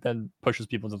then pushes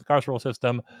people into the carceral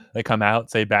system. They come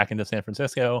out, say, back into San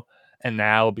Francisco, and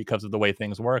now because of the way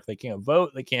things work, they can't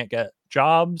vote, they can't get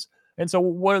jobs, and so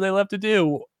what are they left to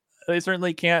do? They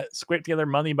certainly can't scrape together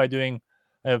money by doing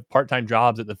part-time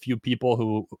jobs at the few people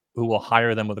who will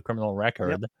hire them with a criminal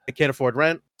record. Yep. They can't afford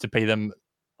rent to pay them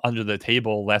under the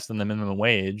table less than the minimum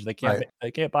wage. They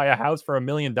can't buy a house for $1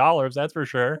 million. That's for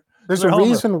sure. There's a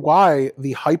reason why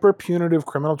the hyper-punitive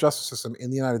criminal justice system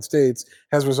in the United States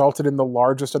has resulted in the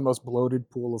largest and most bloated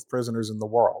pool of prisoners in the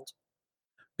world.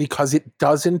 Because it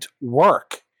doesn't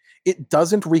work. It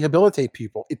doesn't rehabilitate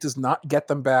people. It does not get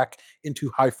them back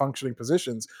into high-functioning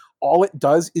positions. All it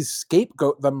does is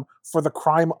scapegoat them for the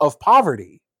crime of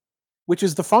poverty, which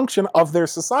is the function of their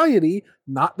society,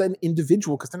 not an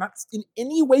individual, because they're not in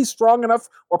any way strong enough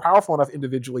or powerful enough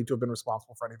individually to have been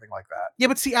responsible for anything like that. Yeah,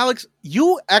 but see, Alex,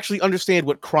 you actually understand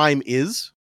what crime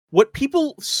is. What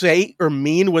people say or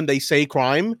mean when they say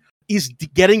crime is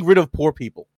getting rid of poor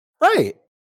people. Right.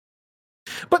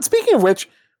 But speaking of which,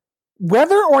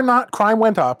 whether or not crime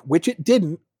went up, which it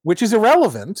didn't, which is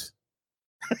irrelevant,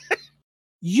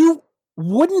 you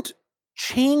wouldn't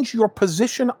change your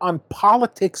position on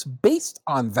politics based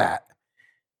on that.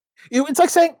 It's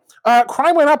like saying,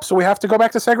 crime went up, so we have to go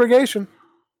back to segregation.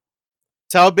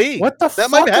 That's how it be. What the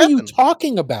fuck are you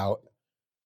talking about?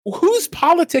 Whose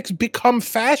politics become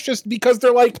fascist because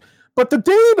they're like, but the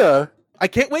data... I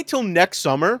can't wait till next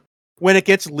summer when it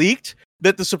gets leaked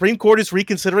that the Supreme Court is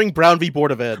reconsidering Brown v.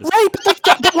 Board of Ed. Right, but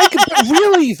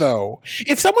really, though,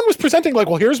 if someone was presenting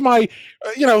well, here's my,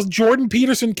 Jordan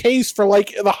Peterson case for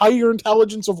the higher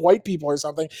intelligence of white people or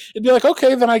something, it'd be like,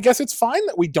 okay, then I guess it's fine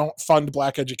that we don't fund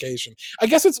black education. I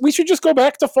guess we should just go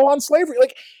back to full-on slavery.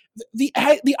 The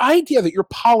idea that your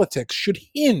politics should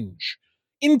hinge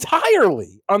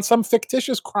entirely on some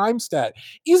fictitious crime stat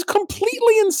is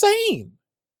completely insane.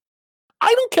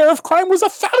 I don't care if crime was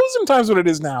 1,000 times what it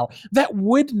is now. That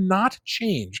would not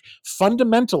change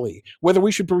fundamentally whether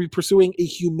we should be pursuing a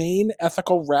humane,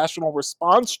 ethical, rational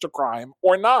response to crime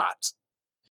or not.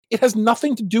 It has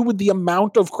nothing to do with the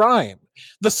amount of crime.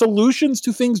 The solutions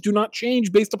to things do not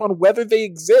change based upon whether they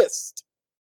exist.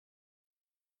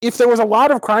 If there was a lot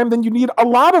of crime, then you need a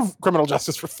lot of criminal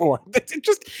justice reform.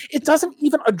 It doesn't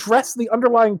even address the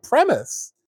underlying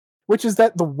premise, which is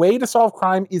that the way to solve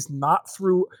crime is not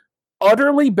through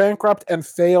utterly bankrupt and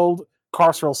failed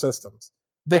carceral systems.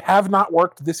 They have not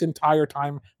worked this entire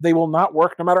time. They will not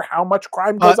work no matter how much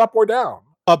crime goes up or down.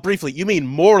 Briefly, you mean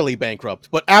morally bankrupt,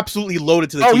 but absolutely loaded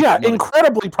to the teeth. Oh yeah,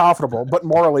 incredibly profitable, but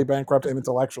morally bankrupt and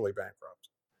intellectually bankrupt.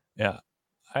 Yeah,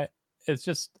 it's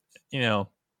just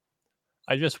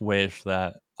I just wish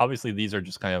that obviously these are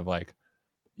just kind of like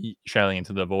shouting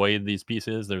into the void. These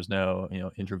pieces, there's no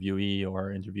interviewee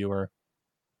or interviewer,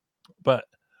 but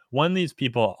when these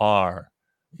people are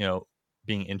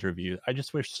being interviewed, I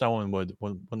just wish someone would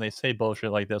when they say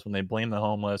bullshit like this, when they blame the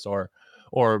homeless or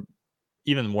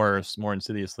even worse, more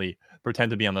insidiously, pretend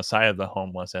to be on the side of the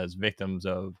homeless as victims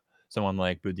of someone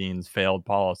like Boudin's failed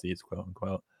policies, quote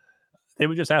unquote. They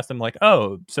would just ask them like,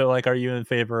 "Oh, so like, are you in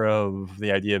favor of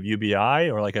the idea of UBI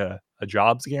or like a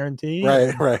jobs guarantee?"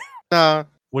 Right, right. Nah,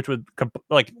 Which would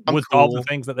I'm with all the cool.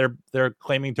 things that they're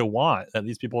claiming to want, that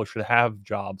these people should have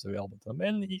jobs available to them,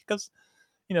 and because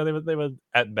they would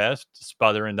at best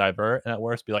sputter and divert, and at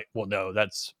worst be like, "Well, no,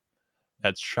 that's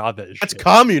Chavez That's shit."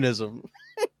 communism.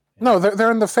 No,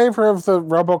 they're in the favor of the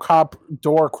RoboCop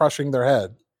door crushing their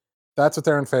head. That's what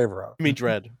they're in favor of, You mean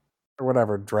dread? or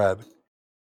whatever. Dread.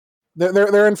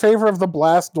 They're in favor of the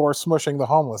blast door smushing the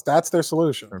homeless. That's their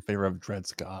solution. Or in favor of Dred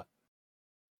Scott.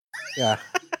 Yeah.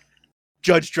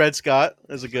 Judge Dred Scott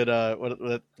is a good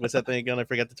what's that thing again? I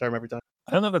forget the term every time.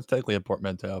 I don't know if that's technically a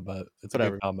portmanteau, but it's a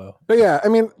Whatever. good combo. But yeah, I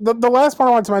mean, the last point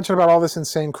I wanted to mention about all this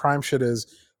insane crime shit is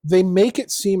they make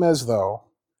it seem as though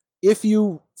if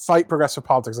you fight progressive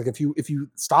politics, like if you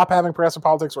stop having progressive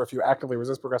politics or if you actively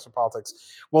resist progressive politics,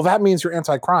 well, that means you're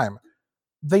anti-crime.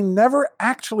 They never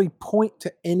actually point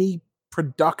to any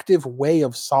productive way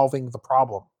of solving the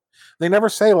problem. They never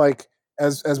say, like,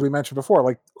 as we mentioned before,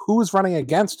 like, who's running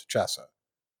against Chesa?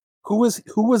 Who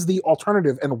was the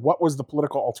alternative and what was the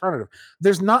political alternative?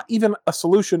 There's not even a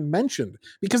solution mentioned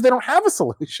because they don't have a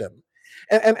solution.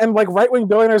 And like right-wing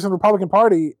billionaires in the Republican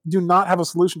Party do not have a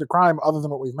solution to crime other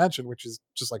than what we've mentioned, which is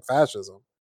just like fascism.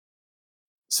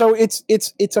 So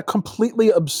it's a completely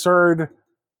absurd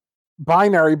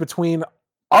binary between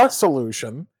a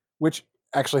solution, which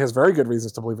actually has very good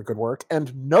reasons to believe it could work,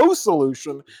 and no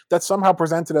solution that's somehow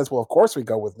presented as, well, of course we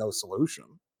go with no solution.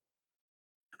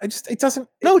 It doesn't.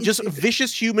 No, just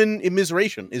vicious human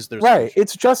immiseration is their right. solution.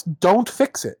 It's just don't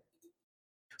fix it.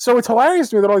 So it's hilarious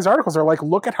to me that all these articles are like,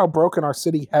 look at how broken our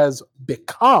city has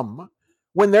become,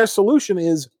 when their solution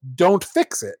is don't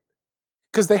fix it.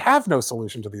 Because they have no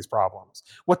solution to these problems.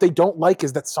 What they don't like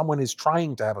is that someone is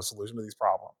trying to have a solution to these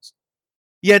problems.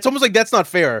 Yeah, it's almost like that's not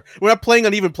fair. We're not playing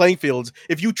on even playing fields.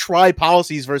 If you try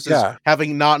policies versus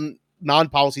having non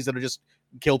policies that are just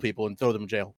kill people and throw them in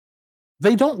jail.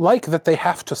 They don't like that they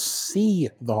have to see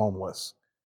the homeless,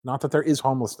 not that there is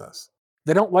homelessness.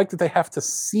 They don't like that they have to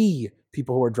see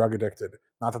people who are drug addicted,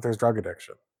 not that there's drug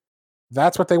addiction.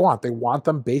 That's what they want. They want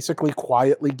them basically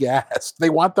quietly gassed.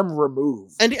 They want them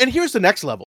removed. And here's the next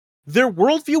level. Their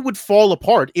worldview would fall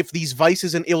apart if these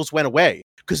vices and ills went away,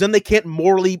 because then they can't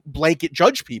morally blanket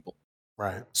judge people.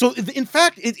 Right. So, in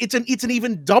fact, it's an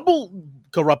even double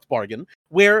corrupt bargain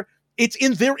where it's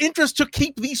in their interest to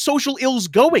keep these social ills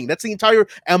going. That's the entire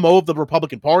MO of the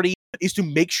Republican Party, is to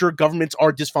make sure governments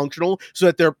are dysfunctional so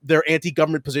that their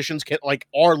anti-government positions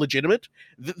are legitimate.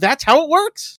 That's how it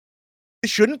works. It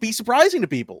shouldn't be surprising to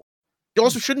people. It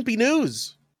also shouldn't be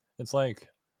news. It's like,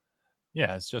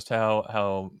 yeah, it's just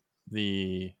how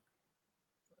the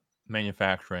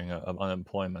manufacturing of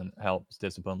unemployment helps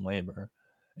discipline labor.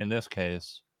 In this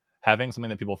case, having something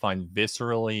that people find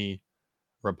viscerally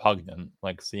repugnant,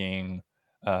 like seeing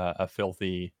a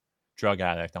filthy drug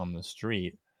addict on the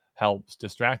street, helps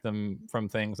distract them from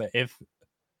things that if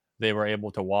they were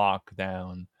able to walk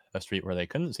down a street where they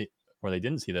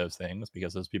didn't see those things,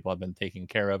 because those people have been taken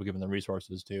care of, given the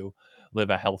resources to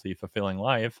live a healthy, fulfilling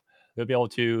life, they'll be able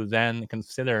to then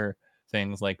consider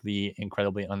things like the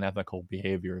incredibly unethical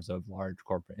behaviors of large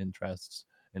corporate interests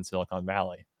in Silicon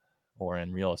Valley or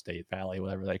in Real Estate Valley,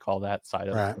 whatever they call that side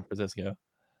of San Francisco.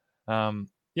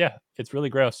 Yeah, it's really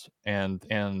gross,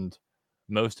 and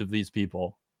most of these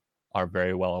people are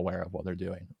very well aware of what they're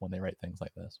doing when they write things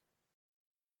like this.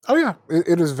 Oh yeah,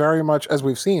 it is very much, as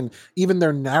we've seen, even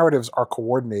their narratives are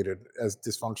coordinated, as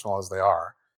dysfunctional as they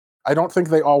are. I don't think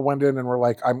they all went in and were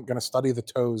like, I'm going to study the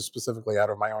toes specifically out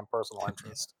of my own personal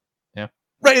interest. Yeah.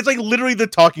 Right, it's like literally the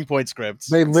talking point scripts.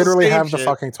 They It's literally the have shit. the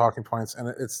fucking talking points, and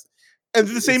it's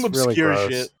the same it's obscure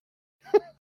really shit.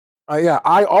 Yeah,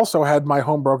 I also had my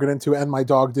home broken into, and my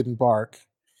dog didn't bark.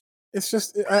 It's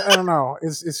just, I don't know.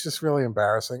 It's just really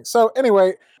embarrassing. So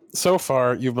anyway, so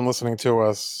far you've been listening to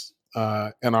us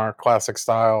in our classic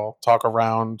style, talk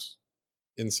around,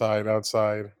 inside,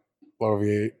 outside,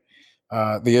 bloviate,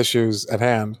 the issues at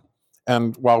hand.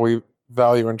 And while we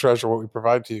value and treasure what we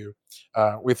provide to you,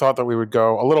 we thought that we would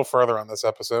go a little further on this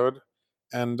episode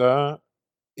and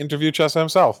interview Chesa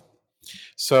himself.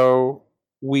 So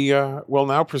we will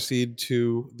now proceed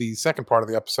to the second part of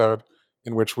the episode,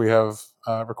 in which we have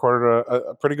recorded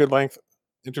a pretty good length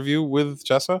interview with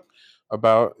Chesa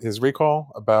about his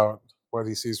recall, about what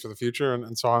he sees for the future,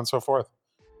 and so on and so forth.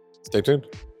 Stay tuned.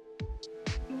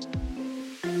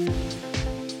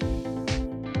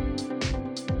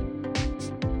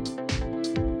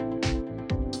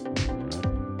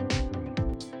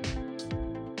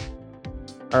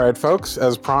 All right, folks,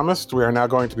 as promised, we are now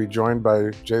going to be joined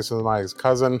by Jason Lemai's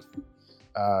cousin,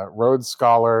 Rhodes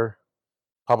Scholar,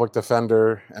 public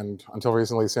defender, and until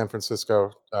recently San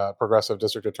Francisco progressive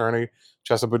district attorney,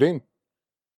 Chesa Boudin.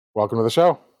 Welcome to the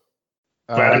show.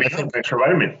 Glad to be here. Thanks for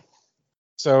inviting me.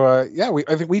 So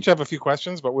I think we each have a few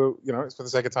questions, but we'll, for the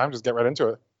sake of time, just get right into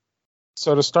it.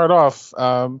 So to start off,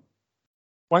 why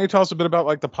don't you tell us a bit about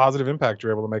like the positive impact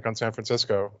you're able to make on San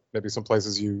Francisco? Maybe some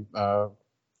places you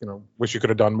wish you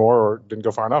could have done more or didn't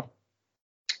go far enough.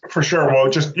 For sure. Well,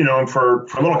 just, for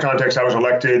a little context, I was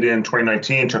elected in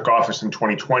 2019, took office in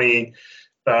 2020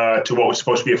 to what was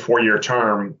supposed to be a 4-year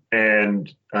term.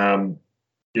 And, I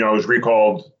was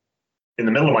recalled in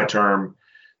the middle of my term.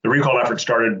 The recall effort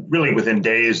started really within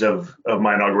days of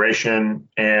my inauguration.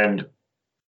 And,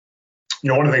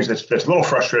 one of the things that's a little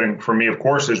frustrating for me, of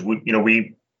course, is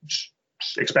we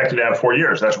expected to have 4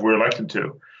 years. That's what we were elected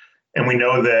to. And we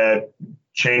know that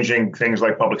changing things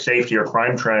like public safety or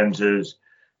crime trends is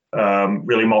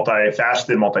really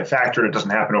multifaceted, multifactored. It doesn't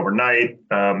happen overnight.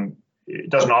 It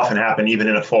doesn't often happen even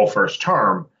in a full first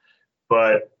term.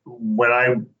 But when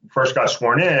I first got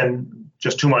sworn in,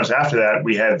 just 2 months after that,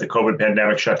 we had the COVID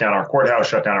pandemic shut down our courthouse,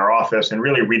 shut down our office, and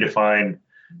really redefine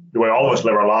the way all of us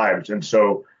live our lives. And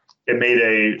so it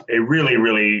made a really,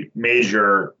 really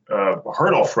major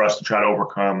hurdle for us to try to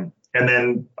overcome. And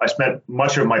then I spent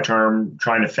much of my term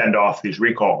trying to fend off these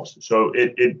recalls. So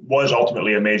it was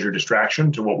ultimately a major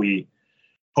distraction to what we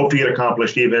hoped to get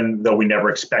accomplished, even though we never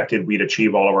expected we'd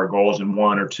achieve all of our goals in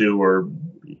 1 or 2 or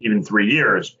even 3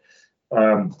 years.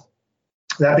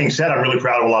 That being said, I'm really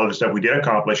proud of a lot of the stuff we did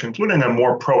accomplish, including a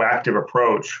more proactive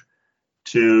approach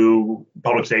to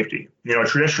public safety. A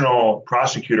traditional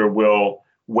prosecutor will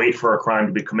wait for a crime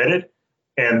to be committed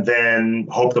and then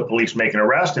hope the police make an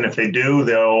arrest. And if they do,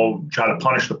 they'll try to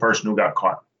punish the person who got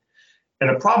caught. And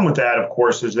the problem with that, of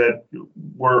course, is that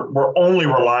we're only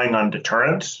relying on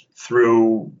deterrence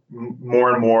through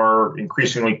more and more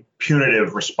increasingly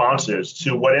punitive responses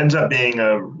to what ends up being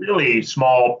a really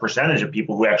small percentage of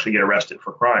people who actually get arrested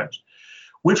for crimes.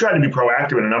 We tried to be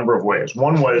proactive in a number of ways.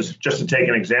 One was just to take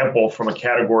an example from a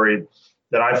category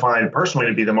that I find personally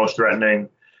to be the most threatening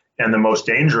and the most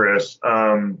dangerous,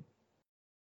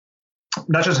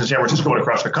 not just in San Francisco, but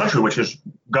across the country, which is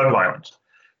gun violence.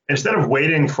 Instead of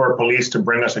waiting for police to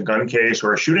bring us a gun case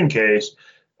or a shooting case,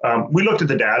 we looked at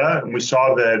the data and we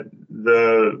saw that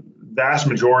the vast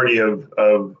majority of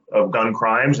gun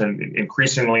crimes and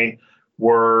increasingly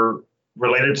were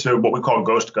related to what we call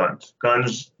ghost guns,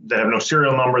 guns that have no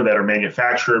serial number, that are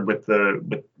manufactured with the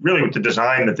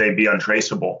design that they be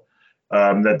untraceable,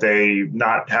 that they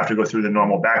not have to go through the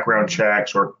normal background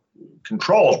checks or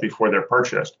controls before they're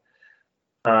purchased.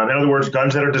 In other words,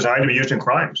 guns that are designed to be used in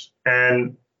crimes.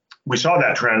 And we saw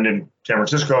that trend in San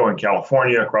Francisco and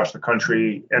California, across the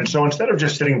country. And so instead of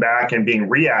just sitting back and being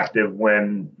reactive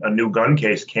when a new gun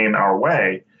case came our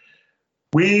way,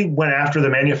 we went after the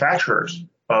manufacturers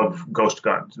of ghost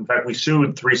guns. In fact, we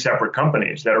sued 3 separate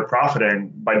companies that are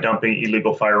profiting by dumping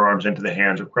illegal firearms into the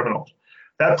hands of criminals.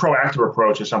 That proactive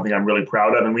approach is something I'm really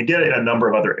proud of, and we did it in a number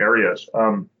of other areas.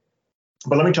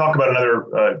 But let me talk about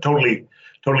another totally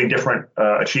different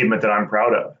achievement that I'm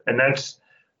proud of, and that's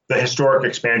the historic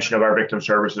expansion of our victim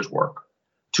services work.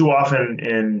 Too often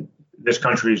in this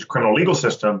country's criminal legal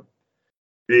system,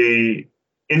 the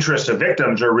interests of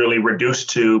victims are really reduced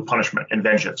to punishment and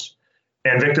vengeance.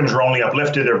 And victims are only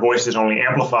uplifted, their voice is only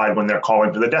amplified when they're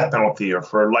calling for the death penalty or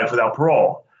for life without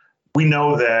parole. We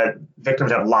know that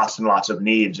victims have lots and lots of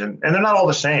needs, and they're not all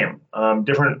the same.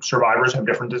 Different survivors have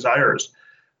different desires.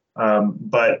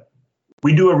 But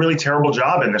we do a really terrible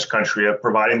job in this country of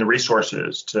providing the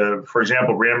resources to, for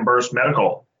example, reimburse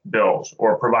medical bills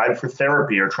or provide for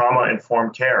therapy or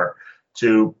trauma-informed care,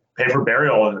 to pay for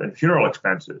burial and funeral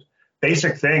expenses.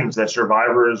 Basic things that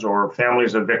survivors or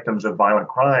families of victims of violent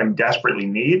crime desperately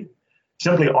need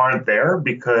simply aren't there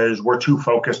because we're too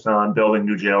focused on building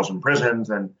new jails and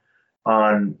prisons and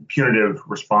on punitive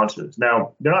responses.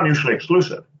 Now, they're not mutually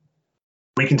exclusive.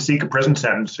 We can seek a prison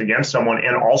sentence against someone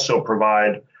and also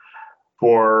provide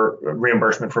for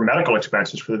reimbursement for medical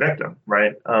expenses for the victim,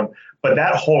 right? But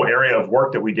that whole area of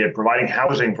work that we did, providing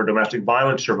housing for domestic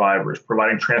violence survivors,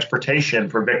 providing transportation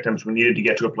for victims who needed to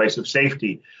get to a place of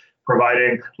safety,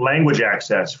 providing language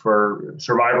access for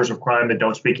survivors of crime that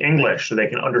don't speak English so they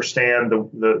can understand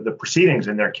the proceedings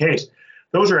in their case.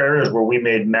 those are areas where we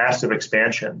made massive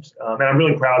expansions. And I'm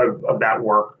really proud of that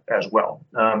work as well.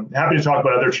 Happy to talk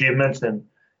about other achievements and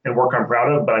work I'm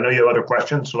proud of, but I know you have other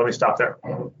questions, so let me stop there.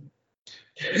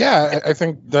 Yeah, I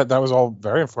think that was all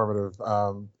very informative.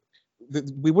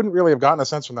 We wouldn't really have gotten a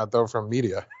sense from that, though, from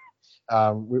media.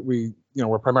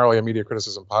 We're primarily a media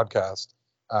criticism podcast,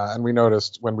 and we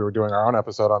noticed when we were doing our own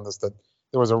episode on this that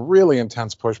there was a really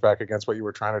intense pushback against what you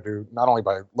were trying to do, not only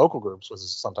by local groups, which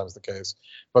is sometimes the case,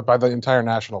 but by the entire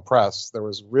national press. There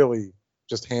was really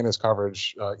just heinous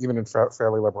coverage, even in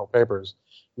fairly liberal papers.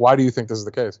 Why do you think this is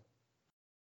the case?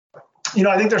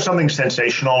 I think there's something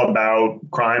sensational about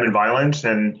crime and violence,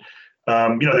 and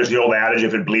there's the old adage,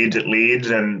 if it bleeds, it leads.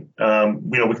 And,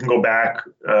 we can go back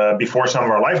before some of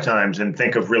our lifetimes and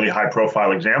think of really high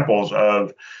profile examples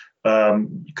of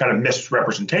kind of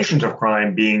misrepresentations of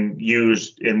crime being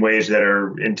used in ways that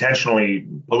are intentionally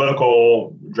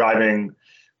political, driving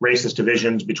racist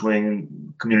divisions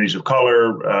between communities of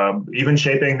color, even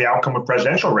shaping the outcome of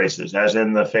presidential races, as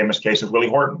in the famous case of Willie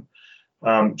Horton.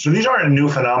 So these aren't new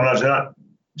phenomena. They're not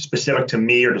specific to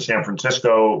me or to San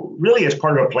Francisco. Really, it's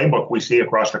part of a playbook we see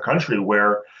across the country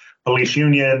where police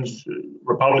unions,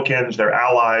 Republicans, their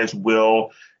allies will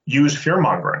use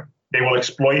fear-mongering. They will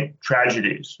exploit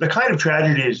tragedies, the kind of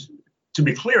tragedies, to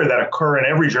be clear, that occur in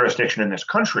every jurisdiction in this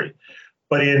country.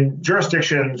 But in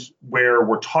jurisdictions where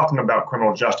we're talking about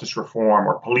criminal justice reform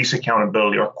or police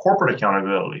accountability or corporate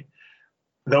accountability,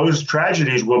 those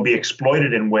tragedies will be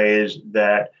exploited in ways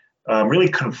that really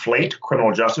conflate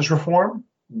criminal justice reform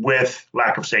with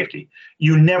lack of safety.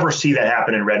 You never see that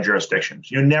happen in red jurisdictions.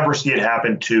 You never see it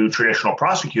happen to traditional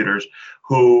prosecutors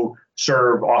who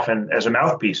serve often as a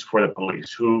mouthpiece for the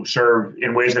police, who serve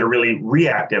in ways that are really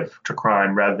reactive to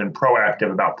crime rather than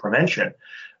proactive about prevention.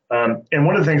 And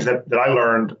one of the things that I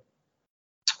learned,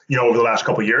 over the last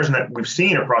couple of years, and that we've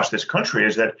seen across this country,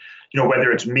 is that,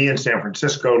 whether it's me in San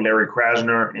Francisco, Larry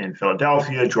Krasner in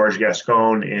Philadelphia, George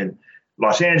Gascon in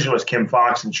Los Angeles, Kim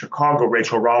Fox in Chicago,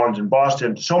 Rachel Rollins in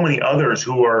Boston, so many others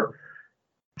who are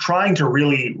trying to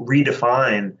really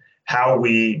redefine how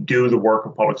we do the work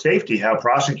of public safety, how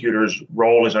prosecutors'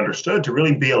 role is understood to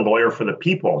really be a lawyer for the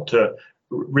people, to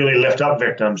really lift up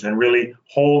victims and really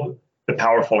hold the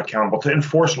powerful accountable, to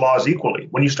enforce laws equally.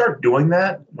 When you start doing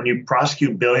that, when you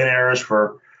prosecute billionaires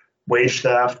for wage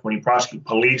theft, when you prosecute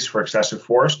police for excessive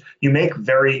force, you make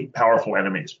very powerful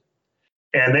enemies.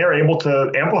 And they are able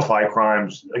to amplify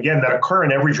crimes, again, that occur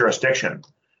in every jurisdiction,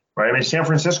 right? I mean, San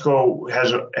Francisco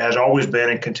has always been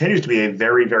and continues to be a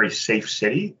very, very safe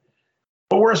city.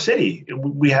 But we're a city.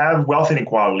 We have wealth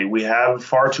inequality. We have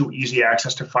far too easy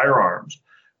access to firearms.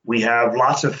 We have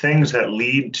lots of things that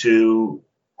lead to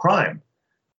crime.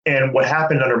 And what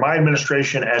happened under my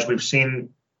administration, as we've seen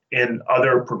in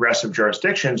other progressive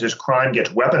jurisdictions, is crime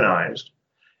gets weaponized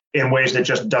in ways that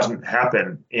just doesn't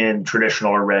happen in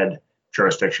traditional or red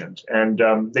jurisdictions. And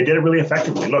they did it really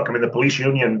effectively. Look, I mean, the police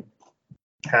union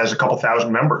has a couple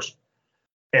thousand members.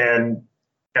 And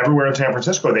everywhere in San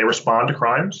Francisco, they respond to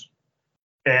crimes.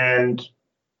 And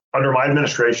under my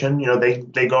administration,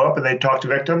 they go up and they talk to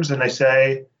victims and they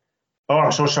say, "Oh,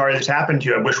 I'm so sorry this happened to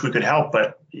you. I wish we could help,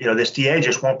 but this DA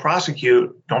just won't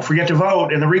prosecute. Don't forget to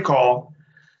vote in the recall."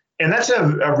 And that's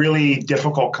a really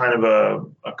difficult kind of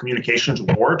a communications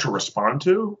war to respond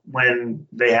to when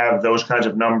they have those kinds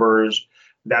of numbers,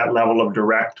 that level of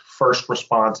direct first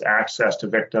response access to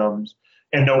victims,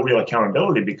 and no real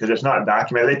accountability because it's not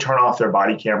documented. They turn off their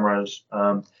body cameras.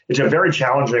 It's a very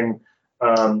challenging,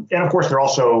 and of course, they're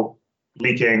also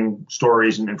leaking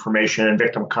stories and information and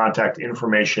victim contact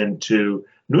information to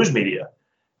news media.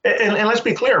 And let's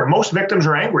be clear, most victims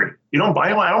are angry. I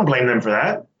don't blame them for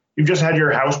that. You've just had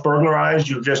your house burglarized.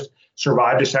 You've just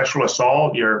survived a sexual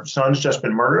assault. Your son's just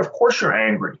been murdered. Of course you're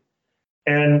angry.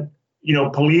 And,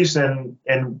 police and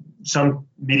some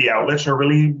media outlets are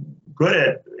really good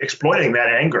at exploiting that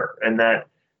anger and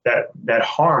that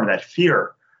harm, that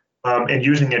fear, and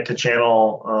using it to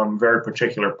channel very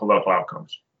particular political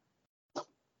outcomes.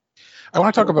 I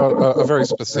want to talk about a very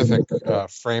specific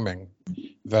framing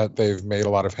that they've made a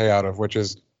lot of hay out of, which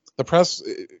is the press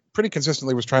pretty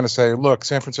consistently was trying to say, look,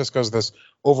 San Francisco is this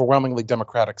overwhelmingly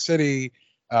democratic city.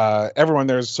 Everyone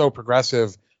there is so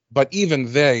progressive, but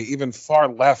even far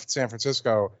left San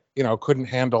Francisco, couldn't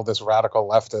handle this radical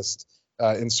leftist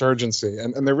insurgency.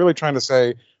 And they're really trying to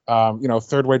say,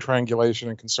 third way triangulation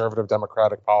and conservative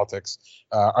democratic politics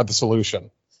are the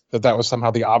solution, that was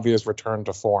somehow the obvious return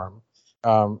to form.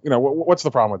 What's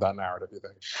the problem with that narrative, you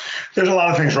think? There's a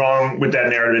lot of things wrong with that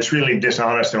narrative. It's really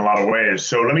dishonest in a lot of ways.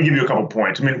 So let me give you a couple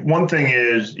points. I mean, one thing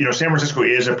is, San Francisco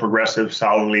is a progressive,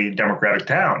 solidly Democratic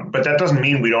town, but that doesn't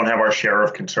mean we don't have our share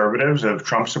of conservatives, of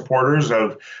Trump supporters,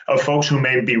 of folks who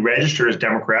may be registered as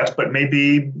Democrats, but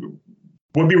maybe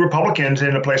would be Republicans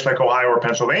in a place like Ohio or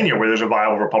Pennsylvania, where there's a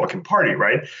viable Republican Party,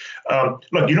 right?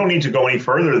 Look, you don't need to go any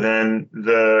further than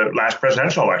the last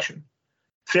presidential election.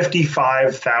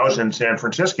 55,000 San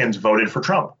Franciscans voted for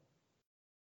Trump.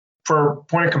 For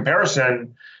point of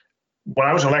comparison, when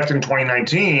I was elected in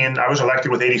 2019, I was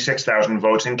elected with 86,000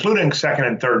 votes, including second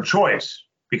and third choice,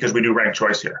 because we do ranked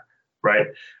choice here, right?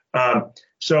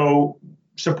 So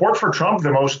support for Trump,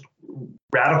 the most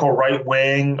radical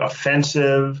right-wing,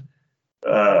 offensive,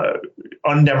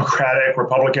 undemocratic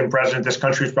Republican president this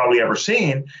country's probably ever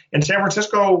seen. In San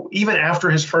Francisco, even after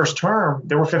his first term,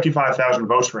 there were 55,000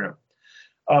 votes for him.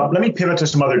 Let me pivot to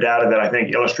some other data that I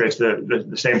think illustrates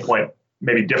the same point,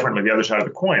 maybe differently, the other side of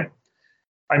the coin.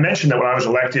 I mentioned that when I was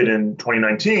elected in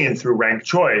 2019 through ranked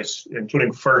choice,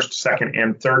 including first, second,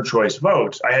 and third choice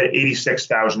votes, I had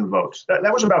 86,000 votes.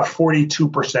 That was about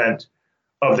 42%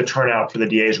 of the turnout for the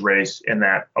DA's race in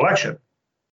that election.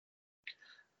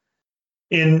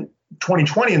 In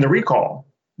 2020, in the recall,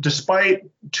 despite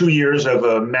 2 years of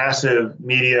a massive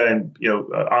media and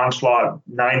onslaught,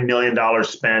 $9 million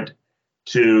spent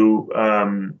to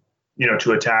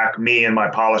attack me and my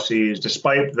policies,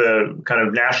 despite the kind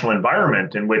of national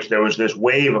environment in which there was this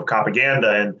wave of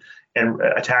propaganda and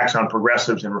attacks on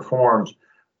progressives and reforms,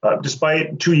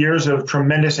 despite 2 years of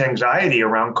tremendous anxiety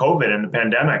around COVID and the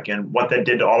pandemic and what that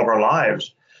did to all of our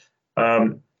lives,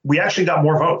 we actually got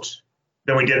more votes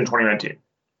than we did in 2019.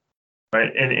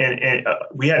 Right, and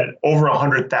we had over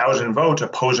 100,000 votes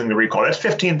opposing the recall. That's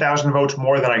 15,000 votes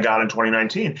more than I got in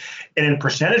 2019. And in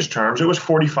percentage terms, it was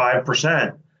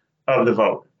 45% of the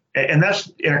vote. And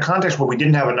that's in a context where we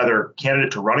didn't have another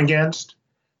candidate to run against,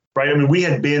 right? I mean, we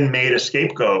had been made a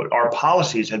scapegoat. Our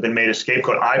policies had been made a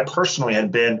scapegoat. I personally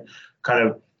had been kind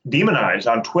of demonized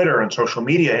on Twitter and social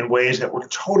media in ways that were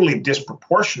totally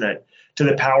disproportionate to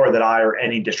the power that I or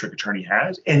any district attorney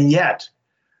has. And yet,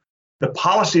 the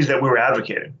policies that we were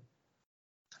advocating,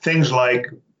 things like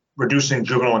reducing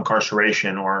juvenile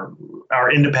incarceration or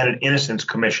our independent innocence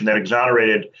commission that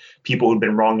exonerated people who'd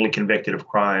been wrongly convicted of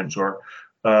crimes, or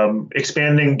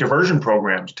expanding diversion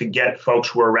programs to get folks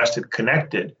who were arrested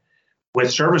connected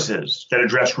with services that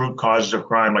address root causes of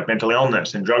crime like mental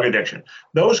illness and drug addiction.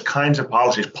 Those kinds of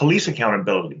policies, police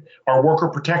accountability, our worker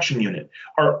protection unit,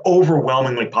 are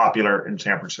overwhelmingly popular in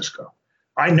San Francisco.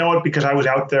 I know it because I was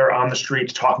out there on the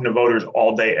streets talking to voters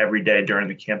all day, every day during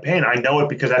the campaign. I know it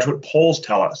because that's what polls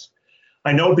tell us.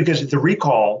 I know it because the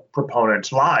recall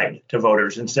proponents lied to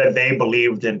voters and said they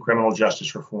believed in criminal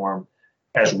justice reform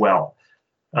as well.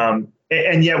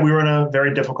 And yet we were in a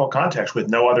very difficult context with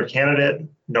no other candidate,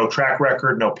 no track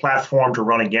record, no platform to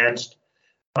run against.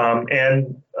 As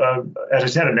I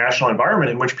said, a national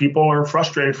environment in which people are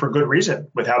frustrated for good reason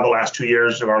with how the last 2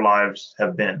 years of our lives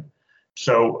have been.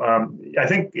 So I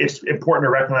think it's important to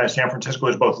recognize San Francisco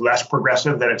is both less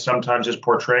progressive than it sometimes is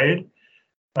portrayed.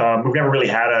 We've never really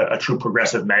had a true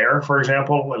progressive mayor, for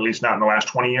example, at least not in the last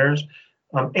 20 years.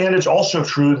 And it's also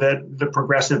true that the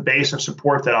progressive base of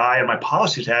support that I and my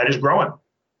policies had is growing.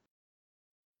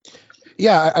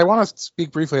 Yeah, I want to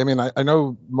speak briefly. I mean, I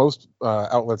know most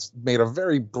outlets made a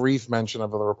very brief mention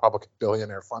of the Republican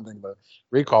billionaire funding the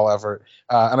recall effort.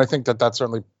 And I think that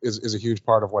certainly is a huge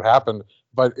part of what happened.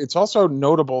 But it's also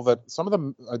notable that some of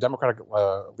the Democratic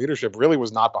leadership really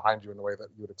was not behind you in the way that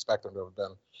you would expect them to have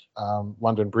been.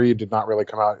 London Breed did not really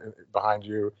come out behind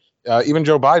you. Even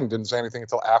Joe Biden didn't say anything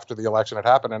until after the election had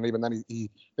happened. And even then, he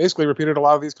basically repeated a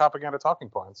lot of these propaganda talking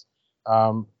points.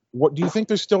 What do you think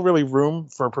there's still really room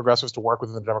for progressives to work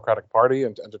within the Democratic Party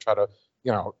and to try to,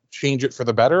 change it for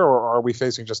the better? Or are we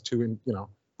facing just too,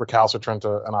 recalcitrant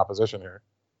an opposition here?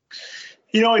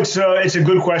 It's a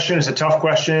good question. It's a tough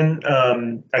question.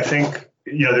 I think,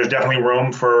 there's definitely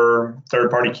room for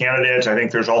third-party candidates. I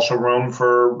think there's also room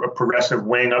for a progressive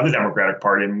wing of the Democratic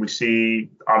Party. And we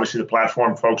see, obviously, the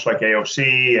platform folks like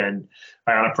AOC and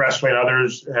Ayanna Pressley and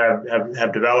others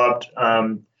have developed.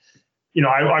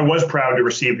 I was proud to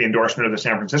receive the endorsement of the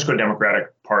San Francisco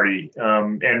Democratic Party.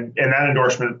 And that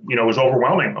endorsement, was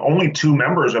overwhelming. Only 2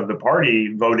 members of the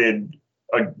party voted,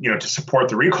 to support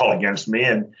the recall against me.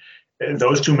 And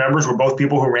those two members were both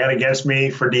people who ran against me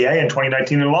for DA in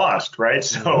 2019 and lost, right?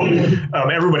 So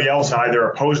everybody else either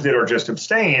opposed it or just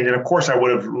abstained. And of course, I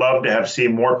would have loved to have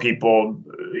seen more people.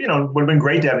 It would have been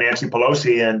great to have Nancy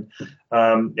Pelosi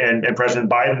and President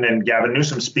Biden and Gavin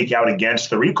Newsom speak out against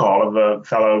the recall of a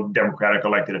fellow Democratic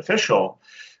elected official.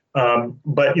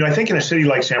 But I think in a city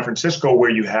like San Francisco,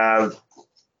 where you have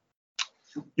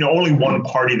only one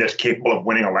party that's capable of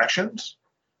winning elections,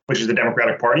 which is the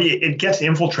Democratic Party, it gets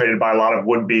infiltrated by a lot of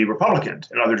would-be Republicans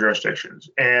in other jurisdictions.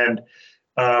 And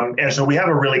so we have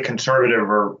a really conservative,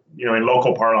 or, in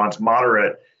local parlance,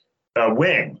 moderate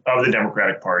wing of the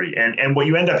Democratic Party. And what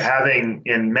you end up having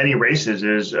in many races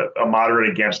is a moderate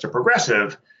against a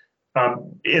progressive,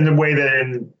 in the way that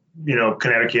in,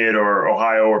 Connecticut or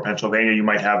Ohio or Pennsylvania, you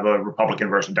might have a Republican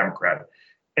versus Democrat.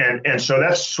 And so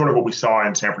that's sort of what we saw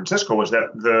in San Francisco, was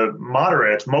that the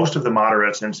moderates, most of the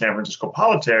moderates in San Francisco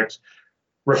politics,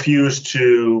 refused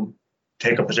to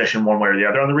take a position one way or the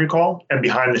other on the recall, and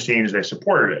behind the scenes they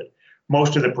supported it.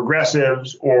 Most of the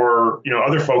progressives or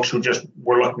other folks who just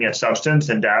were looking at substance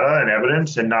and data and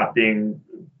evidence and not being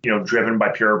driven by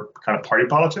pure kind of party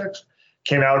politics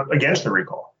came out against the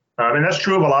recall. And that's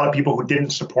true of a lot of people who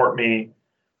didn't support me.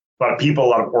 A lot of people, a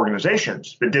lot of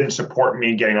organizations that didn't support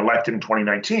me getting elected in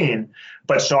 2019,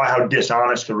 but saw how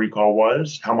dishonest the recall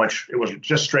was, how much it was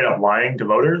just straight up lying to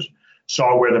voters,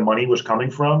 saw where the money was coming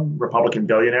from, Republican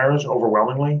billionaires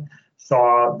overwhelmingly,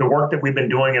 saw the work that we've been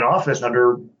doing in office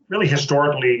under really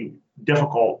historically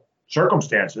difficult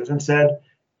circumstances, and said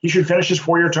he should finish his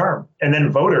 4-year term. And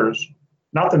then voters,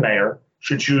 not the mayor,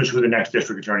 should choose who the next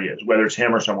district attorney is, whether it's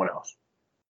him or someone else.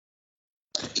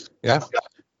 Yeah.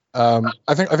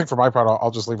 I think for my part,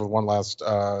 I'll just leave with one last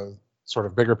sort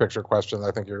of bigger picture question that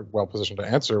I think you're well positioned to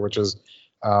answer, which is,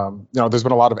 there's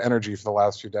been a lot of energy for the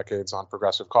last few decades on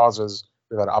progressive causes.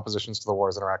 We've had oppositions to the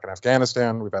wars in Iraq and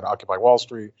Afghanistan. We've had Occupy Wall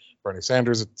Street, Bernie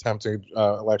Sanders attempting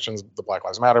elections, the Black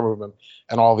Lives Matter movement,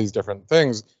 and all these different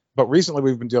things. But recently,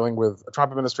 we've been dealing with a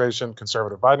Trump administration,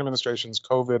 conservative Biden administrations,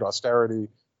 COVID, austerity,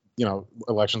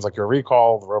 elections like your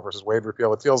recall, the Roe versus Wade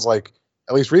repeal. It feels like,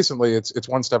 at least recently, it's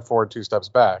one step forward, two steps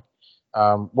back.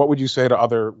 What would you say to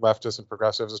other leftists and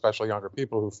progressives, especially younger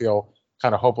people, who feel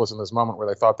kind of hopeless in this moment where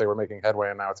they thought they were making headway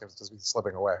and now it seems to be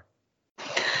slipping away?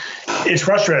 It's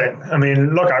frustrating. I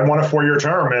mean, look, I won a 4-year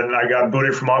term and I got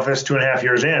booted from office 2.5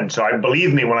 years in. So I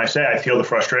believe me when I say I feel the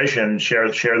frustration, share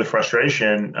the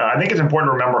frustration. I think it's important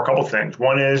to remember a couple of things.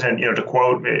 One is, and to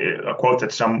quote a quote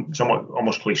that's somewhat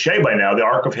almost cliche by now, the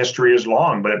arc of history is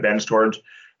long, but it bends towards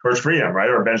freedom, right?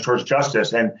 Or bends towards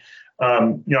justice. And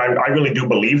I really do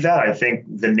believe that. I think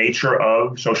the nature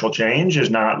of social change is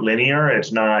not linear.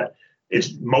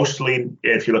 It's mostly,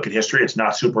 if you look at history, it's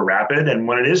not super rapid. And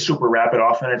when it is super rapid,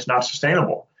 often it's not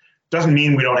sustainable. Doesn't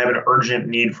mean we don't have an urgent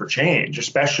need for change,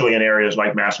 especially in areas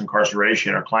like mass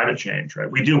incarceration or climate change,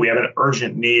 right? We do. We have an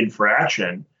urgent need for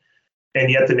action.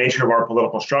 And yet the nature of our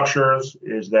political structures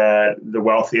is that the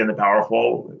wealthy and the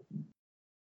powerful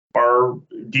are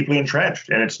deeply entrenched.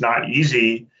 And it's not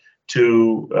easy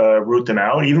to root them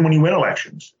out, even when you win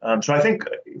elections. So I think,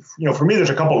 for me, there's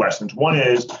a couple lessons. One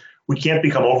is we can't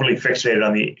become overly fixated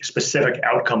on the specific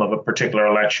outcome of a particular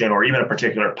election or even a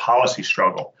particular policy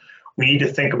struggle. We need to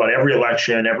think about every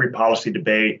election, every policy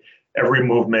debate, every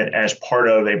movement as part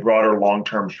of a broader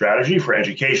long-term strategy for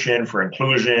education, for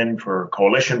inclusion, for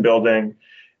coalition building.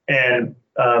 And,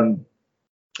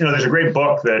 there's a great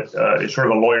book that is sort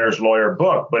of a lawyer's lawyer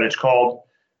book, but it's called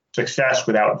Success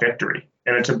Without Victory.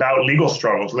 And it's about legal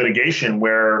struggles, litigation,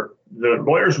 where the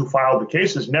lawyers who filed the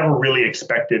cases never really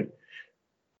expected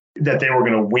that they were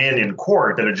going to win in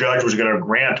court, that a judge was going to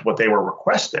grant what they were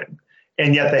requesting.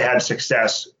 And yet they had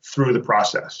success through the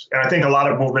process. And I think a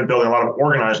lot of movement building, a lot of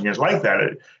organizing is like that.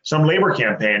 Some labor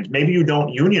campaigns, maybe you don't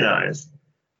unionize,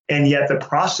 and yet the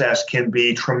process can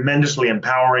be tremendously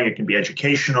empowering. It can be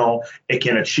educational. It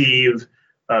can achieve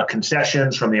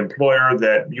concessions from the employer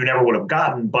that you never would have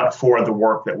gotten but for the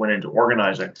work that went into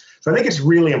organizing. So I think it's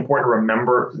really important to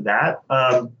remember that.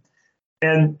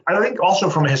 And I think also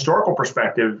from a historical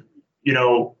perspective,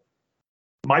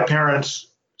 my parents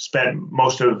spent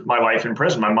most of my life in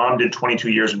prison. My mom did 22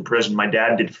 years in prison. My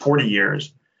dad did 40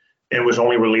 years and was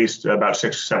only released about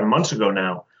 6 or 7 months ago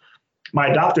now. My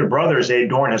adopted brother, Zaid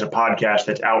Dorn, has a podcast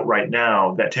that's out right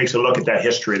now that takes a look at that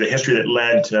history, the history that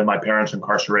led to my parents'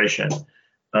 incarceration.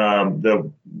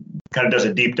 The kind of does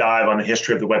a deep dive on the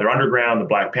history of the Weather Underground, the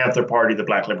Black Panther Party, the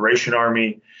Black Liberation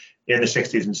Army in the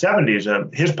 60s and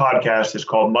 70s. His podcast is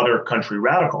called Mother Country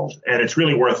Radicals, and it's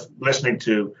really worth listening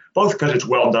to, both because it's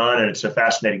well done and it's a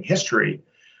fascinating history,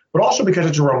 but also because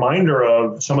it's a reminder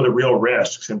of some of the real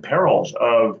risks and perils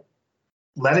of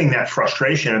letting that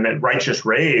frustration and that righteous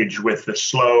rage with the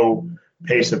slow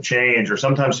pace of change, or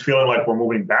sometimes feeling like we're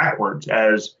moving backwards,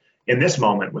 as in this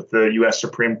moment with the US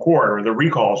Supreme Court or the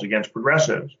recalls against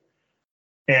progressives.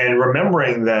 And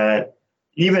remembering that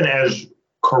even as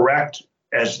correct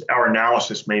as our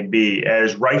analysis may be,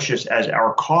 as righteous as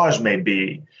our cause may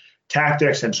be,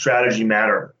 tactics and strategy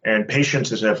matter, and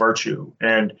patience is a virtue.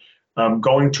 And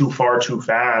going too far too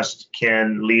fast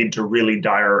can lead to really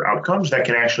dire outcomes that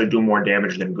can actually do more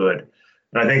damage than good.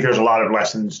 And I think there's a lot of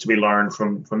lessons to be learned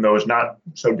from those not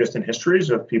so distant histories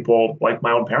of people like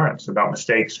my own parents about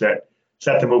mistakes that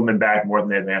set the movement back more than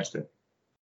they advanced it.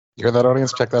 You hear that,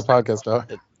 audience? Check that podcast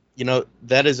out. You know,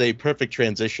 that is a perfect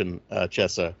transition,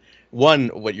 Chesa. One,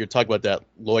 what you're talking about, that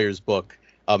lawyer's book,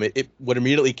 what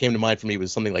immediately came to mind for me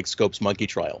was something like Scope's monkey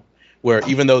trial, where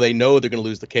even though they know they're going to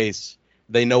lose the case,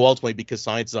 they know ultimately, because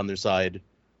science is on their side,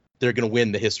 they're going to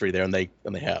win the history there, and they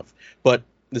have. But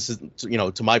this is,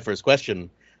 to my first question.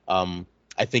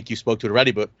 I think you spoke to it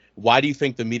already, but why do you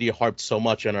think the media harped so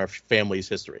much on our family's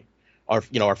history? Our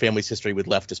family's history with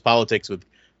leftist politics, with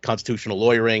constitutional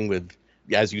lawyering, with,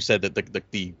 as you said,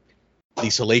 that the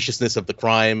salaciousness of the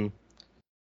crime. Do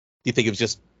you think it was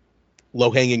just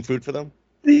low-hanging fruit for them?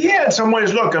 Yeah, in some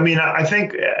ways. Look, I mean, I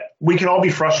think we can all be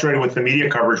frustrated with the media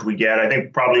coverage we get. I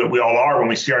think probably we all are when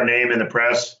we see our name in the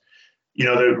press.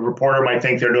 The reporter might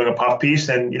think they're doing a puff piece,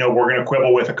 and we're going to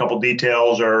quibble with a couple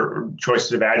details or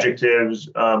choices of adjectives.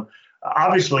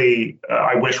 Obviously,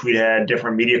 I wish we had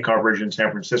different media coverage in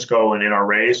San Francisco and in our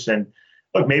race. And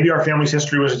look, maybe our family's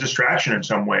history was a distraction in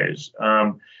some ways.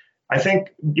 I think,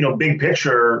 big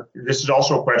picture, this is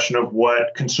also a question of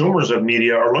what consumers of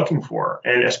media are looking for.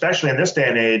 And especially in this day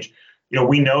and age,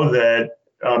 we know that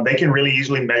they can really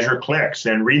easily measure clicks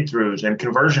and read-throughs and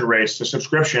conversion rates to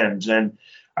subscriptions. And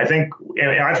I think, and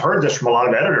I've heard this from a lot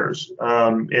of editors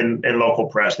in local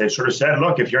press. They've sort of said,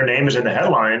 look, if your name is in the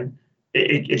headline,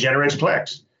 it generates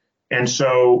clicks. And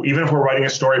so even if we're writing a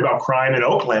story about crime in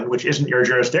Oakland, which isn't your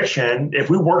jurisdiction, if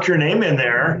we work your name in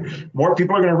there, more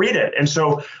people are going to read it. And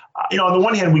so, on the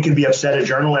one hand, we can be upset at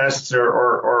journalists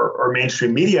or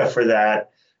mainstream media for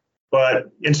that.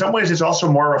 But in some ways, it's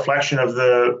also more a reflection of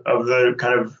the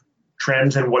kind of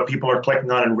trends and what people are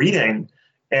clicking on and reading.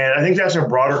 And I think that's a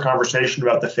broader conversation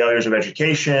about the failures of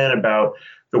education, about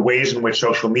the ways in which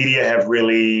social media have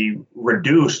really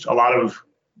reduced a lot of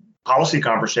policy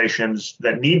conversations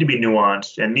that need to be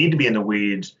nuanced and need to be in the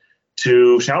weeds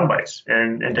to sound bites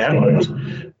and to headlines.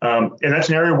 And that's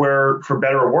an area where, for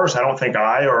better or worse, I don't think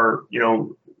I or,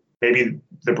 maybe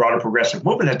the broader progressive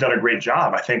movement has done a great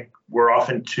job. I think we're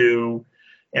often too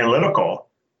analytical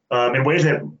in ways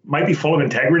that might be full of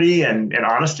integrity and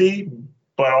honesty,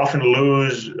 but often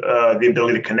lose the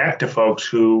ability to connect to folks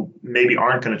who maybe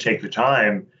aren't going to take the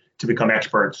time to become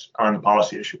experts on the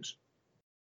policy issues.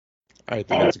 I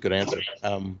think that's a good answer.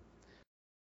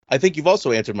 I think you've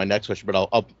also answered my next question, but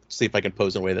I'll see if I can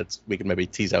pose in a way that we can maybe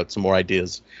tease out some more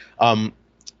ideas.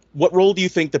 What role do you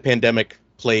think the pandemic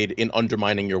played in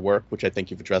undermining your work, which I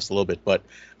think you've addressed a little bit, but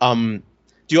do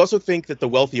you also think that the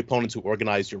wealthy opponents who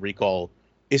organized your recall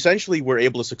essentially were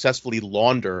able to successfully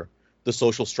launder the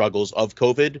social struggles of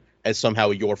COVID as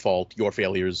somehow your fault, your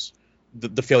failures,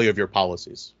 the failure of your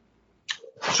policies?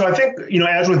 So I think,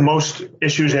 as with most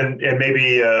issues, and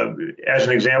maybe as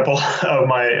an example of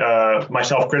my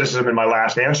self-criticism in my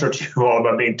last answer to you all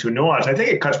about being too nuanced, I think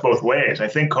it cuts both ways. I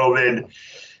think COVID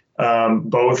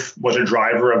both was a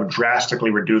driver of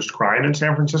drastically reduced crime in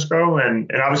San Francisco,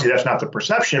 and obviously that's not the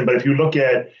perception, but if you look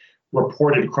at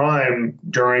reported crime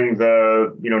during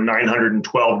the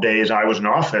 912 days I was in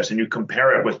office, and you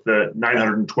compare it with the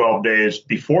 912 days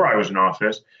before I was in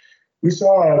office, we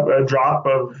saw a drop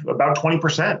of about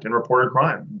 20% in reported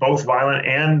crime. Both violent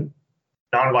and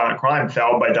nonviolent crime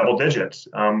fell by double digits.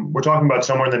 We're talking about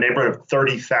somewhere in the neighborhood of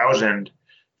 30,000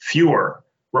 fewer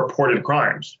reported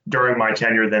crimes during my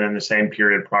tenure than in the same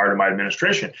period prior to my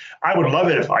administration. I would love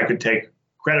it if I could take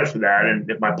credit for that and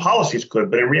if my policies could,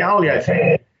 but in reality, I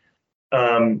think,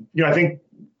 I think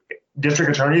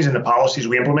district attorneys and the policies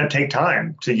we implement take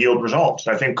time to yield results.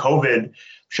 I think COVID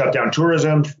shut down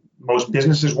tourism. Most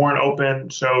businesses weren't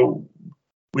open, so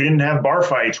we didn't have bar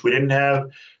fights. We didn't have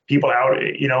people out,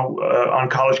 on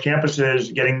college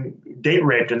campuses getting date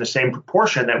raped in the same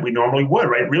proportion that we normally would,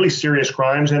 right? Really serious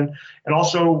crimes, and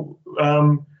also,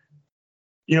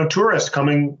 tourists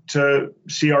coming to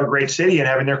see our great city and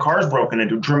having their cars broken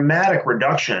into. Dramatic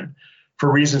reduction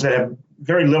for reasons that have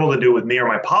very little to do with me or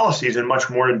my policies, and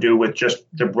much more to do with just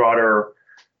the broader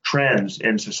trends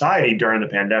in society during the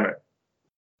pandemic.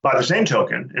 By the same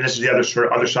token, and this is the other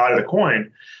side of the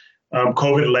coin,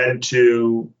 COVID led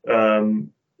to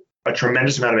a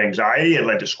tremendous amount of anxiety. It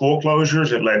led to school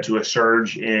closures. It led to a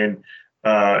surge in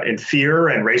fear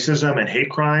and racism and hate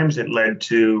crimes. It led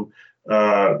to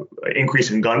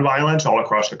increase in gun violence all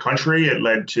across the country. It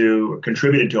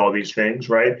contributed to all these things,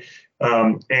 right?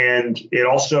 And it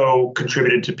also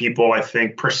contributed to people, I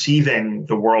think, perceiving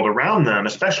the world around them,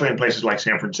 especially in places like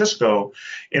San Francisco,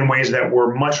 in ways that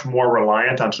were much more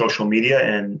reliant on social media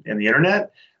and the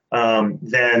internet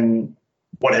than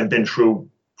what had been true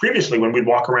previously when we'd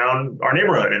walk around our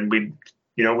neighborhood and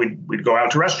we'd go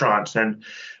out to restaurants. And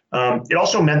it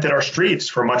also meant that our streets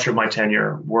for much of my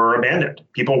tenure were abandoned.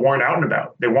 People weren't out and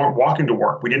about. They weren't walking to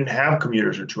work. We didn't have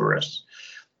commuters or tourists.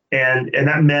 And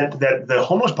that meant that the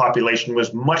homeless population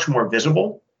was much more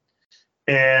visible.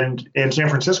 And in San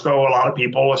Francisco, a lot of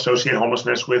people associate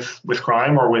homelessness with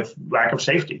crime or with lack of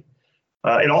safety.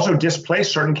 It also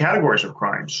displaced certain categories of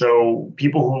crime. So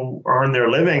people who earn their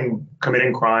living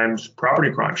committing crimes,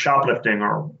 property crimes, shoplifting,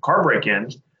 or car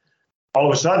break-ins, all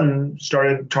of a sudden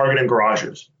started targeting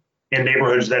garages in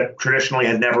neighborhoods that traditionally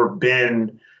had never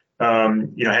been, had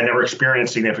never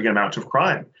experienced significant amounts of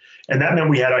crime. And that meant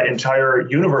we had an entire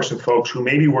universe of folks who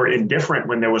maybe were indifferent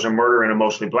when there was a murder in a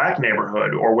mostly black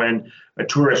neighborhood or when a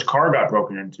tourist car got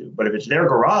broken into. But if it's their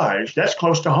garage, that's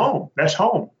close to home. That's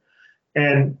home.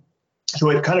 And so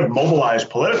it kind of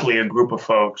mobilized politically a group of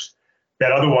folks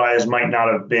that otherwise might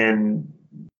not have been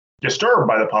disturbed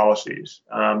by the policies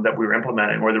that we were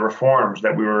implementing or the reforms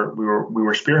that we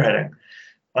were spearheading.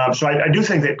 So I do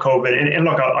think that COVID, and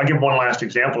look, I'll give one last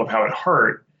example of how it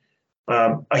hurt.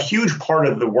 A huge part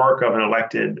of the work of an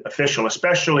elected official,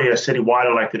 especially a citywide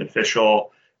elected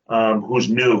official who's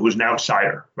new, who's an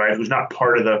outsider, right, who's not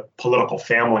part of the political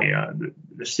family,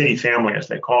 the city family, as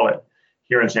they call it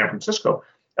here in San Francisco.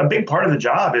 A big part of the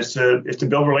job is to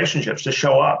build relationships, to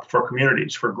show up for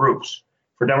communities, for groups,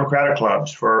 for Democratic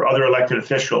clubs, for other elected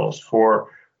officials, for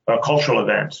cultural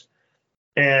events.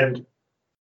 And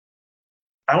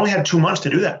I only had 2 months to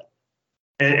do that.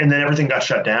 And then everything got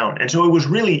shut down. And so it was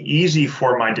really easy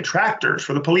for my detractors,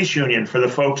 for the police union, for the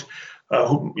folks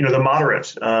the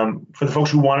moderates, for the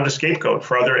folks who wanted a scapegoat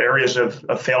for other areas of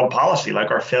failed policy, like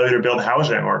our failure to build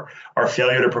housing or our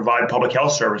failure to provide public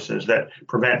health services that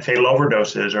prevent fatal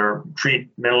overdoses or treat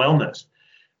mental illness.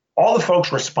 All the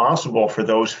folks responsible for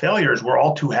those failures were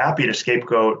all too happy to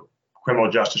scapegoat criminal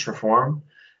justice reform.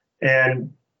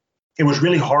 And it was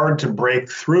really hard to break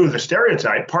through the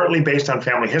stereotype, partly based on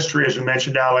family history, as you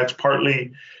mentioned, Alex,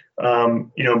 partly,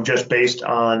 just based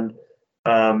on,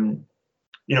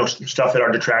 stuff that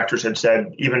our detractors had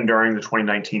said even during the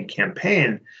 2019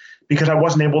 campaign, because I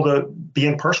wasn't able to be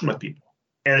in person with people.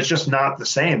 And it's just not the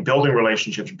same. Building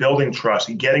relationships, building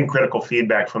trust, getting critical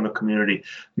feedback from the community,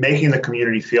 making the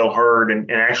community feel heard, and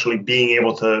actually being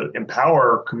able to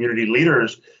empower community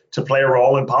leaders to play a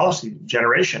role in policy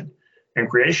generation and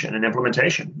creation and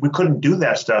implementation. We couldn't do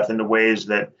that stuff in the ways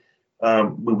that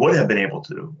we would have been able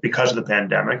to because of the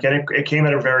pandemic. And it came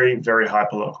at a very, very high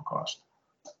political cost.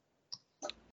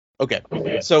 Okay.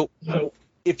 So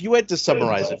if you had to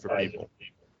summarize it for people,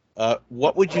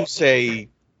 what would you say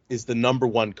is the number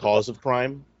one cause of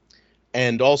crime?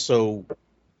 And also,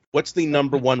 what's the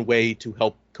number one way to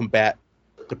help combat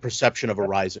the perception of a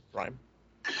rise in crime?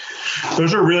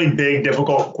 Those are really big,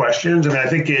 difficult questions. I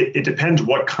think it depends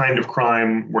what kind of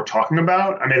crime we're talking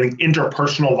about. I think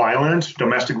interpersonal violence,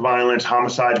 domestic violence,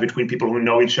 homicides between people who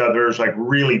know each other is like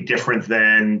really different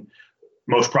than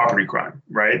most property crime,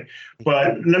 right?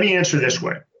 But let me answer this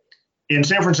way. In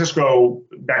San Francisco,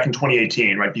 back in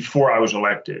 2018, right before I was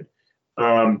elected,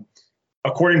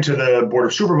 according to the Board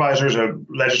of Supervisors, a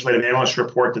legislative analyst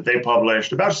report that they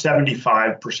published, about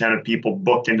 75% of people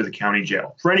booked into the county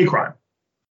jail for any crime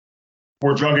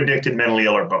were drug addicted, mentally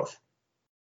ill, or both.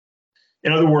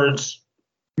 In other words,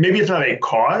 maybe it's not a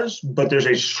cause, but there's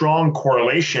a strong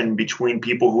correlation between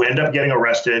people who end up getting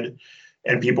arrested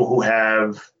and people who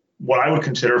have what I would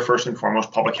consider first and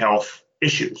foremost public health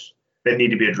issues that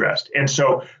need to be addressed. And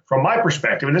so from my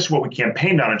perspective, and this is what we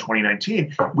campaigned on in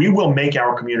 2019, we will make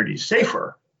our communities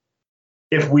safer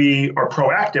if we are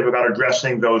proactive about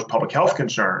addressing those public health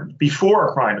concerns before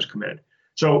a crime is committed.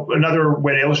 So another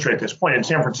way to illustrate this point, in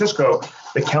San Francisco,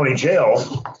 the county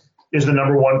jail is the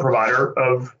number one provider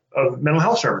of mental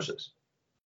health services.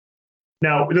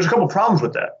 Now, there's a couple of problems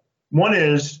with that. One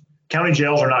is county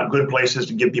jails are not good places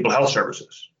to give people health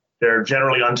services. They're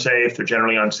generally unsafe. They're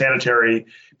generally unsanitary.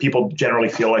 People generally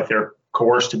feel like they're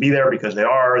coerced to be there because they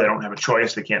are. They don't have a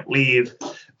choice. They can't leave.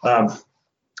 But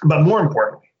more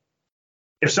importantly,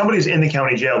 if somebody's in the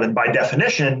county jail, then by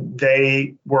definition,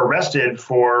 they were arrested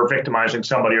for victimizing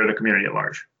somebody or the community at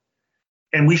large.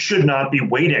 And we should not be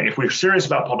waiting. If we're serious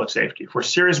about public safety, if we're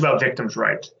serious about victims'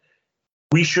 rights,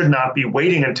 we should not be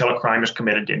waiting until a crime is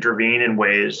committed to intervene in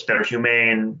ways that are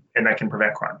humane and that can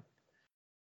prevent crime.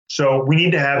 So we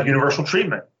need to have universal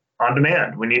treatment on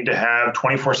demand. We need to have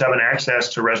 24/7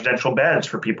 access to residential beds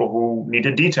for people who need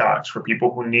to detox, for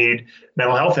people who need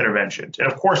mental health interventions. And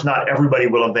of course, not everybody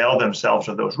will avail themselves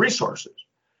of those resources.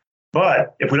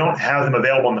 But if we don't have them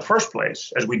available in the first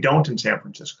place, as we don't in San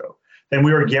Francisco, then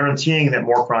we are guaranteeing that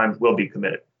more crimes will be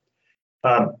committed.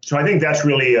 So I think that's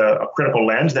really a critical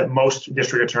lens that most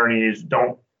district attorneys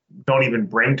don't even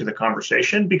bring to the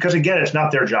conversation, because again, it's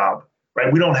not their job,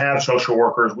 right? We don't have social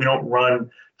workers. We don't run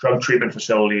drug treatment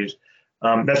facilities.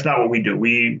 That's not what we do.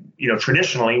 We,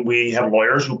 traditionally, we have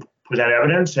lawyers who present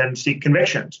evidence and seek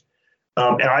convictions.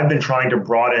 And I've been trying to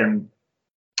broaden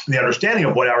the understanding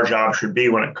of what our job should be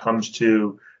when it comes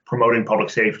to promoting public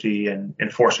safety and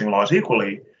enforcing laws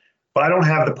equally. But I don't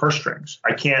have the purse strings.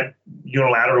 I can't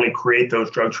unilaterally create those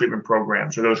drug treatment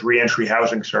programs or those reentry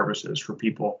housing services for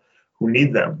people who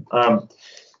need them.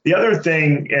 The other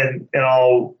thing, and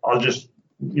I'll just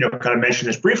kind of mention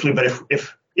this briefly, but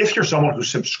if you're someone who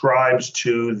subscribes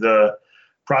to the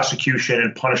prosecution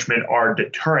and punishment are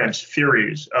deterrence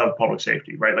theories of public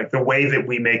safety, right? Like the way that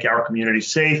we make our community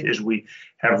safe is we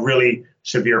have really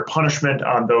severe punishment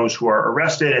on those who are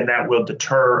arrested, and that will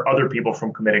deter other people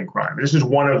from committing crime. This is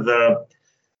one of the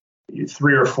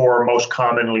 3 or 4 most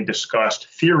commonly discussed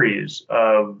theories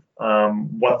of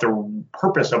what the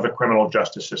purpose of the criminal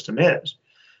justice system is.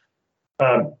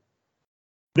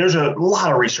 There's a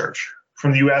lot of research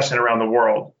from the US and around the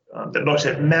world that looks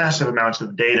at massive amounts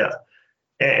of data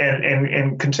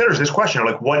and considers this question,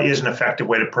 like, what is an effective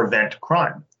way to prevent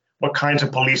crime? What kinds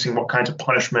of policing, what kinds of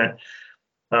punishment,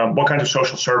 what kinds of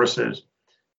social services?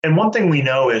 And one thing we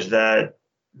know is that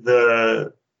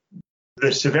the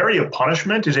severity of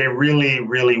punishment is a really,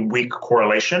 really weak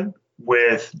correlation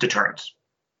with deterrence,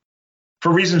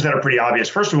 for reasons that are pretty obvious.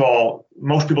 First of all,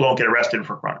 most people don't get arrested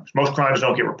for crimes. Most crimes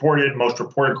don't get reported. Most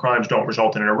reported crimes don't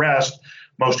result in an arrest.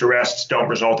 Most arrests don't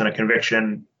result in a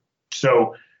conviction.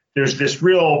 So there's this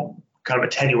real kind of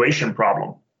attenuation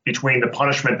problem between the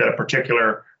punishment that a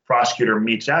particular prosecutor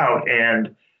metes out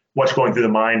and what's going through the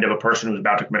mind of a person who's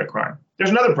about to commit a crime. There's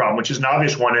another problem, which is an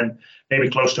obvious one and maybe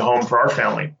close to home for our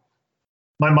family.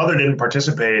 My mother didn't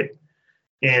participate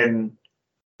in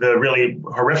the really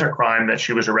horrific crime that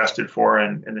she was arrested for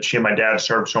and that she and my dad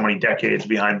served so many decades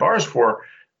behind bars for,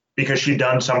 because she'd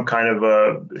done some kind of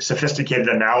a sophisticated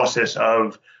analysis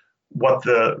of what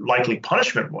the likely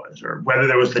punishment was, or whether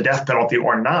there was the death penalty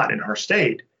or not in her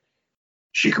state.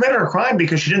 She committed a crime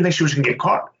because she didn't think she was going to get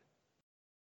caught.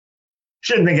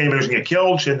 She didn't think anybody was going to get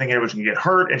killed. She didn't think anybody was going to get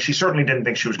hurt. And she certainly didn't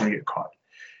think she was going to get caught.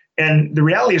 And the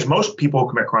reality is most people who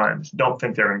commit crimes don't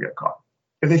think they're going to get caught.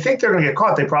 If they think they're going to get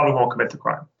caught, they probably won't commit the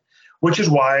crime, which is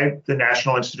why the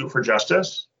National Institute for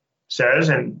Justice says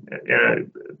in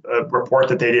a report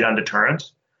that they did on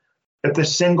deterrence that the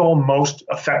single most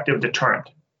effective deterrent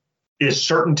is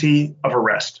certainty of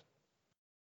arrest.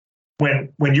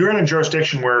 When you're in a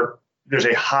jurisdiction where there's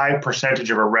a high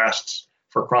percentage of arrests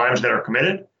for crimes that are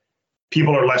committed,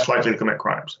 people are less likely to commit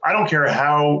crimes. I don't care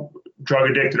how drug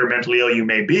addicted or mentally ill you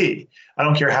may be. I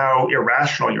don't care how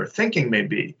irrational your thinking may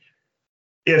be.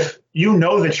 If you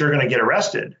know that you're going to get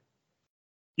arrested,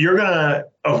 you're going to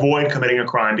avoid committing a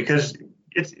crime because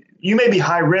you may be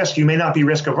high risk, you may not be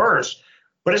risk averse,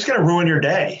 but it's going to ruin your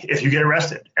day if you get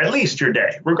arrested, at least your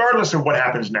day, regardless of what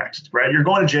happens next, right? You're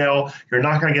going to jail. You're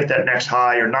not going to get that next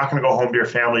high. You're not going to go home to your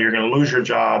family. You're going to lose your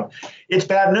job. It's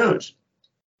bad news.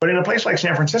 But in a place like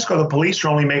San Francisco, the police are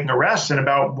only making arrests in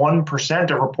about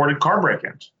 1% of reported car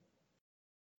break-ins,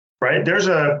 right? There's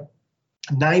a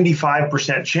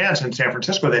 95% chance in San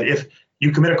Francisco that if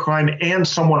you commit a crime and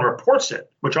someone reports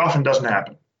it, which often doesn't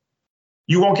happen,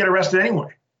 you won't get arrested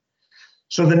anyway.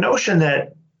 So the notion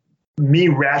that me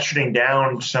ratcheting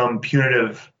down some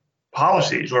punitive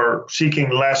policies or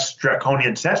seeking less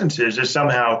draconian sentences is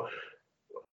somehow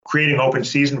creating open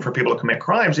season for people to commit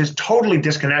crimes is totally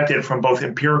disconnected from both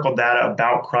empirical data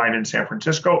about crime in San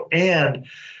Francisco and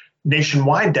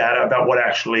nationwide data about what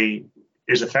actually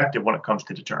is effective when it comes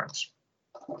to deterrence.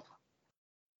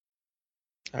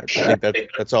 I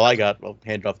think that's all I got. I'll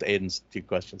hand it off to Aiden's 2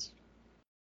 questions.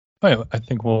 Right, I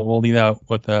think we'll lead out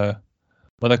with a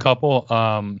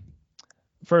couple.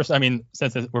 First, I mean,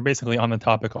 since we're basically on the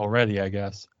topic already, I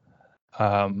guess,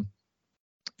 in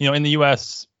the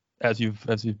U.S., as you've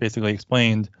basically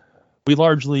explained, we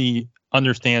largely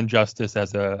understand justice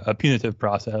as a punitive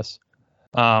process,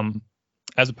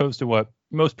 as opposed to what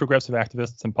most progressive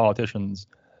activists and politicians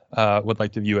would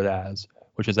like to view it as,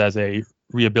 which is as a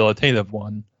rehabilitative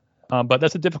one. But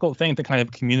that's a difficult thing to kind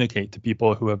of communicate to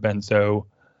people who have been so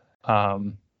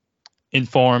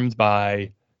informed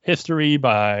by history,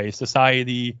 by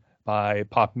society, by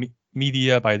pop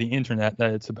media, by the internet,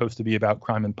 that it's supposed to be about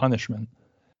crime and punishment.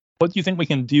 What do you think we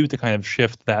can do to kind of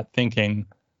shift that thinking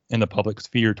in the public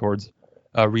sphere towards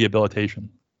rehabilitation?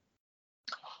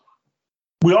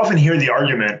 We often hear the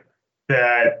argument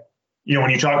that, when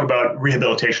you talk about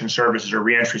rehabilitation services or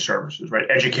reentry services, right,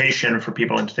 education for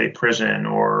people in state prison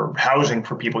or housing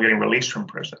for people getting released from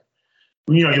prison,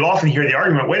 you'll often hear the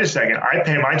argument, wait a second, I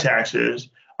pay my taxes,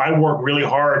 I work really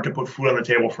hard to put food on the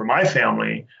table for my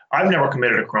family, I've never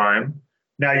committed a crime.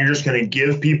 Now you're just going to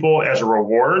give people as a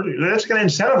reward? That's going to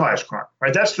incentivize crime,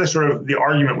 right? That's the sort of the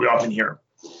argument we often hear.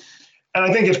 And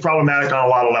I think it's problematic on a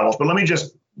lot of levels, but let me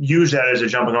just use that as a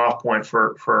jumping off point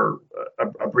for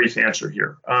a brief answer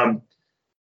here.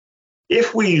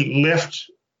 If we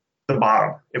lift the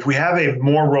bottom, if we have a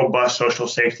more robust social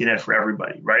safety net for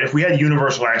everybody, right? If we had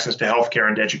universal access to healthcare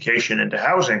and to education and to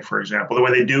housing, for example, the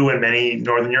way they do in many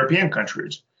Northern European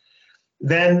countries,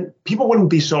 then people wouldn't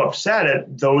be so upset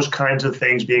at those kinds of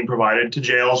things being provided to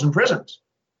jails and prisons.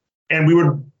 And we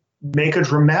would make a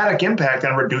dramatic impact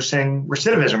on reducing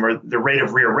recidivism or the rate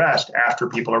of rearrest after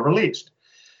people are released.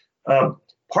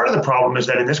 Part of the problem is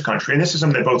that in this country, and this is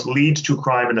something that both leads to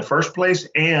crime in the first place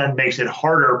and makes it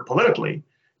harder politically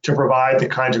to provide the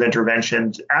kinds of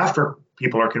interventions after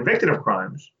people are convicted of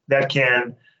crimes that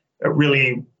can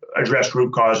really address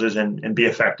root causes and be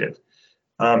effective,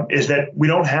 is that we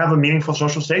don't have a meaningful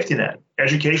social safety net.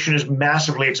 Education is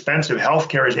massively expensive.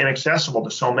 Healthcare is inaccessible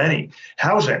to so many.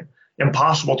 Housing,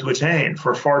 impossible to attain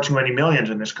for far too many millions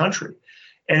in this country.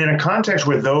 And in a context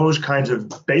where those kinds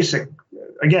of basic,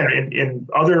 again, in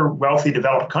other wealthy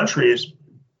developed countries,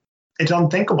 it's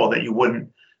unthinkable that you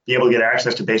wouldn't be able to get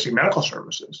access to basic medical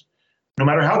services, no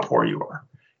matter how poor you are.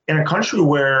 In a country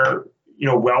where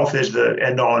wealth is the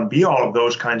end all and be all of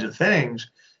those kinds of things,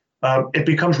 it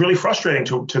becomes really frustrating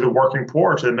to the working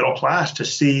poor, to the middle class, to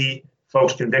see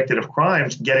folks convicted of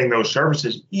crimes getting those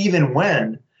services, even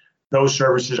when those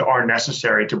services are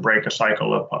necessary to break a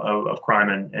cycle of crime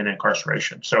and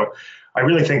incarceration. So I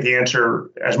really think the answer,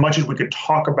 as much as we could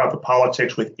talk about the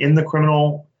politics within the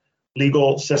criminal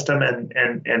legal system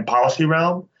and policy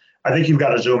realm, I think you've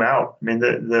got to zoom out. I mean,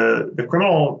 the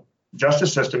criminal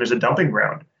justice system is a dumping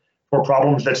ground for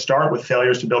problems that start with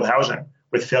failures to build housing,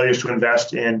 with failures to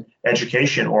invest in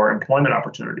education or employment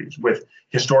opportunities, with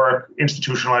historic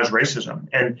institutionalized racism.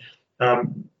 And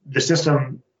the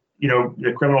system,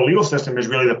 the criminal legal system is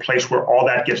really the place where all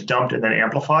that gets dumped and then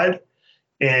amplified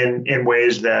in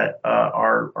ways that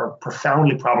are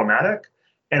profoundly problematic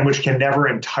and which can never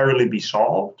entirely be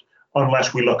solved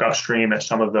unless we look upstream at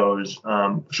some of those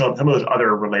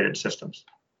other related systems.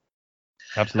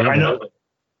 Absolutely.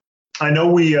 I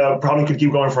know we probably could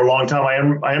keep going for a long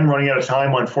time. I am running out of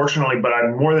time, unfortunately, but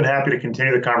I'm more than happy to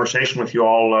continue the conversation with you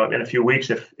all in a few weeks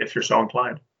if you're so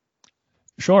inclined.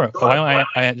 Sure. So why don't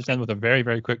I just end with a very,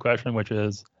 very quick question, which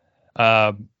is,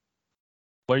 what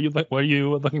are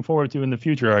you looking forward to in the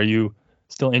future? Are you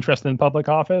still interested in public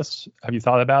office? Have you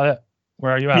thought about it?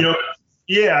 Where are you at?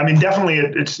 Yeah, I mean, definitely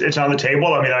it's on the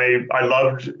table. I mean, I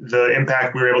loved the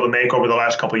impact we were able to make over the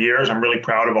last couple of years. I'm really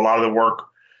proud of a lot of the work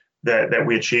that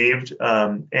we achieved.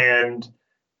 And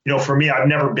for me, I've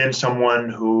never been someone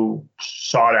who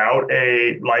sought out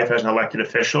a life as an elected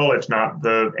official. It's not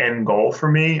the end goal for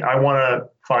me. I want to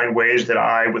find ways that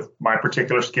I, with my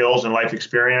particular skills and life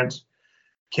experience,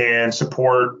 can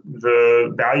support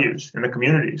the values in the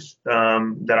communities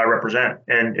that I represent.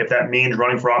 And if that means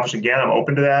running for office again, I'm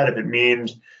open to that. If it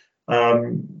means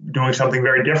doing something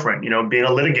very different, being a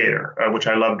litigator, which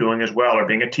I love doing as well, or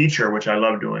being a teacher, which I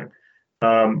love doing.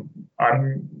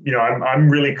 I'm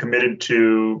really committed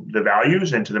to the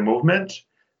values and to the movement.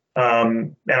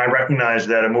 And I recognize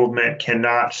that a movement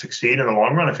cannot succeed in the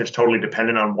long run if it's totally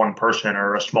dependent on one person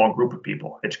or a small group of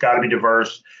people. It's got to be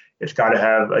diverse. It's got to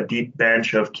have a deep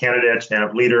bench of candidates and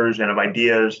of leaders and of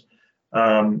ideas.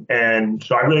 And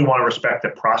so I really want to respect the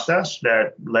process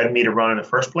that led me to run in the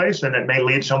first place, and that may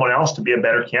lead someone else to be a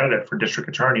better candidate for district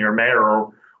attorney or mayor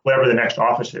or whatever the next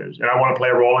office is. And I want to play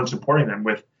a role in supporting them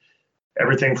with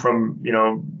everything from,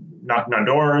 knocking on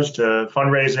doors to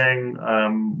fundraising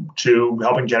to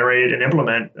helping generate and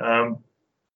implement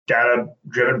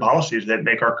data-driven policies that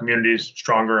make our communities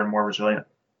stronger and more resilient.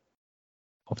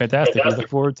 Well, fantastic. We look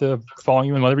forward to following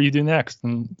you in whatever you do next.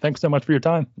 And thanks so much for your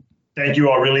time. Thank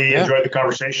you all. Really enjoyed the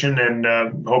conversation and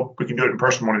hope we can do it in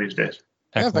person one of these days.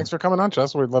 Excellent. Yeah, thanks for coming on,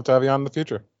 Chesa. We'd love to have you on in the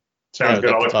future. Sounds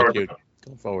good. I'll look forward to it.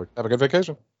 Going forward. Have a good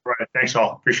vacation. Right. Thanks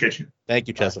all. Appreciate you. Thank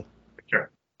you, Chesa. Take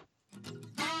care.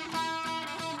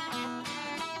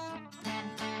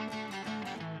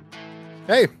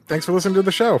 Hey, thanks for listening to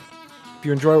the show. If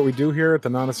you enjoy what we do here at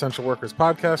the Non-Essential Workers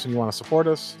Podcast and you want to support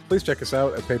us, please check us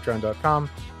out at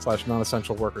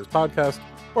patreon.com/non-essential workers podcast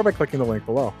or by clicking the link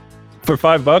below. For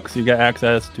 $5, you get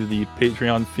access to the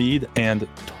Patreon feed and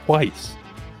twice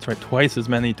as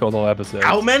many total episodes.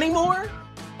 How many more?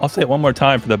 I'll say it one more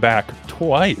time for the back.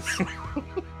 Twice.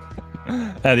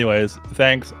 Anyways,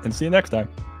 thanks and see you next time.